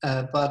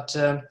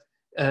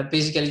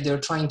 Basically, they're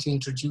trying to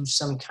introduce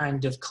some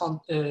kind of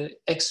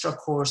extra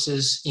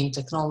courses in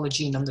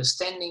technology and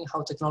understanding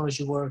how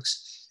technology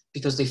works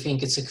because they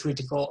think it's a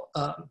critical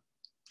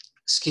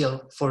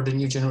skill for the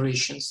new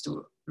generations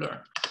to learn.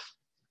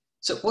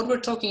 So what we're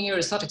talking here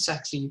is not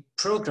exactly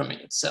programming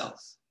itself,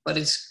 but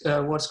it's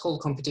what's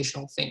called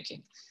computational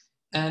thinking.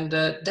 And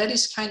that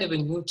is kind of a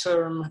new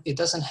term. It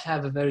doesn't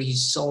have a very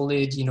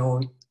solid,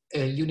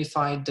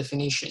 unified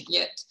definition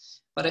yet.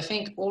 But I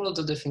think all of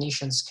the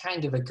definitions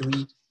kind of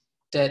agree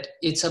that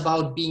it's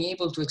about being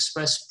able to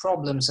express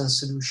problems and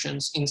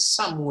solutions in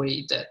some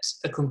way that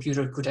a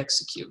computer could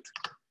execute.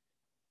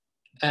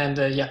 And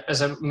yeah,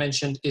 as I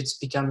mentioned, it's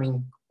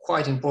becoming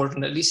quite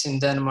important, at least in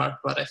Denmark,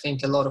 but I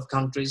think a lot of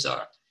countries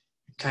are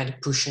kind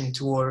of pushing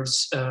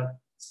towards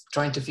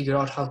trying to figure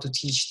out how to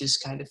teach this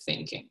kind of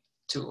thinking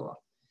to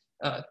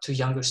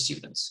younger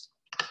students.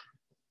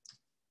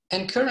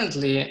 And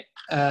currently,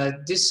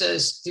 this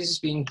is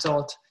being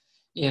taught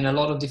in a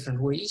lot of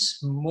different ways,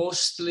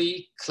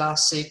 mostly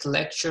classic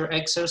lecture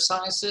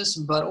exercises,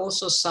 but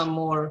also some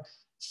more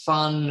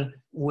fun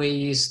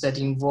ways that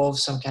involve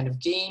some kind of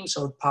games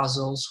or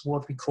puzzles,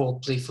 what we call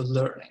playful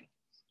learning.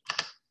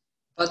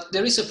 But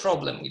there is a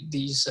problem with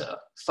these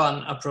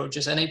fun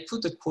approaches, and I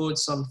put the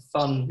quotes on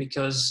fun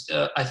because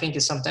I think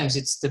sometimes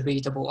it's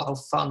debatable how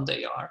fun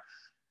they are.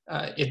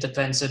 It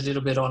depends a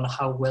little bit on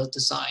how well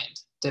designed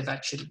they've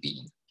actually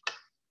been.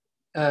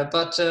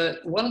 But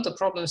one of the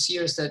problems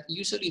here is that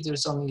usually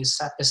there's only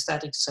a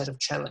static set of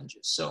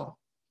challenges. So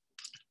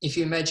if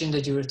you imagine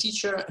that you're a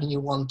teacher and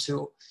you want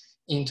to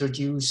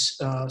introduce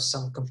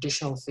some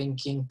computational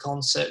thinking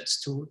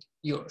concepts to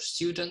your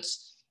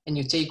students, and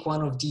you take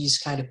one of these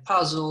kind of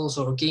puzzles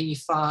or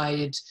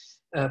gamified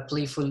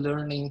playful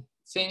learning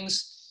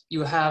things,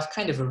 you have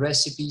kind of a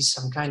recipe,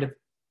 some kind of,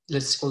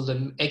 let's call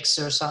them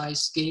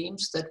exercise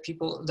games that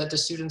the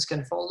students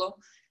can follow.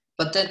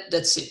 But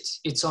that's it.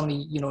 It's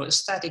only, a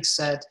static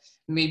set.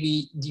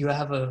 Maybe you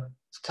have a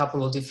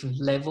couple of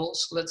different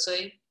levels, let's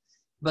say,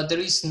 but there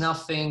is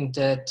nothing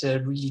that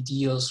really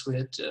deals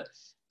with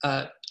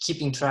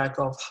keeping track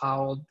of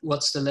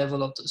what's the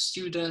level of the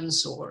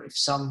students, or if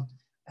some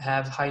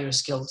have higher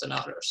skills than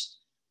others.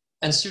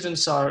 And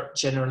students are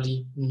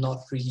generally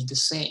not really the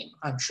same.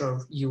 I'm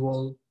sure you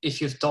all,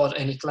 if you've taught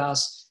any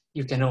class,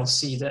 you can all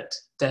see that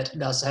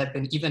does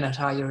happen even at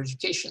higher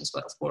educations,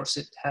 but of course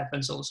it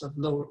happens also at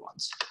lower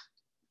ones.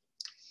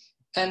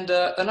 And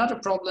another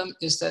problem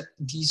is that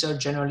these are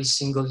generally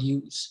single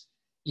use.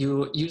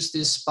 You use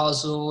this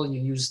puzzle,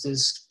 you use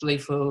this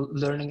playful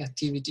learning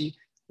activity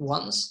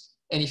once,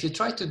 and if you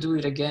try to do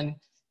it again,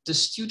 the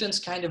students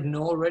kind of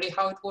know already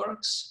how it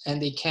works,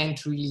 and they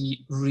can't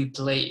really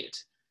replay it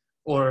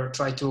or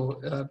try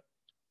to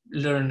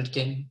learn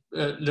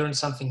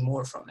something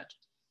more from it.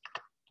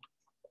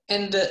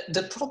 And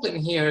the problem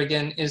here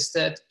again is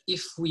that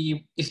if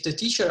the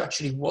teacher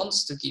actually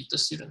wants to give the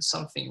students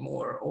something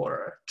more,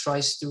 or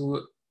tries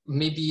to,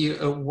 maybe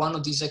one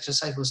of these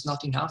exercises was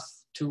not enough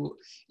to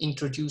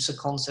introduce a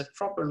concept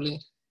properly,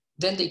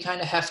 then they kind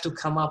of have to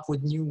come up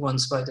with new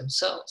ones by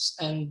themselves.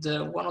 And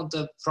one of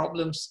the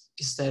problems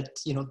is that,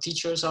 you know,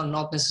 teachers are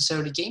not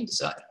necessarily game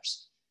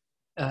designers.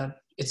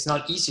 It's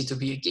not easy to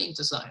be a game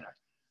designer.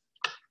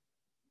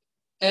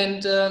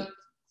 And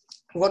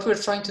what we're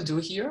trying to do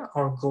here,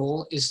 our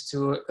goal is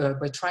to,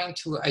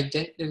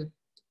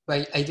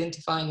 by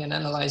identifying and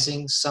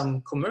analyzing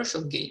some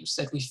commercial games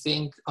that we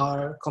think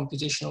are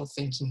computational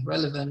thinking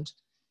relevant,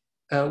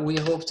 we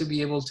hope to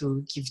be able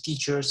to give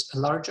teachers a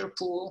larger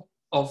pool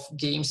of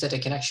games that they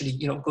can actually,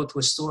 you know, go to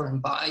a store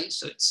and buy,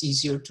 so it's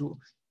easier to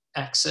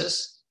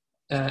access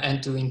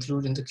and to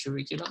include in the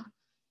curriculum.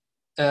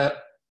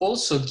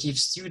 Also give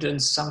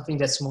students something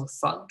that's more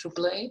fun to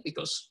play,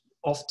 because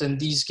often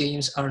these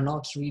games are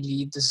not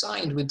really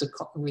designed with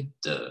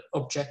the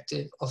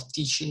objective of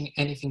teaching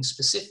anything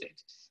specific,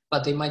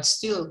 but they might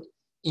still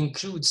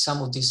include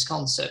some of these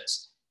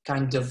concepts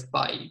kind of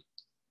by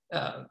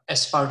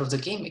as part of the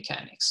game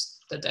mechanics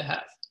that they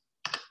have.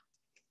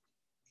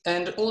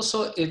 And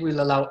also it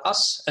will allow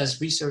us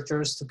as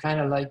researchers to kind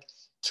of like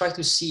try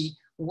to see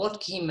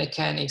what game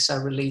mechanics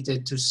are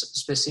related to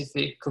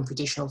specific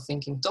computational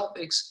thinking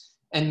topics,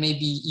 and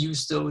maybe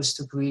use those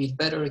to create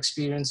better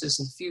experiences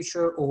in the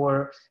future,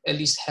 or at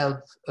least help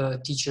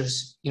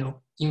teachers, you know,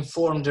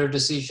 inform their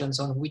decisions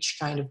on which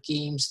kind of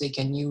games they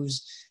can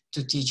use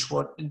to teach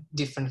what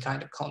different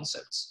kind of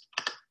concepts.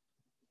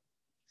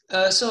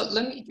 So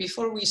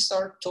before we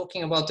start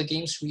talking about the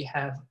games we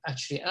have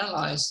actually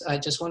analyzed, I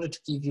just wanted to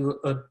give you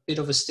a bit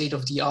of a state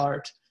of the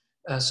art.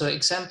 So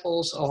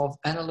examples of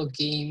analog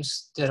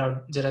games that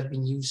have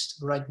been used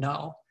right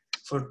now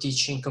for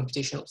teaching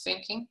computational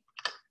thinking.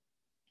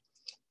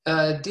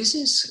 This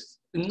is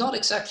not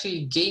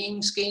exactly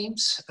games,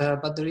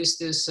 but there is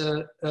this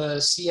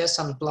CS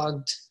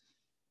Unplugged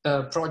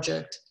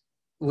project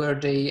where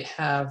they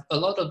have a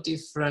lot of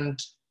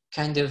different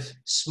kind of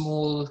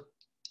small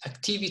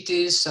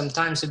activities,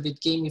 sometimes a bit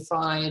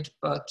gamified,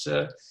 but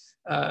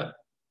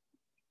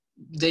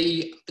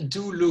they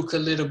do look a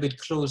little bit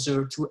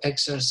closer to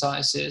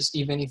exercises,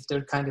 even if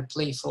they're kind of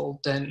playful,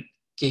 than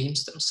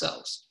games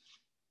themselves.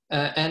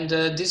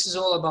 This is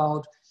all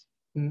about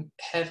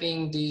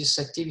having these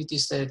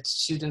activities that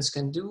students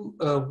can do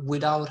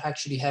without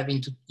actually having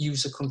to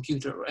use a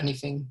computer or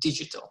anything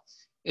digital.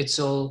 It's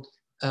all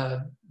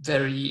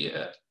very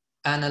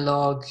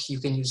analog. You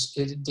can use,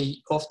 they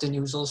often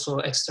use also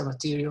extra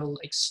material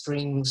like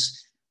strings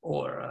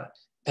or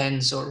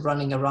pens, or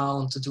running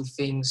around to do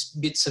things,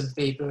 bits of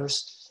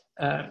papers,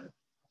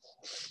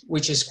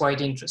 which is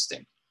quite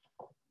interesting.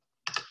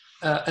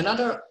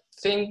 Another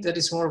thing that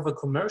is more of a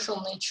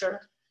commercial nature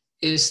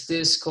is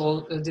this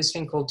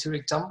thing called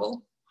Turing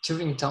Tumble,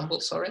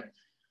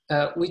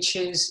 which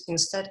is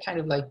instead kind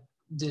of like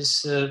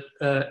this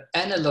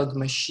analog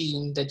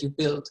machine that you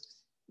build,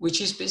 which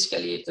is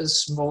basically a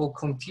small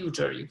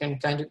computer. You can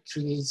kind of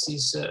create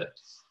these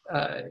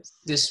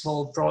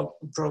small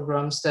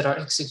programs that are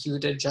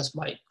executed just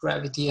by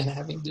gravity and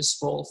having this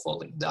ball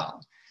falling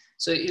down.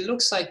 So it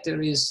looks like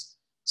there is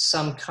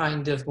some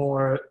kind of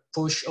more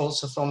push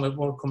also from a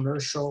more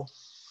commercial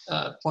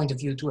point of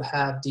view to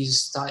have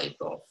these type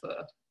of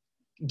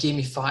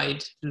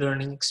gamified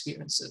learning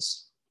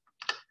experiences.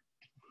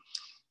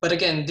 But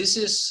again, this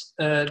is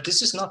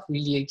not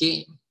really a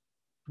game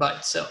by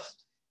itself.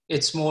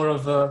 It's more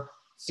of a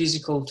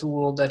physical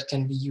tool that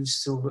can be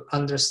used to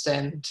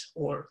understand,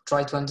 or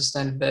try to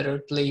understand better,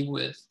 play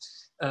with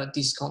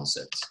these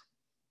concepts.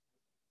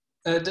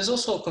 There's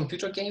also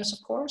computer games,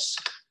 of course.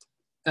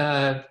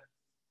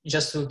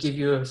 Just to give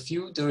you a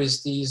few, there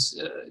is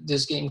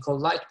this game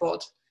called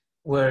Lightbot,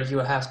 where you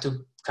have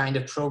to kind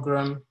of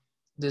program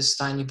this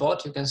tiny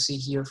bot. You can see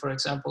here, for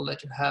example,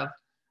 that you have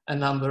a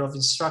number of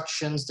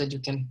instructions that you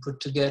can put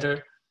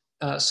together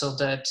so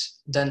that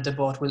then the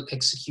bot will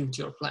execute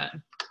your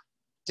plan.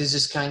 This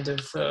is kind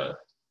of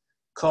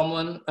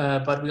common,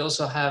 but we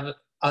also have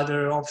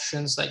other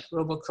options like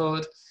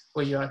Robocode,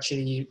 where you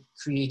actually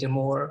create a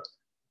more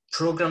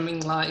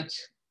programming-like,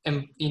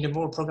 and in a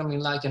more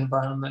programming-like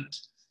environment,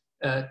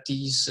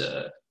 these,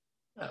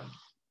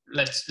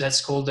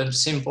 let's call them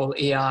simple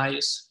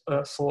AIs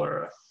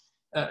for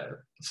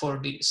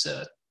these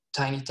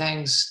tiny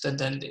tanks that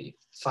then they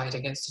fight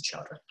against each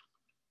other.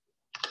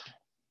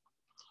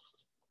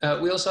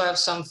 We also have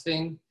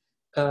something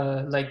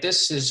like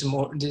this is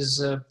more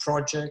this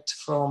project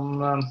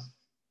from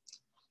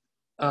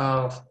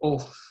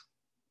oh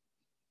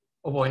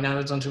boy, now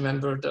I don't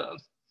remember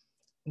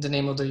the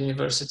name of the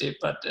university,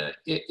 but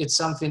it's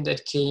something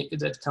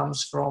that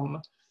comes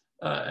from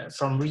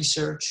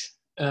research,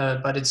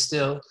 but it's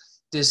still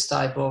this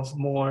type of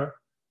more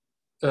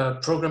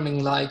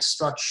programming-like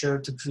structure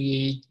to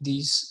create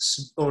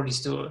these, or at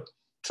least to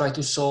try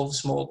to solve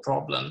small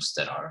problems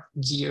that are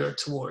geared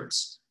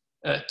towards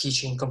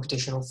teaching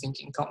computational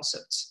thinking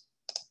concepts.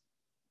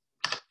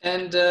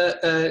 And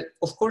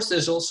of course,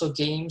 there's also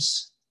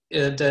games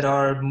that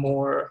are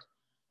more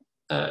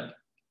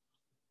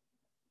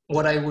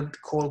what I would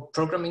call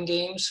programming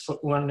games. For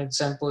one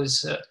example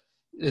is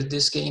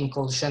this game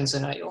called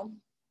Shenzhen.io,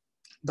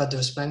 but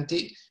there's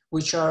plenty,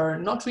 which are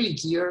not really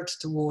geared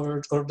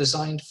toward or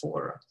designed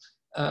for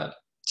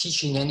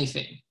teaching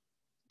anything.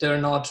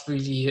 They're not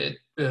really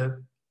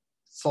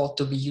thought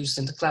to be used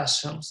in the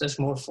classrooms. There's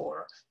more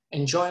for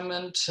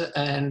enjoyment,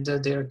 and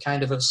they're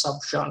kind of a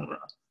subgenre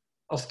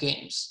of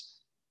games.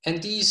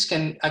 And these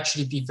can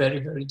actually be very,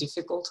 very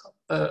difficult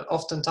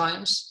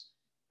oftentimes.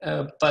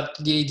 But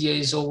the idea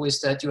is always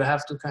that you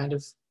have to kind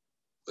of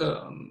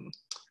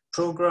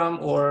program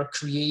or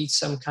create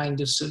some kind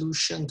of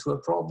solution to a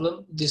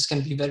problem. This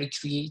can be very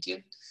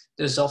creative.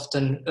 There's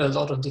often a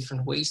lot of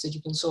different ways that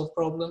you can solve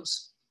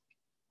problems.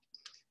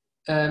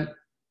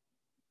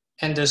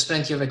 And there's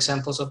plenty of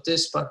examples of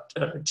this, but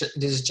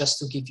this is just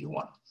to give you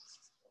one.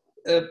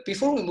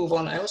 Before we move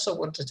on, I also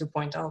wanted to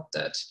point out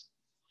that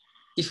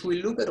if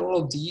we look at all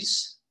of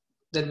these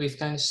that we've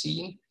kind of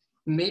seen,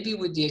 maybe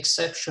with the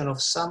exception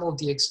of some of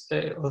the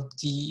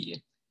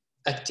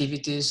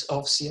activities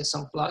of CS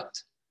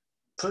Unplugged,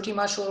 pretty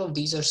much all of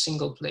these are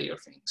single player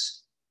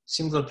things,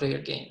 single player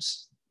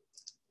games.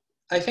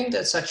 I think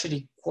that's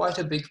actually quite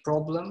a big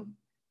problem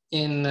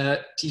in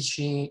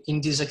teaching, in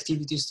these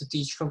activities to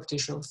teach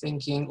computational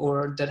thinking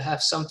or that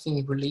have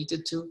something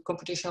related to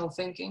computational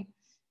thinking,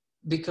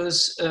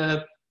 because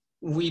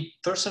we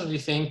personally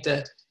think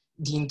that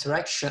the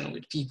interaction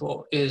with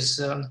people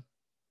is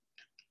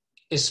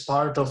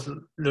part of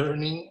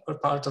learning or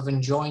part of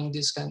enjoying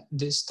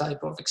this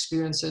type of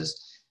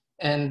experiences.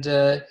 And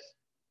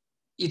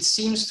it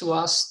seems to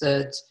us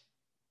that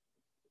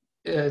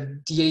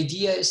the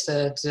idea is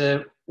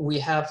that we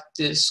have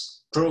this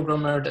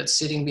programmer that's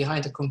sitting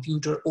behind a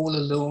computer all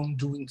alone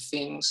doing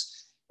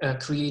things,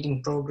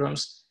 creating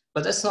programs,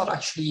 but that's not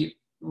actually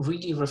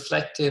really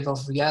reflective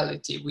of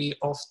reality. We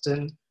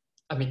often,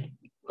 I mean,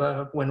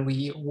 when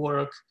we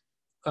work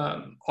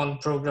on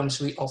programs,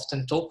 we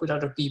often talk with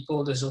other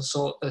people. There's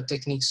also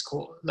techniques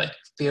called like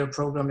pair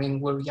programming,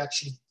 where we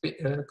actually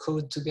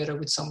code together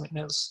with someone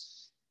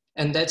else.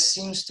 And that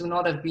seems to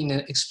not have been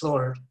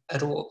explored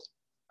at all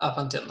up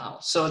until now.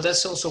 So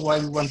that's also why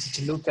we wanted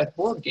to look at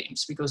board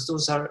games, because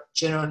those are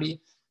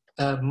generally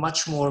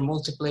much more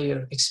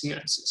multiplayer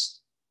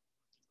experiences,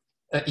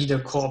 either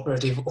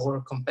cooperative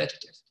or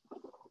competitive.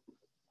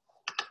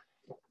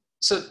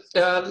 So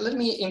let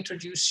me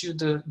introduce you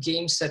the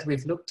games that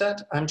we've looked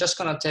at. I'm just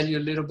gonna tell you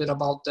a little bit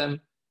about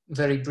them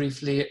very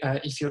briefly.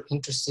 If you're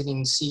interested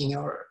in seeing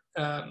our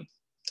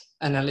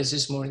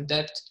analysis more in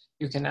depth,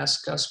 you can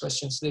ask us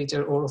questions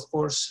later, or of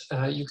course,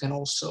 you can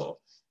also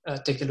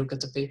take a look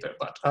at the paper.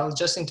 But I'll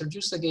just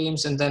introduce the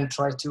games and then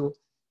try to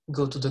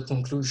go to the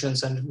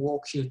conclusions and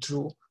walk you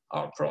through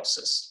our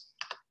process.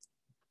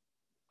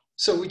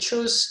 So we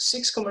chose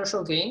 6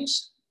 commercial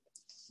games.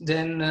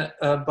 Then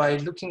by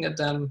looking at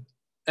them,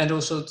 and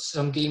also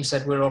some games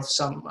that were of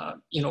some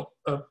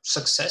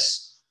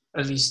success,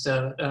 at least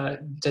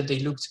that they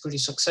looked pretty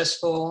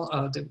successful.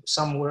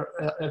 Some were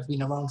have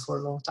been around for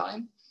a long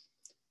time.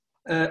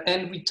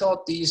 And we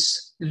thought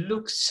these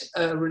looked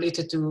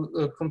related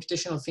to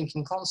computational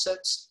thinking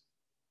concepts,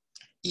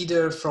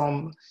 either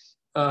from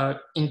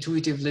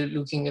intuitively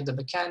looking at the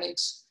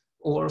mechanics,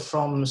 or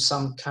from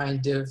some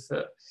kind of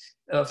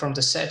from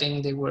the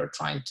setting they were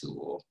trying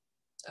to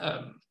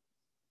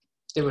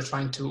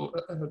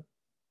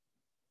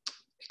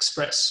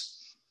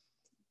express.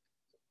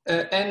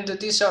 And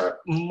these are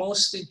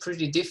mostly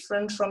pretty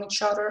different from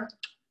each other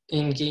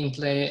in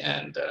gameplay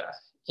and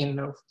in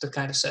the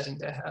kind of setting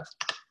they have.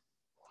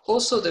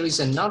 Also, there is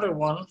another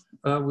one.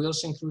 We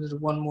also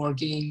included one more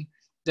game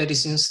that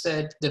is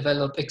instead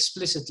developed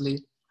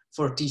explicitly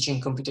for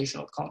teaching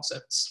computational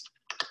concepts.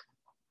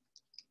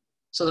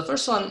 So the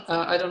first one,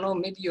 I don't know,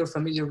 maybe you're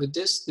familiar with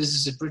this. This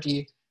is a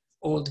pretty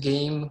old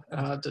game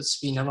that's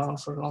been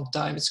around for a long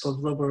time. It's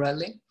called Robo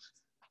Rally.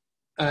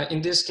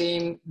 In this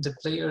game, the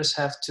players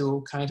have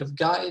to kind of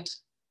guide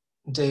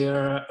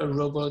their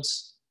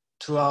robots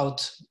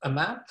throughout a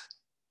map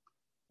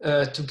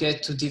to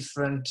get to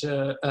different,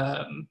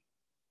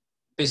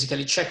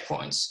 basically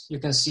checkpoints. You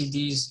can see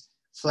these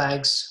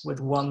flags with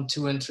 1,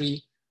 2, and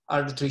 3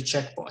 are the 3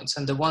 checkpoints.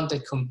 And the one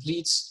that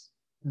completes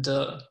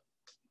the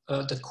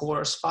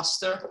course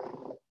faster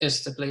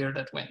is the player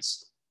that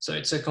wins. So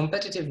it's a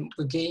competitive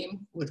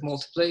game with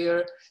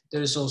multiplayer.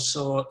 There is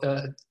also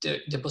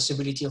the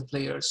possibility of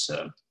players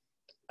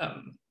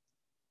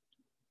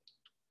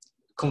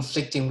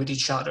conflicting with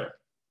each other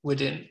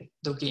within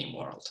the game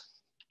world.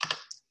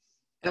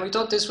 And we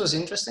thought this was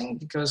interesting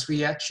because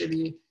we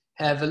actually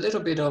have a little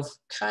bit of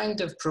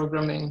kind of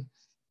programming.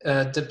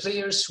 The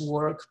players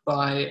work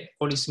by,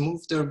 or at least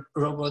move their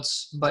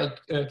robots by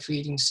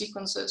creating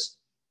sequences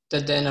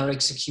that then are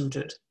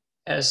executed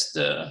as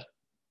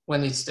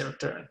when it's their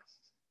turn.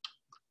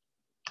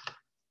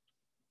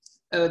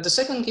 The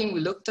second game we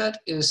looked at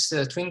is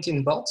Twin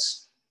Kin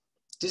Bots.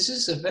 This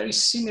is a very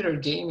similar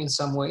game in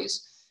some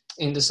ways,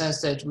 in the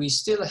sense that we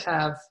still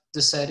have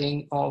the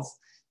setting of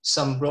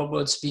some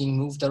robots being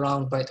moved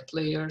around by the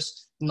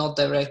players, not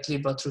directly,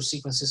 but through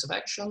sequences of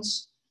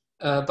actions.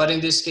 But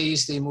in this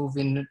case, they move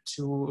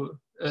into,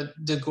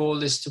 the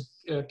goal is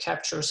to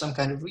capture some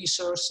kind of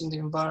resource in the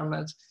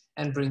environment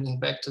and bring it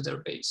back to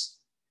their base.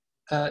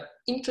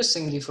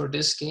 Interestingly for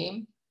this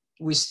game,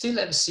 we still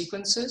have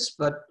sequences,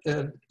 but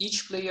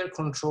each player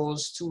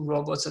controls 2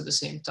 robots at the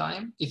same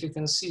time. If you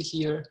can see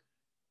here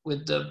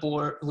with the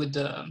board, with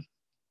the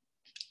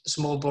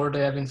small board I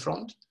have in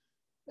front,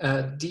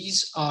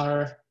 these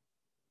are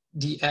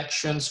the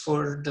actions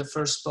for the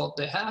first bot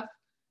they have,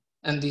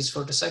 and these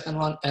for the second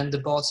one, and the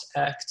bots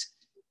act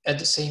at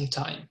the same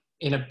time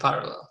in a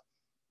parallel.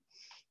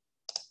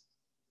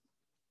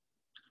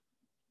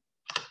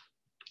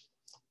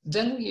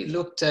 Then we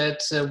looked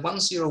at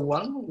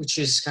 101, which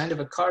is kind of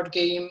a card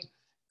game,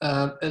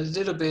 a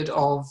little bit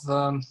of,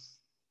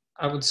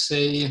 I would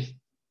say,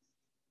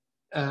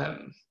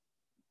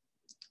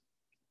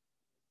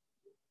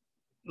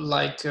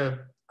 like,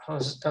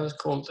 how's it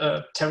called?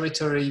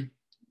 Territory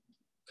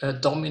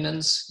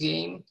dominance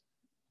game.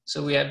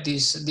 So we have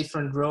these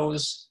different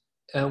rows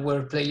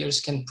where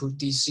players can put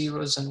these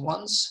zeros and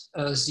ones.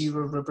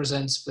 0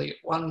 represents player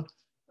 1,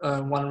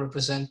 1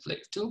 represents player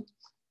 2.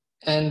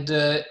 And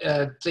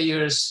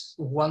players,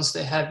 once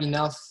they have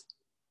enough,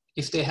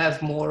 if they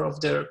have more of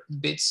their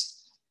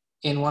bits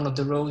in one of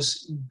the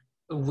rows,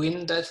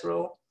 win that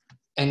row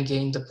and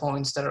gain the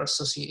points that are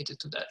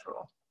associated to that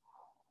row.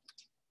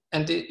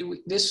 And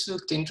this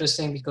looked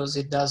interesting because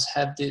it does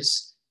have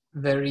this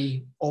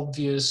very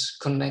obvious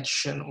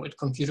connection with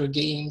computer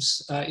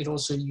games. It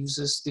also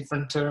uses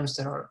different terms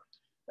that are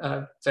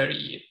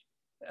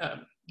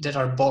that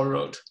are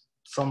borrowed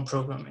from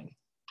programming.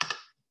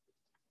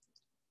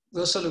 We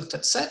also looked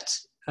at Set.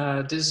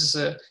 This is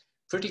a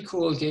pretty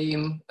cool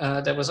game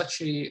that was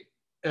actually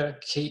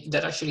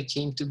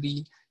came to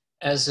be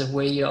as a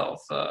way of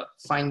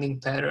finding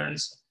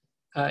patterns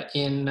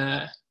in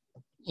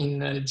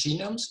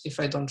genomes, if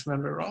I don't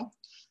remember wrong.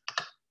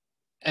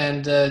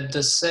 And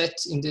the set,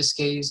 in this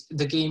case,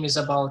 the game is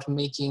about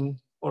making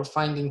or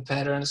finding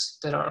patterns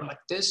that are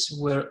like this,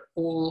 where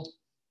all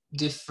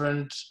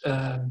different,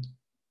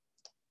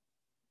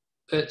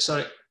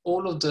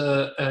 all of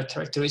the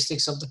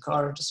characteristics of the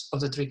cards,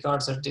 of the 3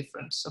 cards, are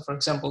different. So for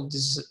example,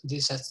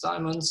 this has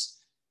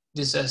diamonds,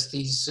 this has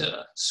these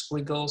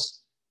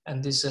squiggles,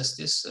 and this has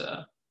these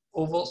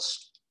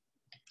ovals.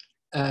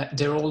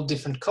 They're all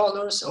different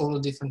colors, all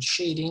of different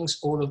shadings,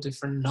 all of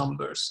different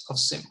numbers of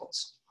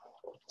symbols.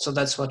 So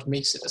that's what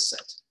makes it a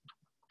set.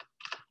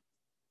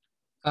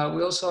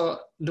 We also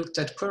looked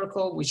at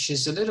Quirkle, which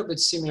is a little bit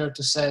similar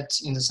to Set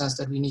in the sense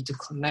that we need to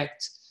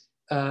connect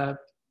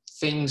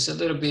things a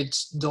little bit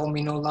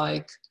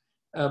domino-like,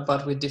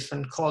 but with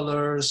different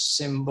colors,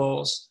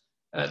 symbols.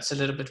 It's a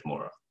little bit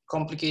more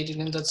complicated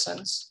in that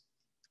sense.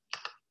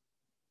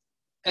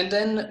 And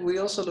then we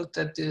also looked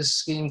at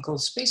this game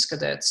called Space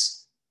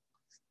Cadets,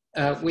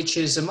 which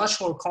is a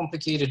much more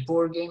complicated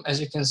board game. As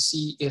you can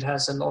see, it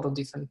has a lot of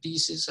different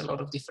pieces, a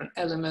lot of different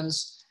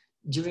elements.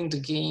 During the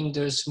game,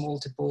 there's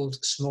multiple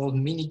small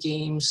mini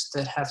games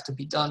that have to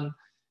be done.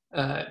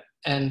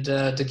 And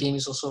the game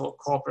is also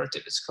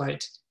cooperative.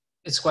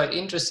 It's quite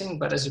interesting,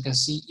 but as you can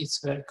see, it's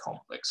very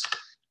complex.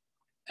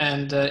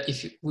 And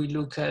if we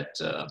look at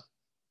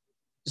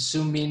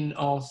zoom in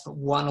of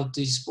one of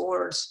these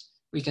boards,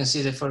 we can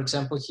see that, for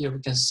example, here we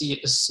can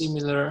see a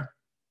similar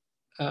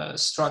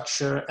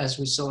structure as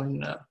we saw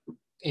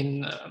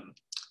in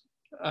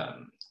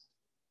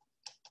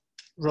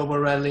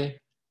RoboRally,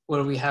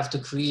 where we have to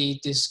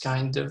create this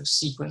kind of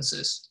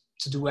sequences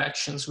to do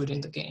actions within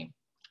the game.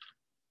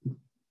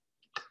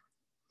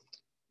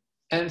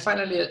 And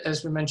finally,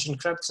 as we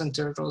mentioned, Crabs and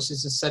Turtles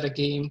is instead a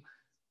game,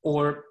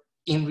 or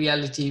in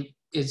reality,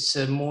 it's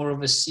more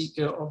of a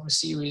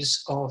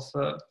series of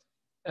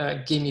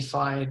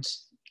gamified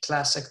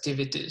class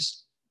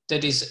activities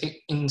that is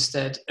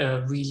instead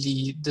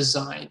really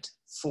designed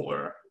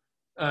for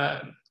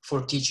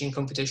teaching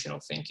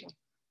computational thinking.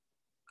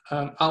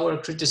 Our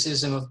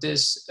criticism of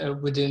this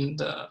within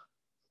the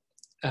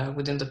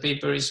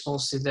paper is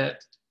mostly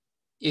that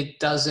it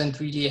doesn't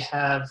really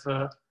have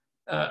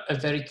a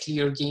very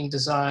clear game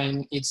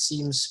design. It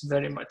seems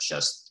very much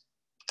just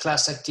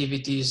class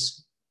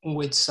activities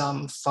with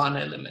some fun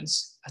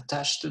elements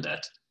attached to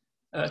that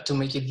to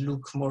make it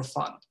look more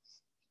fun.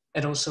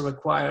 It also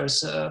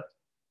requires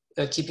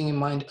keeping in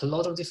mind a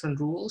lot of different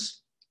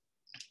rules,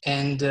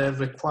 and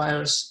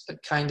requires a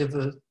kind of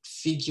a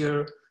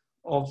figure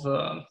of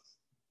a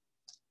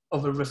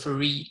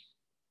referee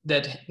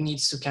that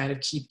needs to kind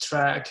of keep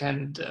track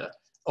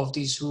of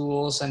these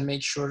rules and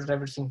make sure that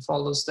everything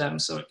follows them.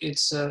 So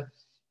it's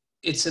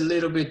a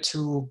little bit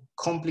too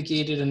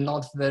complicated and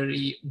not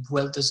very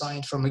well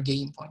designed from a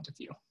game point of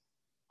view.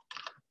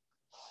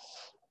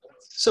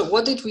 So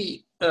what did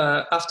we,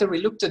 after we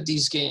looked at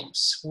these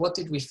games, what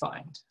did we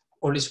find?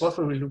 Or at least what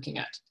were we looking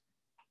at?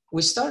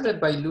 we started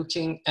by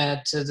looking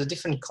at the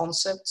different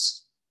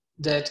concepts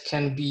that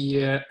can be,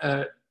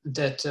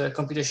 that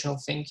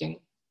computational thinking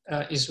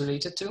is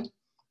related to.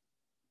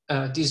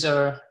 These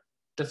are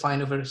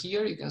defined over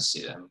here. You can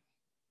see them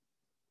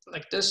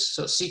like this.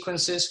 So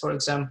sequences, for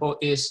example,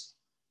 is,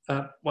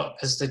 well,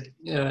 as the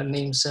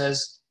name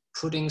says,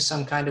 putting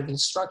some kind of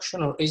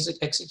instruction or is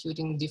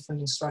executing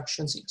different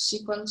instructions in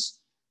sequence.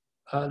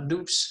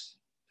 Loops,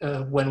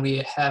 when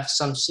we have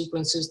some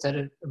sequences that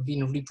have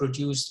been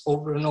reproduced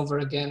over and over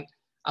again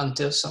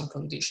until some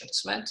condition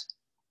is met.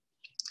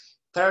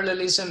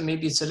 Parallelism,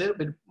 maybe it's a little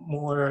bit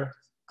more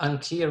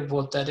unclear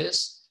what that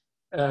is,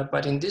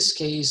 but in this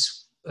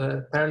case,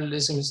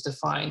 parallelism is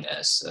defined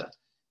as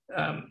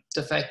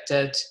the fact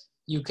that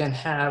you can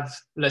have,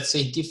 let's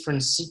say,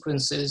 different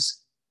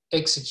sequences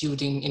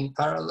executing in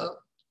parallel,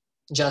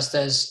 just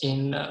as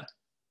in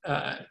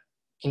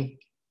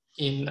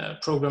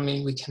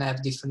programming, we can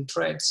have different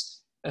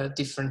threads,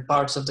 different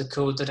parts of the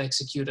code that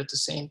execute at the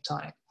same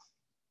time.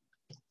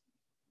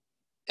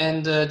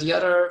 And the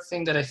other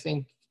thing that I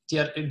think,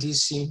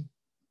 these seem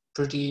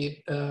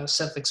pretty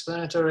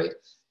self-explanatory,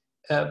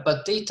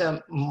 but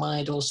data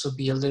might also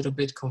be a little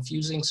bit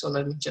confusing. So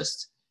let me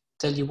just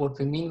tell you what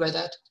we mean by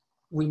that.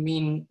 We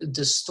mean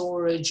the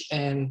storage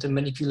and the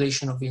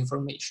manipulation of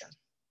information.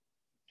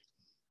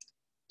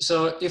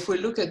 So if we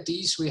look at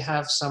these, we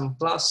have some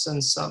plus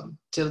and some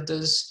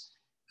tildes.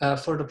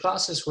 For the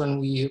pluses, when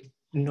we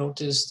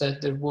noticed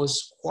that there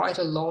was quite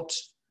a lot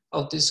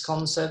of this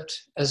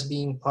concept as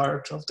being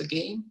part of the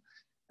game,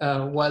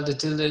 while the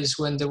tilde is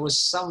when there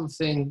was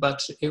something,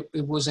 but it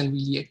wasn't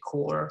really a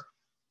core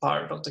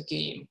part of the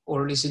game,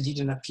 or at least it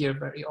didn't appear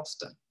very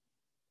often.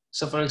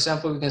 So for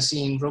example, we can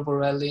see in Robo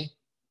Rally,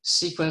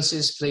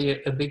 sequences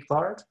play a big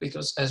part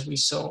because, as we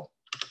saw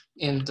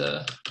in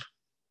the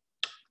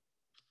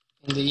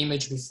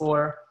image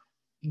before,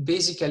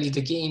 basically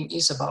the game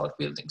is about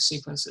building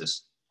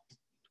sequences.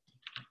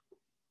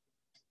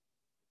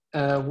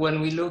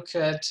 When we look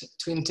at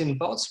Twin Tin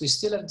Bots, we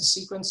still have the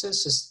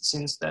sequences,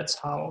 since that's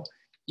how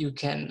you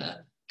can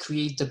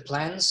create the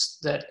plans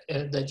that,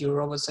 that your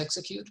robots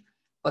execute.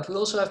 But we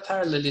also have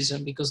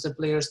parallelism, because the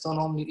players don't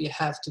only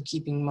have to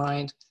keep in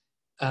mind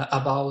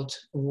about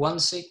one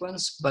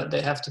sequence, but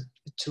they have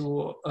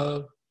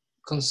to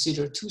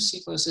consider two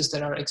sequences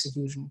that are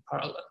executed in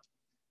parallel,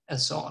 and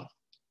so on.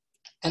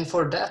 And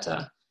for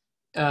data,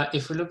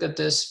 if we look at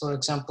this, for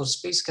example,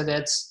 Space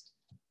Cadets,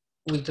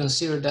 we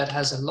consider that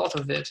has a lot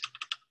of it.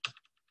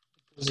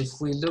 Because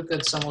if we look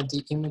at some of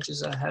the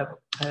images I have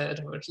had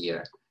over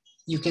here,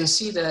 you can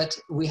see that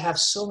we have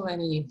so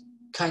many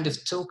kind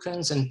of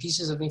tokens and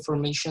pieces of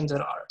information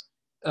that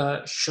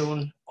are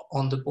shown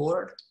on the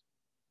board.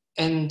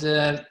 And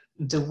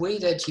the way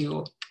that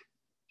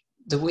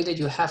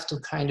you have to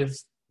kind of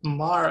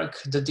mark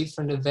the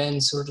different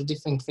events or the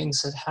different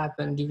things that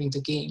happen during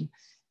the game,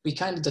 we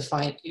kind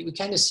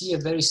of see a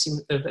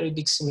very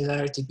big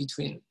similarity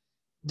between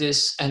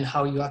this and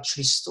how you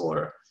actually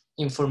store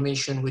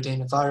information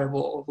within a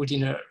variable or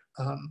within a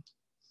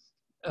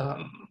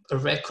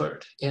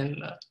record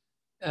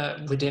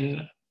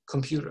within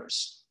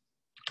computers.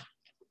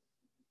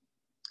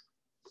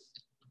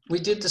 We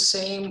did the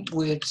same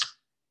with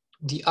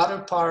the other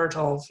part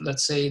of,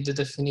 let's say, the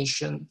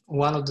definition,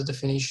 one of the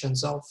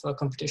definitions of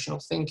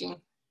computational thinking,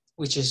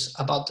 which is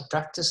about the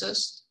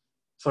practices.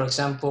 For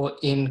example,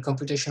 in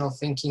computational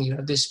thinking, you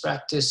have this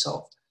practice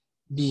of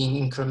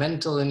being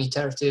incremental and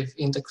iterative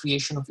in the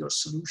creation of your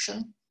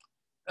solution,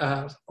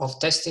 of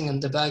testing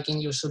and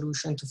debugging your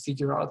solution to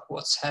figure out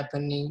what's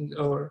happening,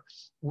 or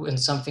when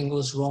something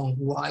goes wrong,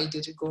 why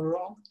did it go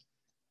wrong?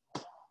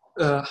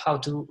 How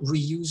to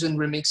reuse and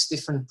remix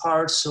different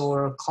parts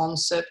or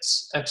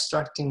concepts,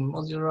 abstracting,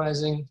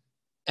 modularizing,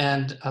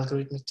 and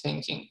algorithmic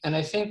thinking. And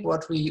I think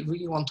what we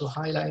really want to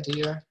highlight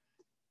here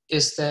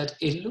is that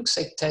it looks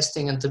like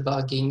testing and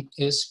debugging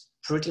is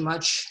pretty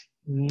much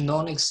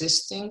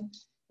non-existing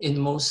in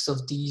most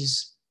of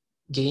these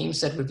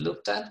games that we've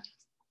looked at.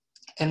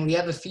 And we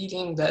have a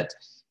feeling that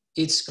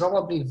it's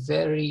probably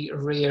very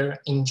rare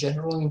in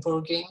general in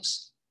board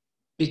games,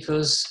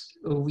 because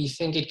we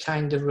think it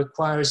kind of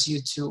requires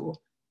you to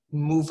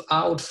move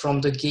out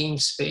from the game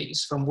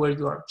space, from where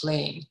you are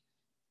playing,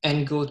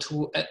 and go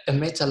to a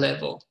meta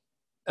level,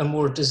 a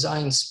more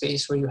design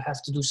space where you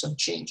have to do some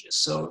changes.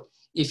 So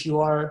if you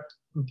are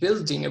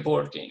building a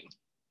board game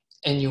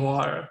and you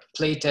are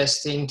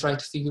playtesting, trying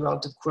to figure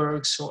out the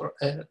quirks, or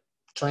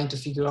trying to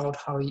figure out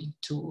how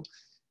to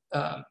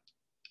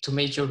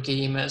make your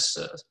game as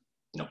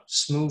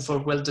smooth or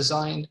well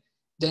designed,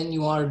 then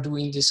you are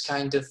doing this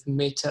kind of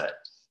meta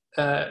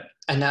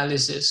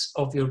analysis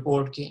of your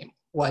board game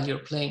while you're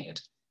playing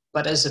it.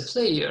 But as a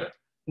player,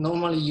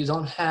 normally you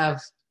don't have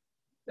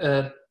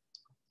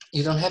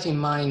in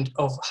mind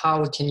of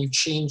how can you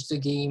change the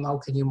game, how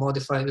can you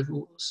modify the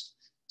rules.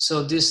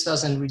 So this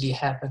doesn't really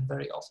happen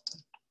very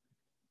often.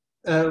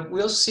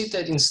 We also see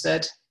that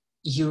instead,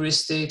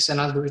 heuristics and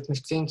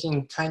algorithmic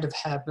thinking kind of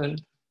happen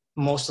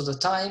most of the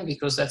time,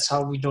 because that's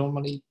how we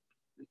normally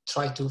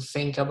try to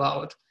think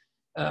about,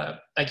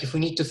 like if we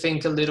need to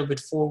think a little bit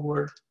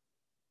forward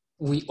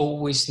we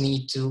always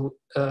need to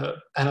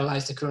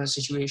analyze the current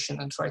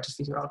situation and try to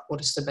figure out what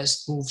is the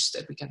best moves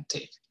that we can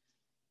take.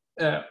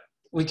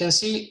 We can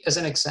see as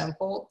an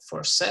example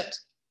for set,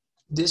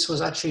 this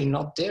was actually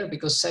not there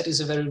because set is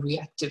a very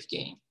reactive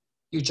game.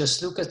 You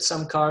just look at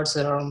some cards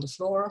that are on the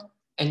floor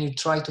and you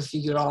try to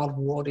figure out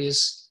what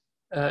is,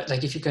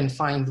 like if you can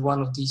find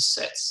one of these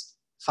sets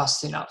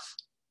fast enough.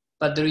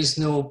 But there is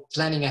no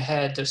planning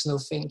ahead, there's no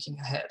thinking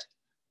ahead.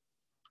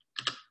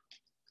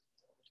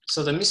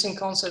 So the missing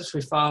concepts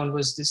we found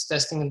was this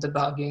testing and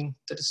debugging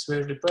that is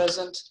rarely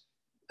present.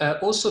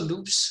 Also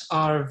loops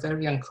are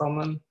very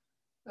uncommon.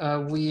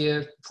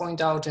 We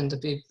point out in the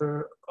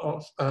paper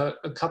of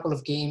a couple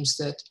of games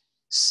that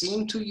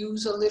seem to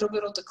use a little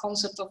bit of the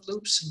concept of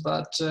loops,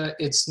 but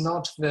it's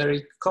not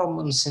very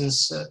common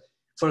since,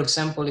 for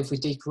example, if we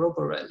take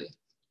Robo Rally,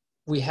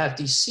 we have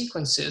these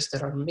sequences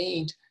that are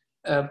made,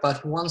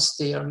 but once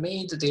they are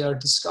made, they are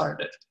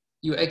discarded.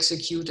 You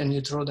execute and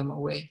you throw them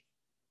away,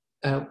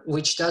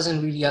 which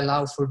doesn't really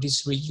allow for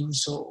this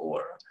reuse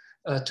or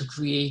to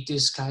create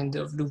this kind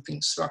of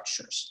looping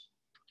structures.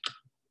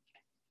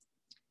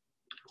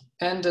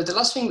 And the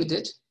last thing we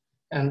did,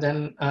 and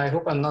then I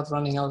hope I'm not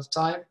running out of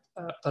time,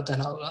 but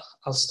then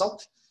I'll stop,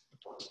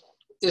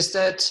 is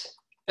that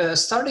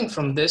starting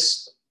from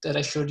this that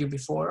I showed you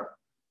before,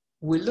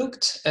 we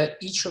looked at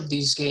each of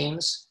these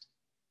games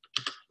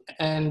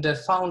and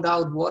found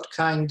out what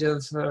kind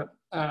of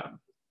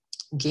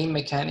game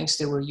mechanics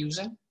they were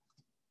using.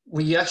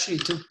 We actually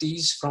took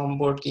these from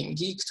Board Game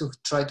Geek to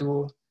try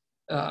to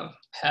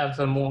have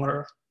a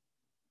more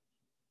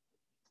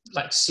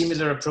like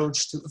similar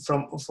approach to,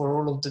 for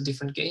all of the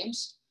different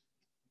games.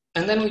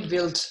 And then we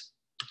built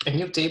a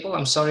new table.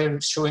 I'm sorry, I'm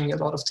showing a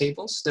lot of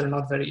tables. They're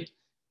not very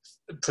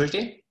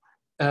pretty,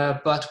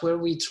 but where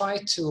we try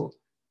to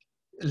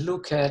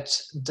look at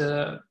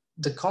the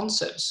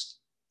concepts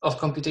of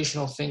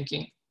computational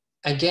thinking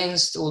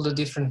against all the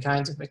different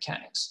kinds of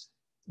mechanics.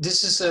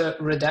 This is a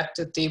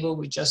redacted table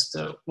with just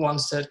the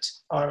ones that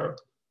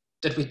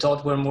we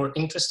thought were more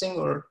interesting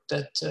or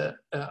that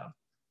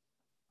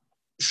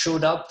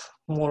showed up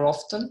more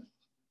often,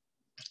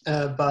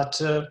 but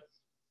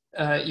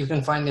you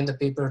can find in the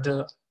paper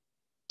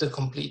the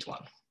complete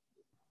one.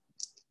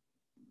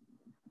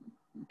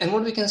 And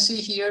what we can see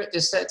here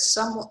is that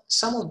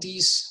some of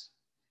these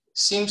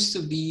seems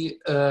to be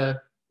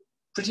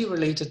pretty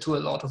related to a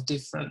lot of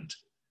different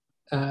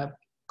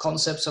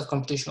concepts of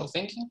computational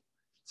thinking.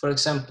 For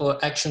example,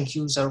 action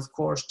cues are of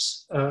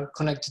course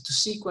connected to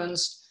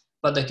sequence,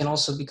 but they can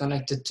also be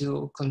connected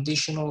to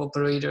conditional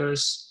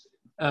operators,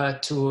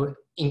 to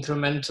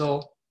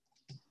incremental,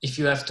 if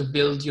you have to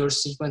build your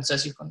sequence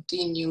as you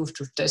continue,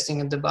 to testing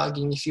and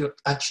debugging, if you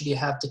actually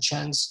have the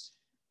chance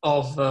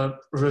of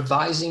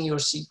revising your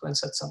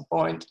sequence at some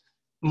point.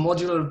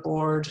 Modular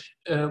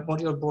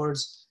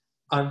boards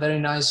are very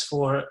nice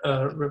for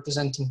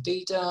representing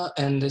data,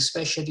 and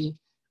especially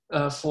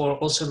for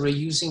also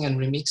reusing and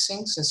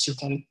remixing, since you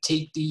can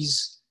take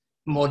these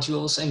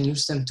modules and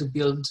use them to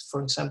build,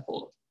 for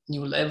example,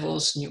 new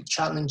levels, new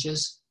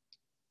challenges.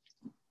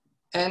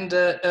 And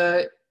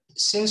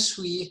since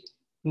we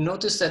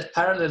noticed that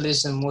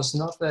parallelism was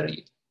not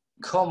very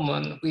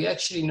common, we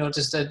actually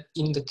noticed that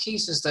in the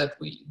cases that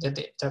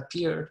it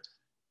appeared,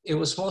 it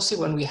was mostly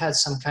when we had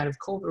some kind of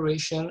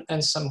cooperation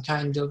and some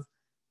kind of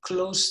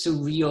close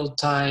to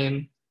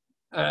real-time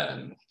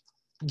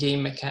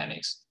game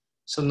mechanics.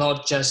 So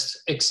not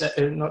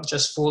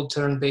just full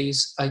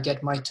turn-based, I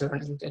get my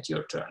turn, you get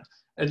your turn.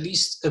 At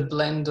least a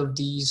blend of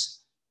these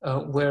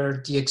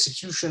where the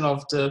execution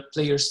of the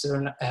player's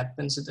turn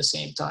happens at the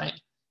same time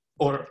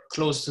or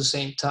close to the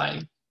same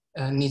time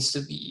needs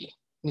to be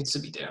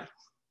there.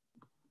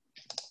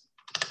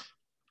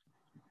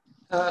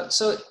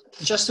 So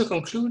just to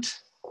conclude,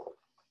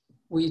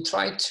 we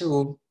try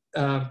to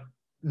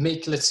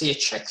make, let's say, a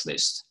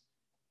checklist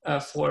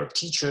for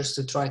teachers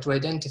to try to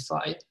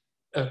identify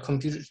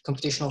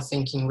computational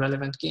thinking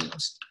relevant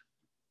games.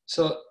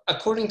 So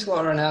according to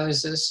our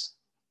analysis,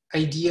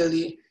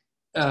 ideally,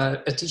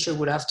 a teacher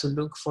would have to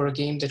look for a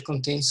game that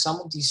contains some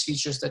of these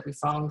features that we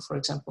found, for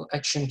example,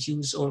 action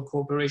cues or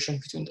cooperation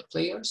between the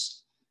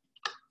players.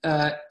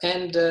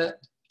 And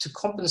to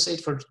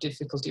compensate for the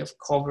difficulty of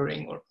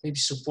covering or maybe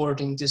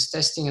supporting this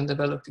testing and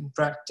developing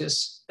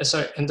practice,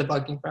 and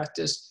debugging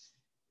practice,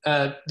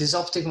 this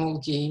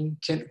optimal game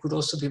could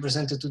also be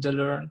presented to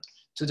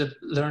the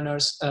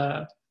learners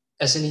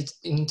as an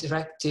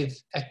interactive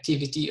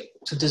activity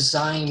to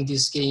design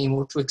this game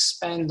or to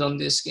expand on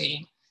this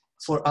game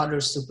for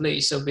others to play.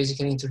 So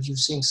basically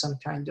introducing some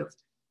kind of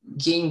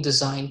game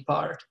design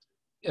part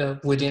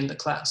within the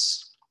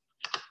class.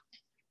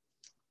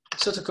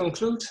 So to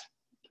conclude,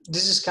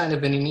 this is kind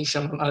of an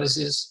initial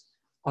analysis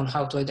on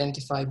how to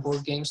identify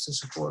board games to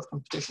support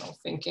computational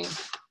thinking.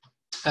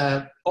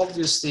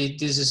 Obviously,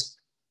 this is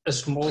a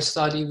small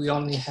study. We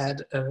only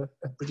had a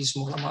pretty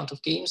small amount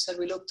of games that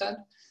we looked at.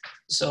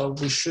 So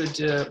we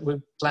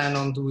plan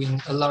on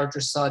doing a larger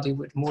study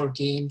with more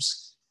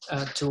games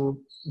to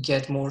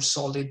get more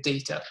solid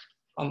data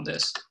on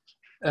this.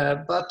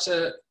 But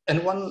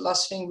And one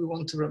last thing we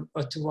want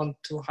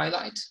to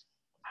highlight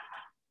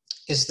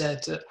is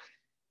that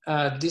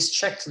this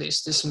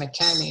checklist, these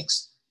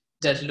mechanics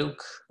that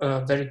look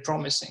very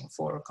promising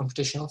for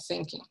computational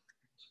thinking,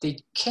 they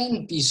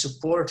can be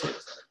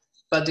supportive,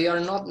 but they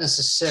are not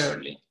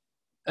necessarily.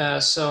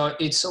 So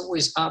it's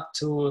always up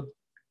to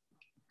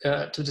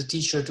the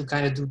teacher to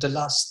kind of do the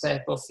last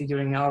step of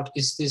figuring out,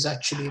 is this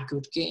actually a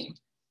good game?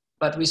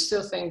 But we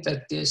still think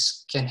that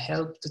this can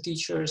help the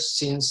teachers,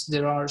 since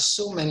there are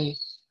so many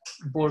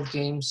board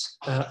games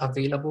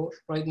available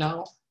right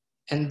now.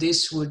 And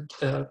this would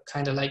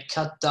kind of like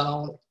cut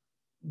down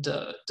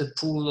the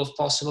pool of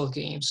possible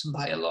games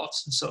by a lot.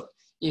 So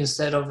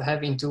instead of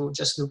having to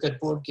just look at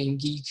Board Game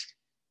Geek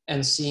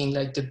and seeing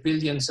like the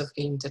billions of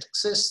games that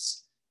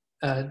exist,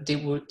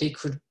 they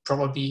could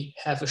probably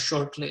have a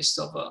short list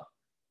of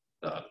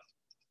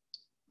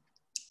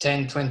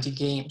 10, 20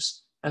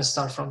 games and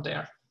start from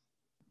there.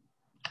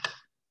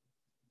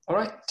 All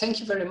right, thank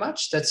you very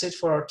much. That's it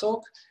for our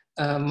talk.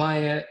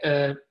 My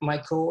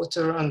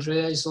co-author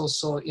Andrea is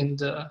also in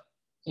the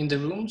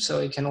room,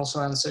 so he can also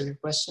answer your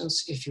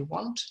questions if you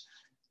want.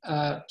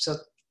 So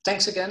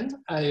thanks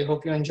again. I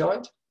hope you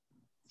enjoyed,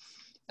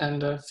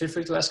 and feel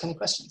free to ask any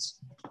questions.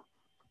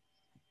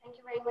 Thank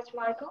you very much,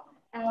 Marco.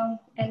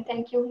 And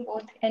thank you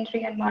both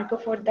Henry and Marco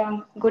for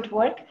the good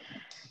work.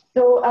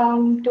 So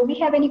do we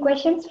have any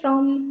questions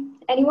from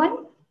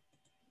anyone?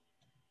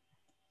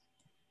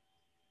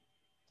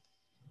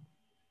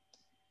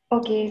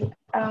 Okay,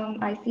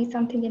 I see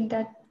something in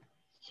the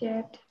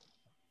chat.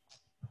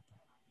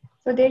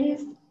 So there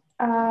is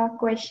a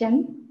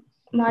question.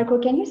 Marco,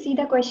 can you see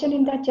the question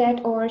in the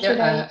chat, or should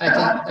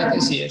I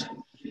can see it.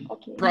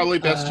 Okay. Probably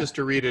best just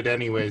to read it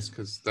anyways,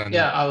 because then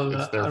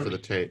it's there for the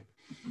tape.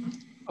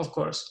 Of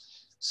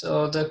course.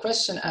 So the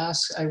question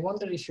asks, I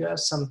wonder if you have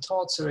some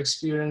thoughts or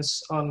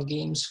experience on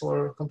games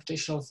for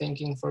computational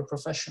thinking for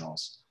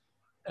professionals.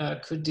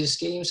 Could these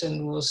games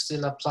and rules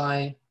still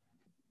apply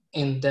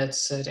in that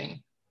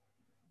setting?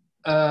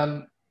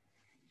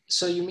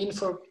 So you mean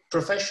for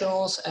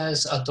professionals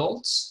as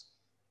adults?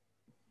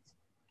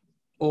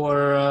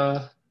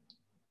 Or?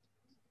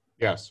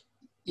 Yes.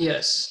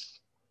 Yes.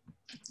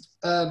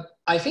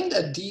 I think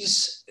that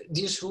these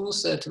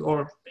rules that,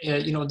 or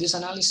this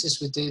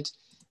analysis we did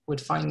with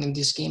finding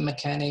these game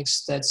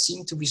mechanics that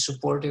seem to be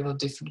supportive of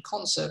different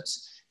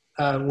concepts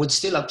would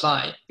still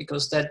apply,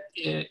 because that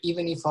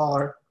even if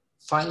our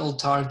final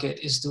target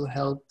is to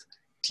help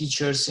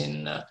teachers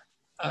in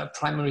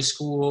primary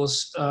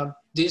schools,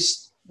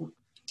 this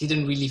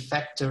didn't really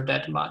factor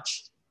that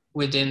much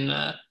within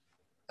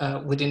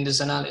this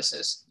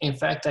analysis. In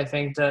fact, I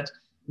think that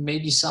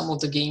maybe some of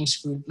the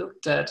games we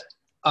looked at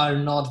are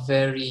not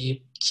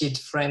very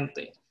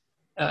kid-friendly.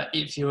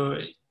 If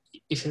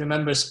you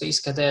remember Space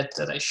Cadet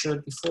that I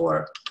showed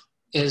before,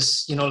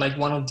 is like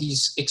one of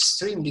these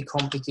extremely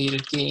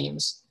complicated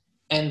games,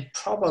 and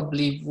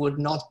probably would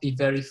not be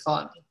very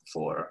fun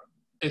for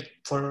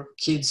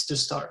kids to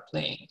start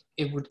playing.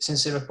 It would,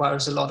 since it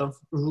requires a lot of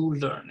rule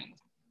learning.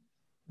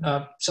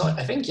 So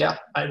I think, yeah,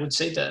 I would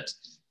say that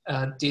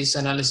this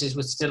analysis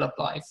would still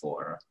apply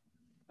for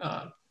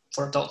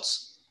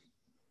adults.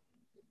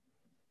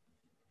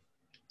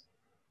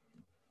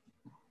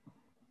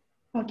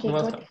 Okay,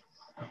 good.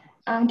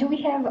 Do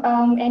we have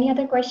any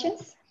other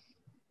questions?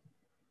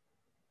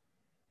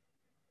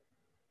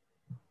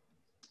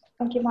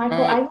 Okay,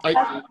 Marco,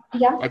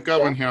 I've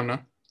got one,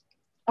 Hamna.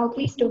 Oh,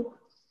 please do.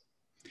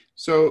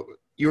 So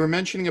you were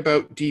mentioning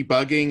about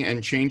debugging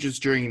and changes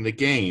during the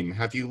game.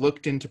 Have you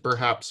looked into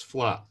perhaps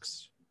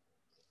Flux?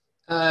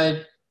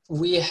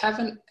 We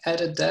haven't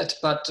added that,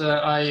 but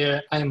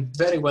I'm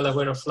very well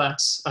aware of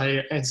Flux.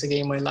 It's a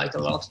game I like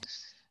a lot.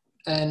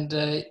 And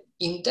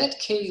in that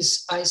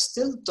case, I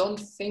still don't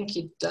think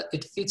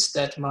it fits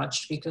that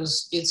much,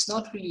 because it's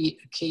not really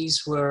a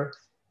case where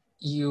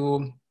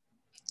you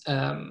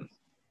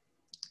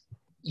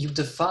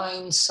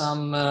define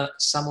some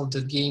of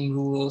the game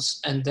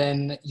rules, and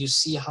then you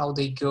see how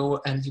they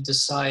go, and you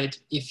decide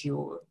if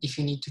you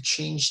need to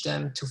change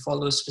them to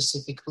follow a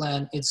specific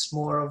plan. It's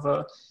more of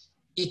a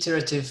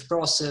iterative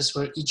process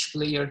where each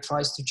player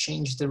tries to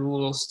change the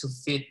rules to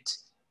fit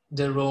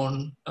their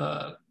own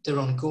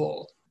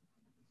goal.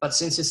 But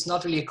since it's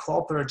not really a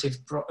cooperative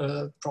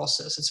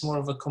process, it's more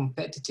of a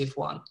competitive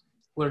one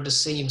where the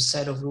same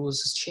set of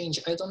rules is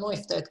changed. I don't know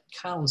if that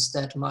counts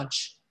that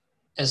much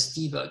as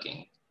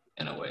debugging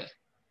in a way.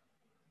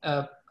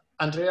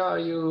 Andrea,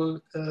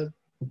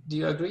 do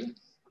you agree?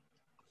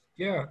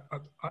 Yeah,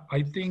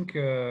 I think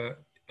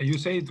you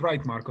say it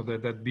right, Marco,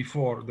 that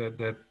before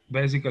that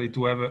basically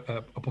to have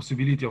a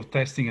possibility of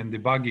testing and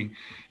debugging,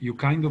 you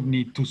kind of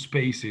need two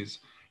spaces.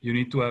 You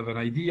need to have an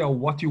idea of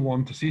what you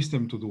want the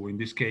system to do, in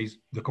this case,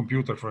 the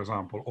computer, for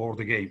example, or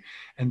the game.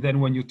 And then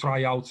when you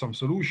try out some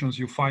solutions,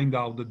 you find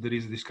out that there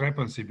is a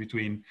discrepancy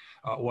between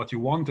what you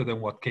wanted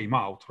and what came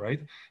out, right?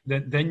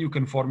 Then you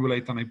can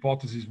formulate an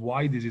hypothesis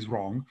why this is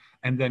wrong,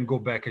 and then go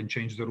back and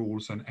change the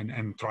rules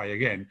and try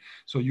again.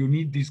 So you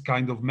need this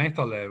kind of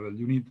meta level.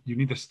 You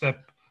need a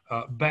step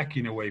back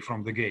in a way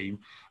from the game.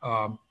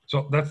 So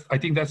I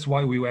think that's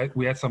why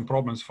we had some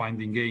problems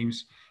finding games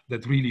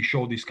that really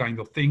show this kind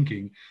of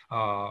thinking,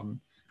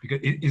 because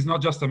it's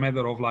not just a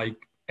matter of like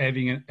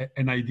having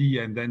an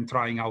idea and then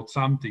trying out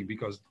something,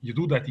 because you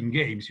do that in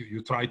games.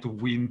 You try to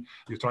win,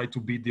 you try to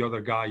beat the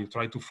other guy, you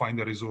try to find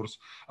a resource,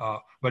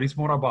 but it's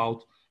more about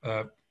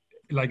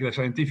like the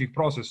scientific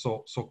process.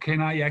 So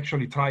can I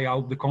actually try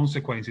out the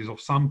consequences of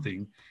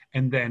something,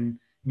 and then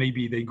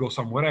maybe they go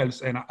somewhere else,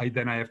 and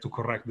then I have to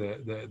correct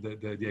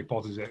the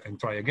hypothesis and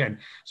try again.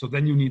 So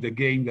then you need a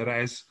game that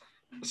has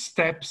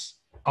steps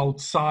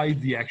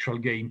outside the actual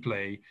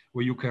gameplay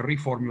where you can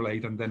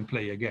reformulate and then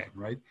play again,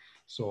 right?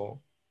 So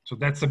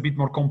that's a bit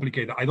more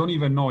complicated. I don't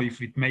even know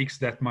if it makes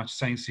that much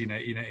sense in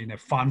a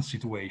fun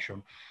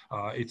situation.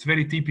 It's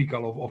very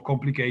typical of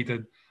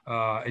complicated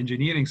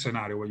engineering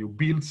scenario where you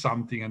build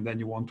something and then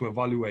you want to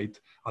evaluate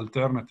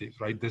alternatives,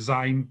 right?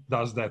 Design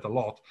does that a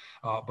lot,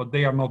 but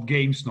they are not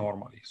games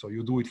normally. So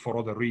you do it for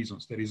other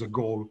reasons. There is a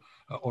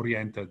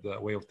goal-oriented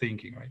way of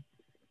thinking, right?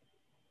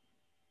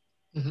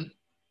 Mm-hmm.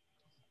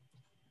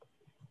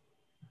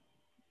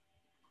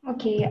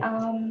 Okay.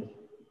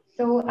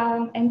 So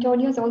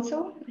Antonius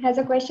also has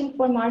a question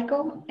for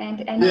Marco and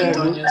Andrea. Yeah.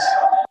 Antonius.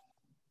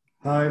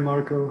 Hi,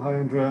 Marco. Hi,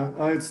 Andrea.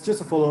 It's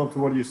just a follow-up to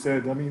what you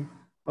said. I mean,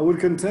 I would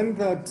contend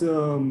that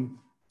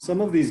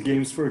some of these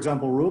games, for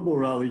example, Robo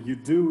Rally, you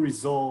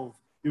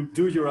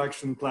do your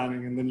action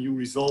planning and then you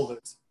resolve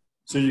it.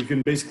 So you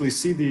can basically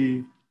see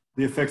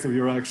the effect of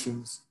your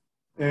actions.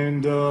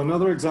 And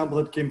another example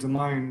that came to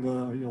mind,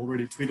 you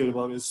already tweeted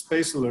about, is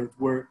Space Alert,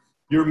 where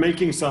you're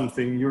making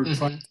something, you're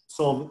trying to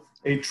solve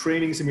a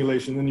training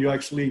simulation, and you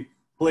actually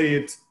play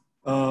it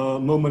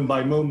moment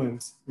by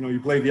moment. You know, you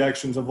play the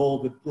actions of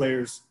all the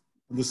players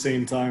at the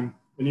same time,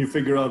 and you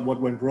figure out what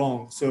went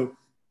wrong. So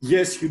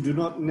yes, you do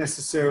not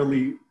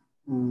necessarily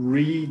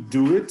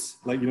redo it,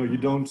 like, you know, you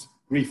don't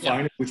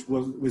refine it, which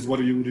is what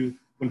you would do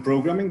when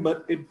programming,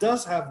 but it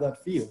does have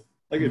that feel,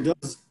 like it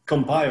does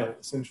compile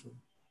essentially.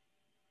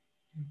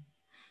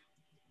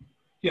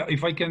 Yeah,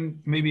 if I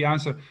can maybe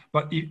answer,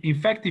 but in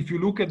fact, if you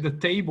look at the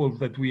table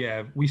that we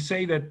have, we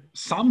say that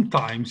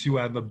sometimes you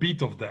have a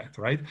bit of that,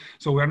 right?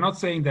 So we're not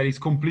saying that it's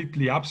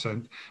completely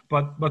absent,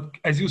 but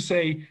as you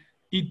say,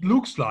 it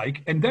looks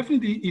like, and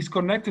definitely is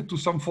connected to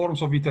some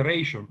forms of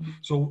iteration.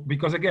 So,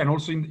 because again,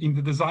 also in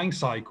the design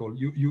cycle,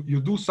 you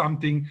do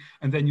something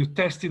and then you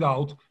test it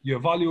out, you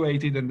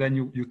evaluate it, and then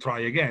you try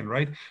again,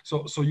 right?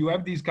 So you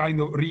have this kind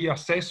of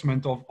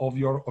reassessment of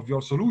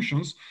your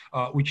solutions,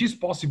 which is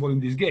possible in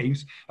these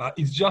games.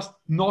 It's just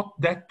not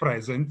that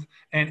present,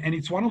 and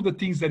it's one of the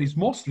things that is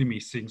mostly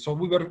missing. So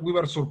we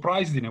were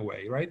surprised in a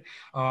way, right?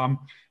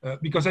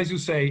 Because as you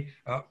say,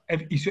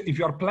 if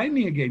you are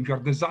planning a game, if you are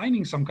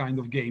designing some kind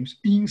of games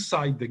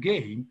inside the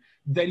game,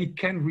 then it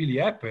can really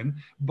happen,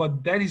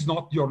 but that is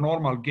not your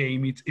normal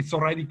game. It's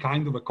already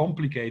kind of a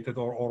complicated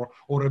or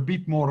a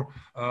bit more,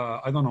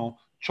 I don't know,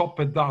 chop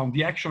it down.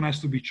 The action has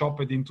to be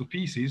chopped into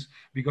pieces,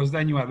 because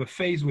then you have a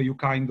phase where you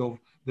kind of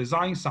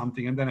design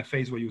something and then a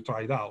phase where you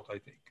try it out, I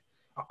think.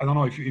 I don't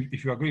know if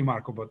you agree,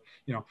 Marco, but,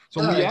 you know,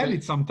 so we have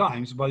it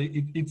sometimes, but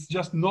it's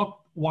just not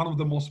one of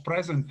the most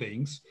present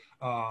things.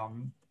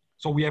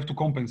 So we have to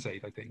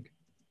compensate, I think.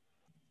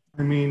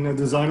 I mean, a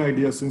design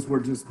idea, since we're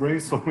just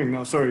brainstorming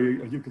now,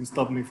 sorry, you can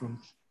stop me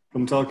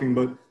from talking,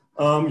 but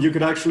you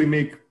could actually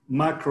make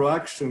macro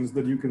actions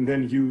that you can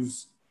then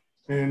use,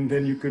 and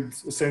then you could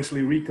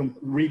essentially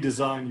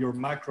redesign your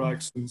macro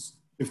actions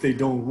if they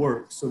don't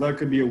work. So that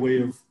could be a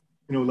way of,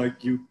 you know,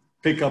 like you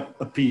pick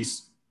up a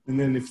piece, and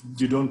then if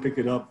you don't pick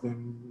it up,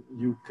 then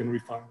you can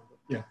refine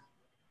it.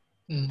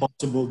 Yeah.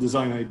 Possible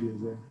design ideas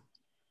there.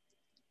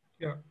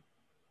 Yeah.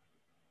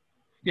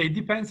 Yeah, it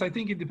depends. I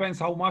think it depends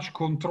how much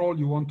control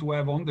you want to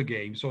have on the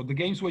game. So the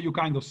games where you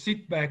kind of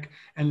sit back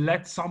and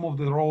let some of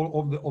the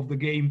role of the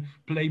game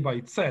play by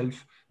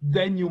itself,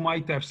 then you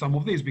might have some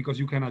of this because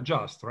you can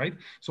adjust, right?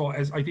 So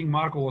as I think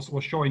Marco was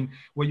showing,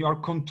 when you are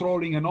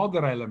controlling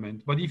another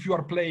element, but if you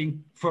are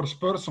playing first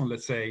person,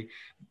 let's say,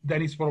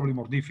 then it's probably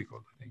more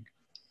difficult, I think.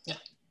 Yeah.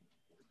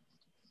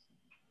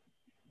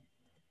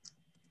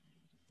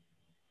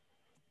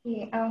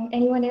 Okay,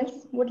 anyone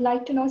else would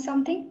like to know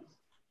something?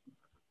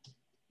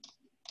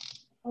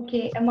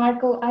 Okay,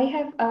 Marco, I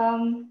have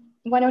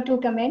one or two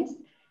comments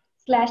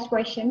 /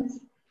 questions.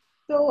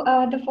 So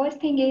the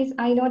first thing is,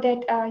 I know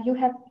that you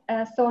have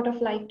sort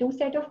of like two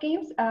set of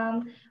games.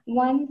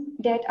 One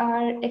that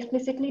are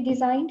explicitly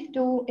designed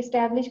to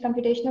establish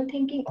computational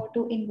thinking or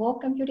to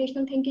invoke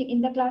computational thinking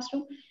in the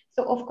classroom.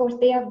 So of course,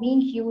 they are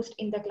being used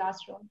in the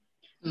classroom.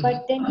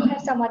 But then you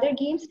have some other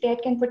games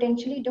that can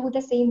potentially do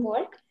the same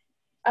work.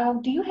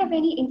 Do you have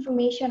any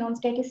information on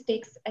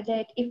statistics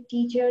that if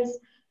teachers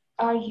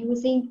are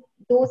using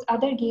those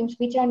other games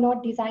which are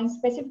not designed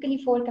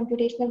specifically for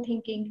computational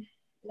thinking,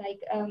 like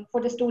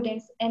for the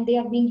students, and they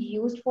are being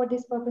used for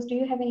this purpose? Do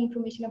you have any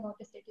information about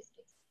the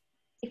statistics,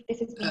 if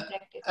this is being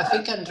practiced? I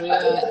think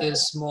Andrea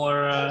is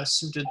more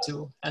suited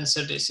to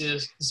answer this.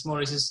 It's more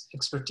his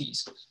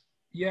expertise.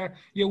 Yeah,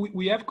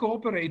 we have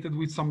cooperated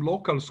with some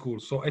local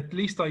schools, so at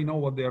least I know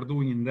what they are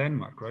doing in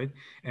Denmark, right?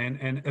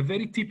 And a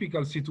very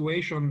typical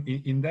situation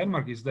in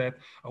Denmark is that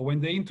when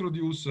they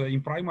introduce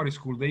in primary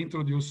school, they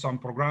introduce some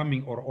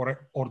programming or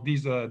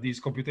these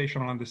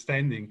computational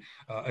understanding,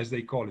 as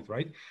they call it,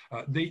 right?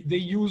 They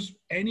use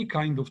any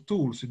kind of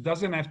tools. It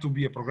doesn't have to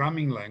be a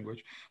programming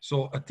language.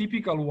 So a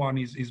typical one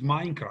is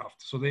Minecraft.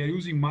 So they are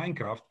using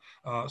Minecraft.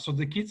 So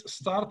the kids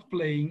start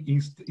playing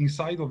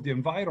inside of the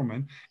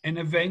environment, and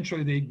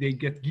eventually they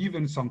get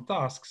given some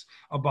tasks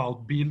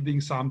about building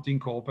something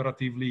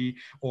cooperatively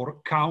or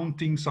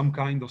counting some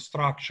kind of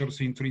structures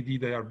in 3D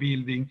they are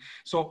building.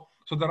 So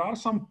there are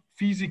some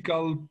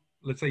physical,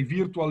 let's say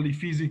virtually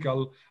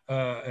physical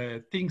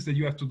things that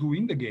you have to do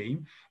in the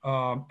game.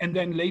 And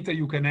then later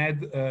you can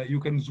add, you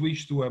can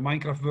switch to a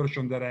Minecraft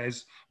version that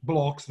has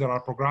blocks that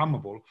are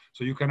programmable.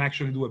 So you can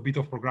actually do a bit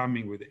of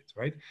programming with it,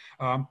 right?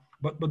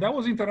 But that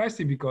was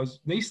interesting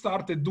because they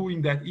started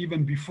doing that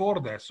even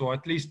before that. So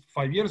at least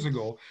 5 years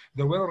ago,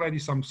 there were already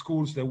some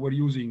schools that were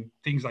using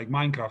things like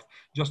Minecraft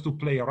just to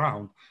play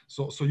around.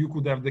 So you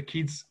could have the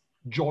kids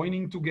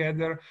joining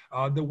together.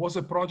 There was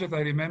a project I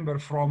remember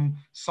from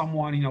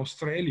someone in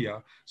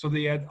Australia. So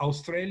they had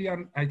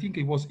Australian, I think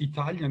it was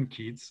Italian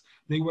kids.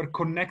 They were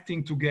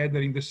connecting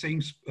together in the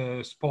same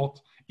spot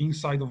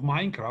inside of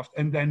Minecraft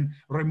and then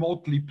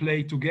remotely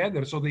play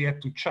together. So they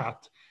had to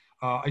chat.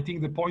 I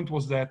think the point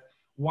was that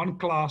one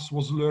class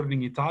was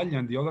learning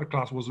Italian, the other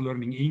class was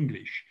learning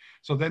English.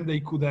 So then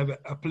they could have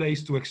a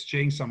place to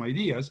exchange some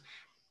ideas.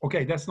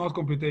 Okay, that's not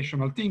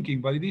computational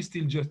thinking, but it is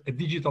still just a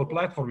digital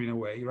platform in a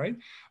way, right?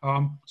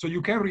 So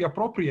you can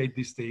reappropriate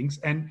these things,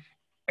 and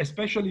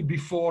especially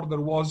before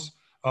there was,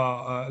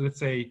 let's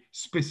say,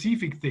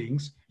 specific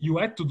things, you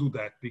had to do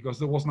that because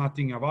there was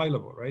nothing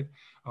available, right?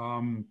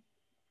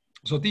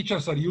 So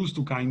teachers are used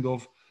to kind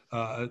of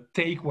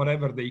take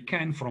whatever they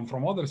can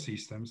from other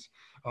systems.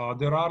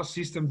 There are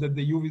systems that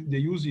they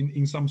use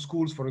in some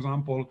schools, for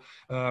example.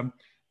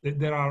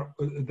 There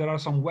are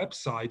some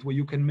websites where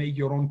you can make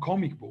your own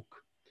comic book.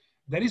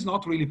 That is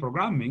not really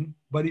programming,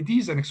 but it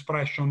is an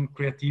expression,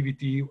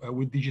 creativity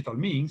with digital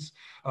means.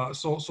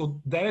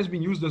 So that has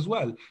been used as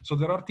well. So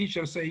there are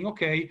teachers saying,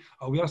 okay,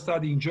 we are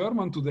studying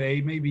German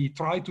today, maybe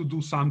try to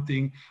do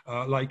something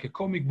like a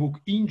comic book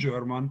in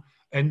German,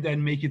 and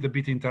then make it a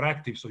bit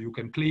interactive. So you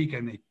can click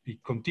and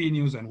it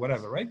continues and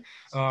whatever, right?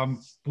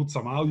 Put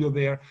some audio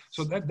there.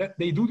 So that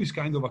they do this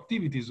kind of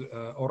activities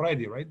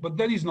already, right? But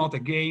that is not a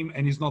game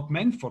and is not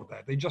meant for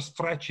that. They just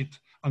stretch it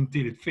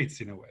until it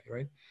fits in a way,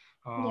 right?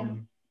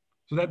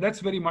 So that's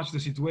very much the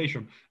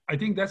situation. I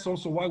think that's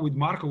also why with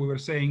Marco, we were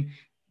saying,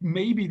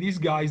 maybe these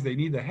guys, they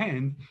need a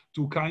hand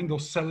to kind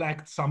of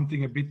select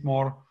something a bit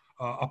more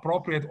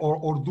appropriate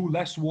or do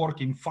less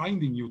work in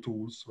finding new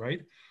tools,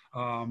 right?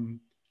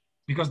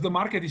 Because the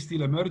market is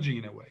still emerging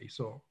in a way,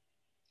 so.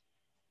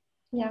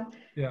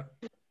 Yeah.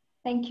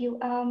 Thank you.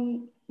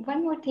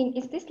 One more thing,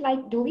 is this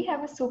like, do we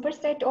have a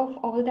superset of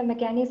all the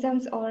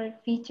mechanisms or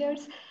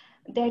features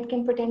that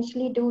can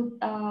potentially do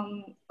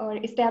or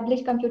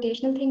establish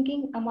computational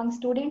thinking among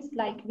students?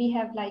 Like we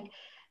have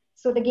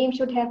so the game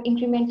should have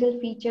incremental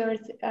features,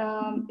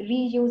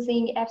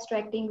 reusing,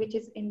 abstracting, which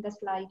is in the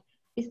slide.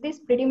 Is this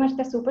pretty much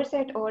the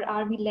superset, or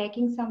are we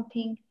lacking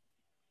something?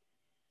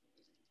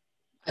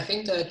 I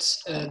think that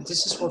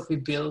this is what we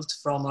built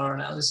from our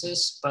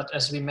analysis, but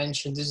as we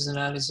mentioned, this is an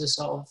analysis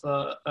of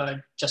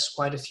just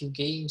quite a few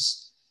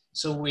games.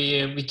 So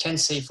we can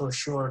say for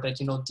sure that,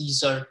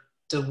 these are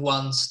the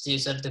ones,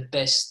 these are the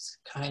best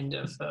kind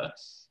of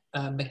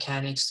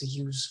mechanics to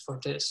use for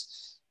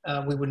this.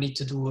 We would need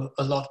to do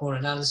a lot more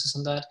analysis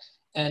on that.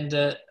 And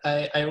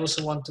I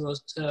also want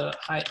to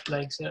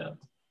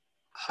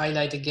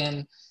highlight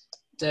again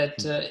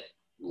that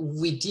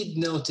we did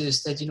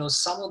notice that,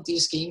 some of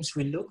these games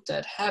we looked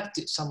at have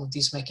some of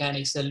these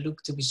mechanics that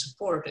look to be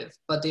supportive,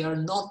 but they are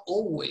not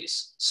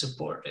always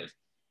supportive.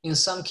 In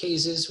some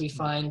cases, we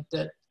find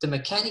that the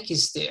mechanic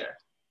is there,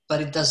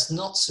 but it does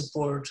not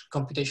support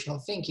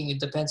computational thinking. It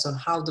depends on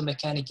how the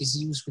mechanic is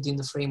used within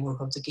the framework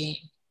of the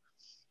game.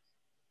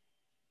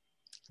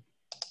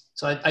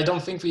 So I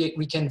don't think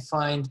we can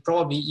find,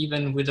 probably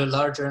even with a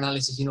larger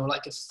analysis,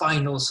 like a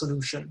final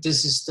solution.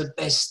 This is the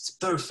best,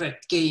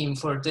 perfect game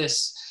for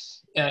this.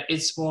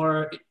 It's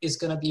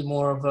going to be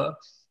more of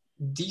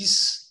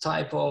these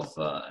type of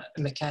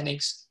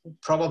mechanics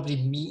probably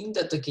mean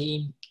that the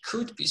game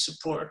could be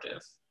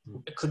supportive.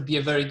 It could be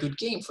a very good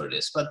game for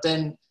this, but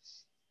then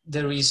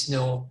there is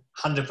no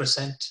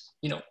 100%,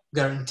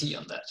 guarantee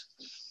on that.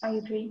 I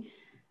agree.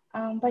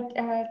 But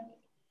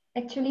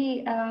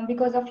actually,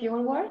 because of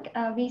your work,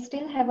 we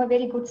still have a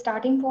very good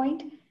starting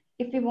point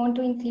if we want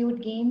to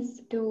include games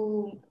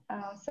to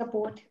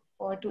support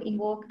or to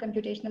invoke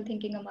computational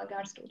thinking among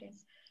our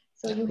students.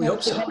 So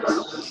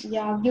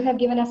you have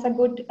given us a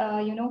good,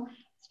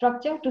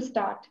 structure to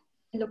start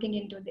looking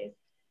into this.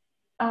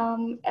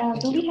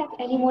 Do we have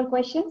any more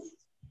questions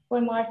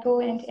for Marco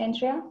and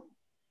Andrea?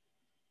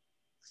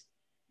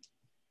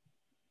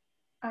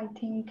 I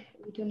think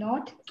we do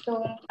not.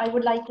 So I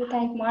would like to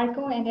thank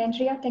Marco and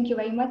Andrea. Thank you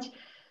very much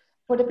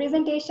for the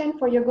presentation,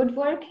 for your good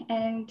work,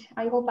 and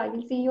I hope I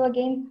will see you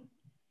again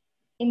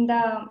in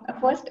the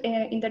first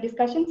in the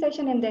discussion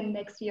session, and then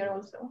next year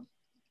also.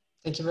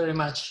 Thank you very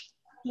much.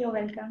 You're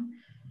welcome.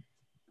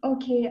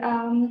 Okay,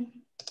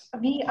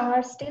 we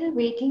are still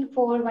waiting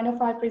for one of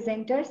our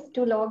presenters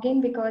to log in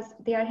because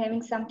they are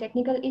having some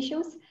technical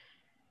issues.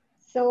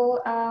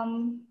 So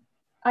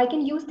I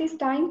can use this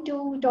time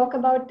to talk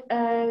about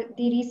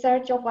the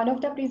research of one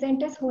of the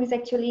presenters who is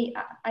actually,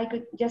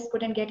 just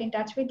couldn't get in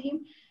touch with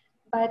him,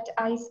 but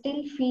I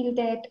still feel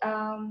that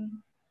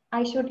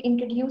I should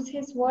introduce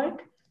his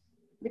work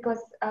because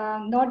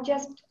not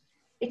just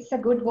it's a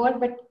good work,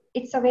 but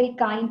it's a very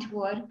kind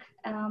work.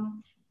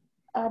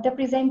 The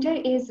presenter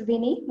is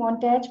Vinny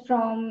Montage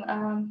from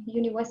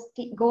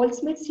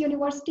Goldsmiths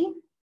University,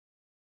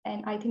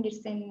 and I think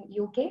it's in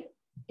UK,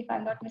 if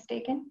I'm not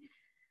mistaken.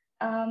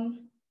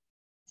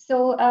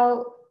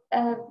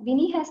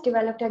 Vinny has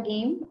developed a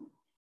game.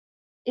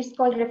 It's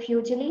called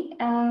Refugee,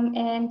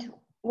 and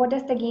what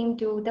does the game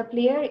do? The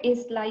player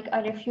is like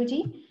a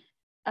refugee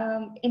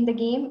in the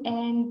game,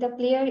 and the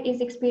player is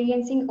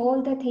experiencing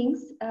all the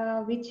things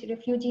which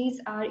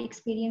refugees are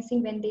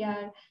experiencing when they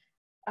are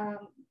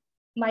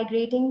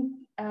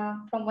migrating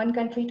from one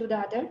country to the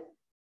other.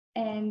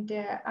 And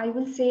I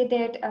will say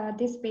that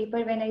this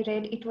paper, when I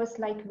read, it was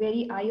like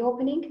very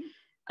eye-opening.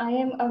 I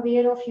am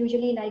aware of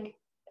usually like,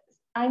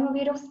 I'm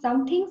aware of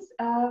some things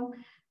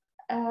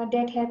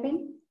that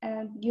happen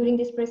during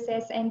this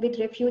process and with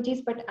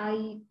refugees, but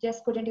I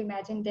just couldn't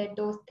imagine that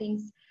those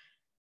things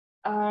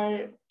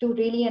are to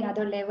really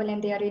another level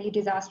and they are really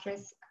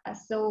disastrous.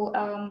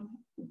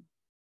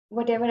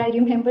 Whatever I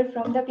remember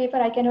from the paper,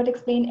 I cannot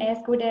explain as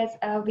good as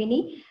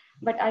Vinny,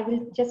 but I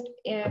will just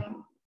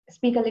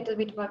speak a little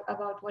bit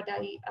about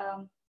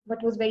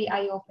what was very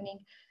eye-opening.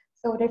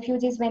 So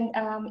refugees, when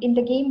in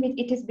the game,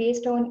 it is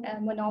based on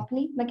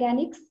Monopoly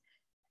mechanics.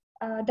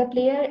 The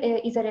player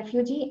is a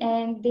refugee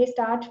and they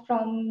start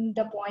from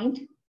the point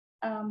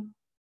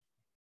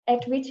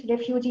at which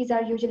refugees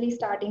are usually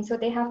starting. So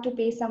they have to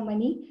pay some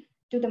money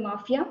to the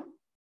mafia.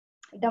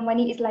 The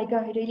money is like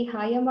a really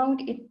high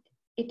amount.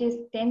 It is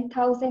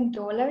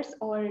 $10,000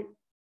 or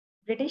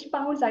British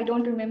pounds. I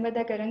don't remember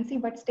the currency,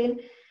 but still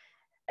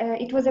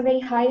it was a very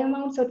high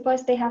amount. So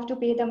first they have to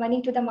pay the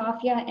money to the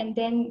mafia, and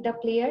then the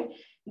player,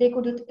 they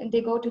go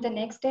to the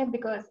next step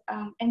because,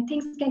 and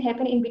things can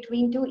happen in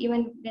between too,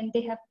 even when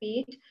they have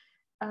paid.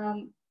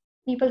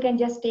 People can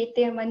just take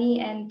their money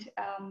and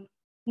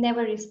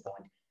never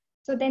respond.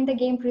 So then the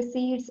game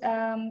proceeds.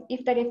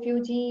 If the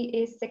refugee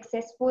is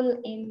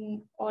successful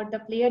in, or the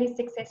player is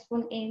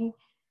successful in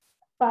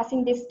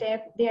passing this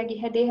step, they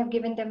have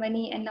given the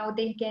money and now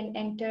they can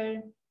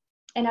enter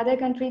another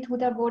country through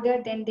the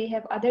border, then they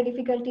have other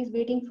difficulties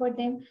waiting for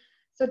them.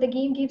 So the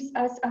game gives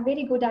us a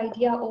very good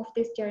idea of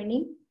this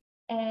journey.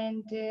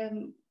 And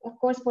of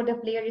course, for the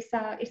player,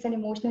 it's an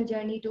emotional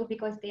journey too,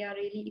 because they are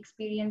really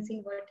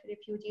experiencing what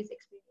refugees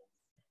experience.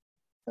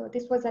 So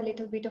this was a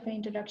little bit of an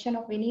introduction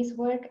of Vinny's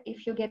work.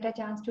 If you get a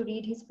chance to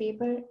read his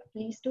paper,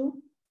 please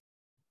do.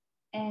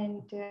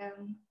 And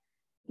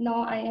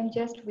now I am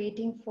just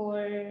waiting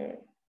for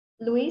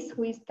Luis,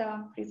 who is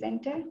the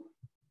presenter,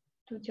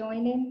 to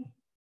join in.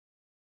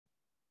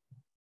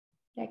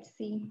 Let's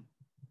see.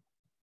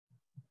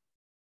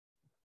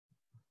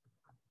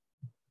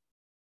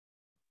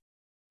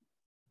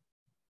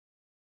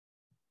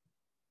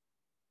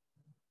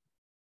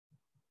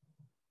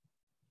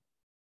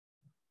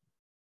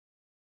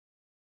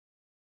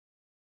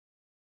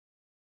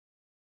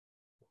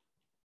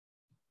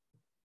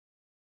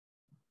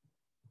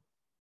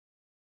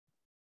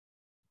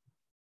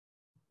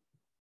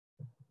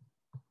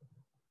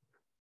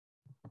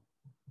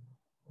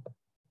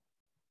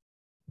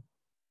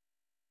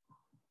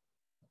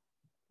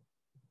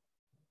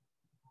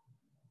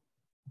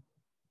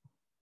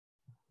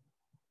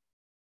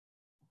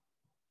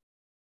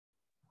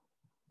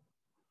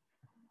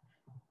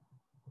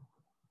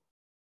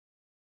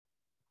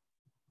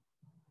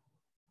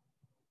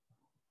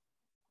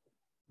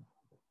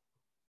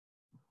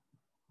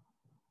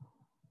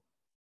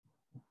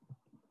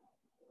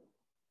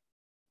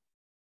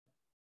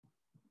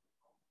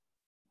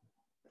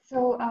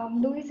 So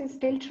Luis is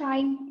still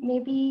trying.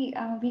 Maybe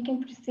we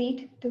can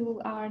proceed to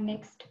our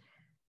next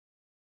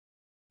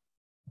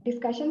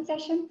discussion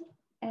session.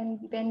 And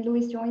when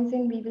Luis joins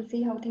in, we will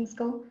see how things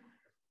go.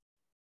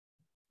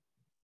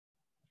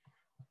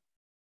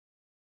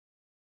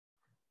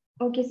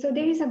 Okay, so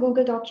there is a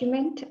Google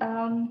document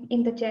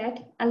in the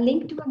chat, a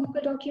link to a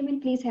Google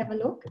document. Please have a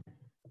look.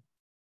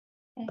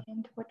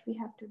 And what we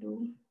have to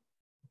do.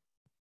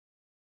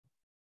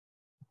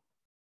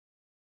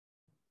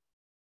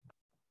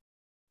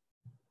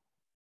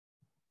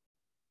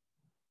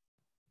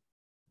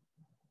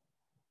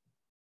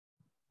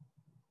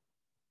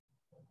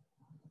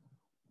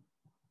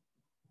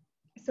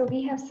 So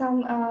we have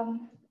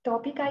some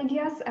topic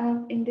ideas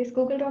in this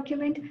Google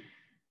document.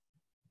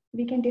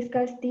 We can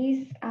discuss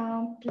these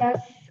plus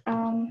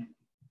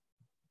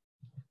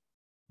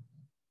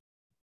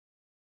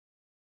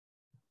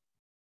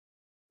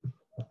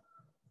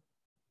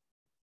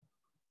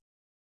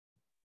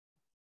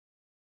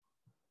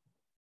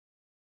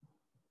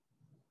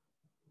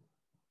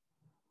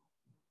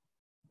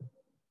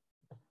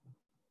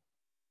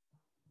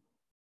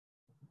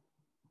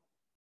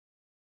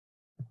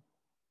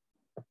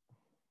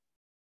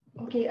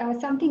Okay,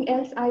 something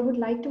else I would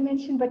like to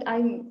mention, but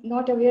I'm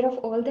not aware of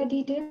all the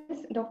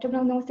details. Dr.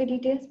 Brown knows the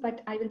details,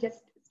 but I will just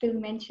still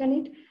mention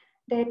it,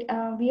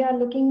 that we are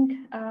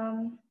looking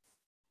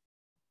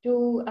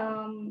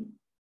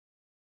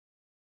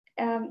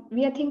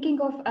we are thinking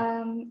of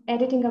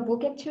editing a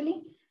book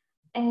actually.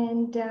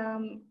 And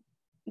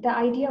the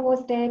idea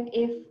was that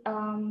if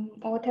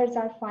authors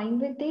are fine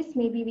with this,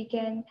 maybe we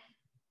can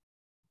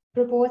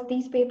propose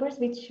these papers,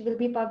 which will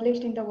be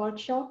published in the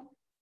workshop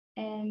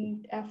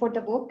and for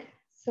the book.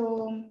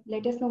 So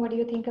let us know what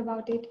you think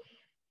about it.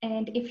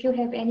 And if you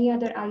have any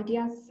other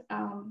ideas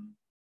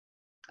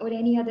or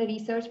any other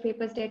research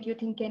papers that you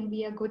think can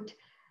be a good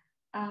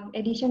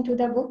addition to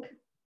the book,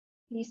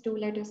 please do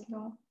let us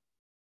know.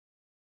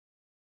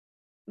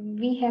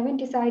 We haven't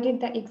decided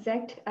the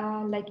exact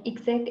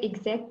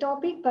exact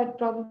topic, but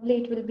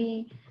probably it will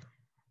be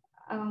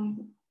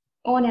on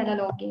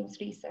analog games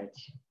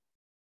research.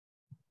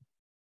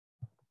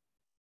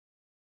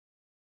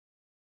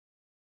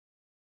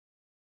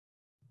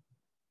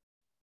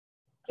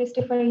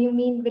 Christopher, you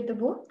mean with the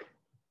book?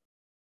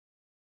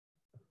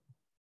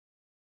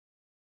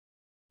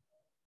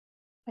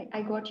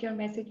 I got your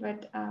message,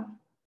 but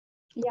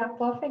yeah,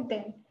 perfect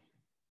then.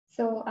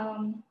 So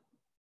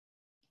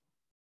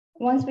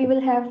once we will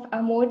have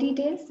more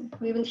details,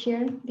 we will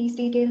share these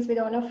details with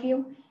all of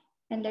you,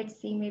 and let's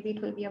see, maybe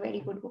it will be a very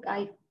good book.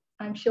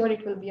 I'm sure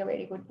it will be a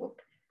very good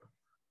book.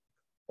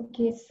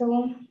 Okay,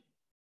 so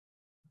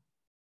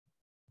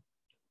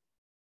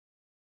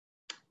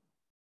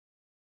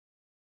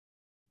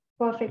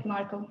perfect,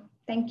 Marco.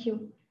 Thank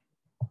you.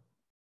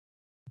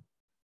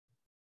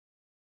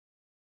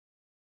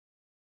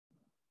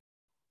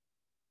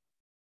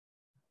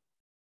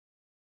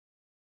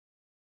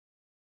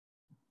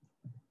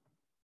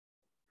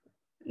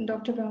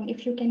 Dr. Brown,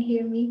 if you can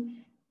hear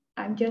me,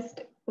 I'm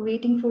just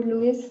waiting for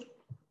Louis.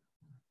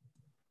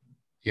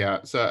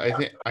 Yeah, so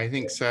I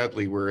think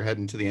sadly we're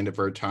heading to the end of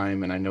our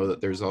time, and I know that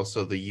there's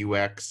also the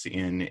UX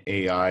in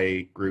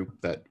AI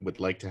group that would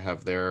like to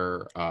have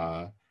their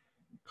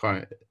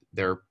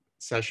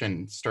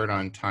session start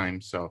on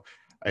time. So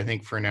I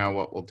think for now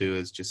what we'll do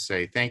is just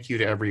say thank you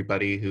to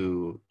everybody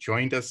who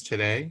joined us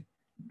today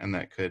and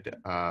that could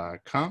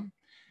come.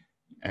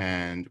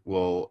 And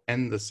we'll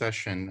end the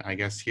session, I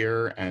guess,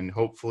 here, and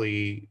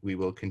hopefully we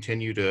will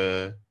continue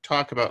to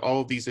talk about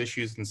all of these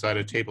issues inside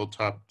of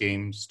tabletop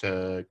games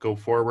to go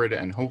forward,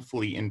 and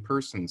hopefully in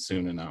person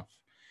soon enough.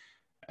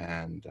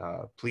 And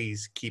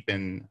please keep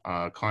in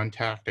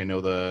contact. I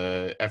know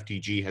the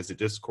FDG has a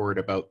Discord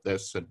about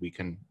this, and we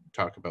can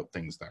talk about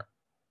things there.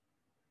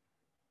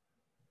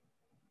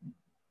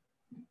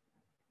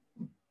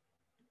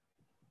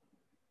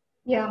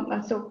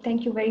 Yeah, so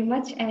thank you very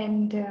much.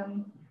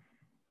 And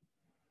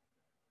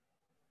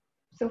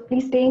so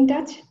please stay in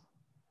touch.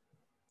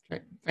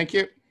 Okay, thank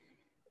you.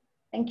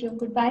 Thank you,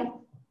 goodbye.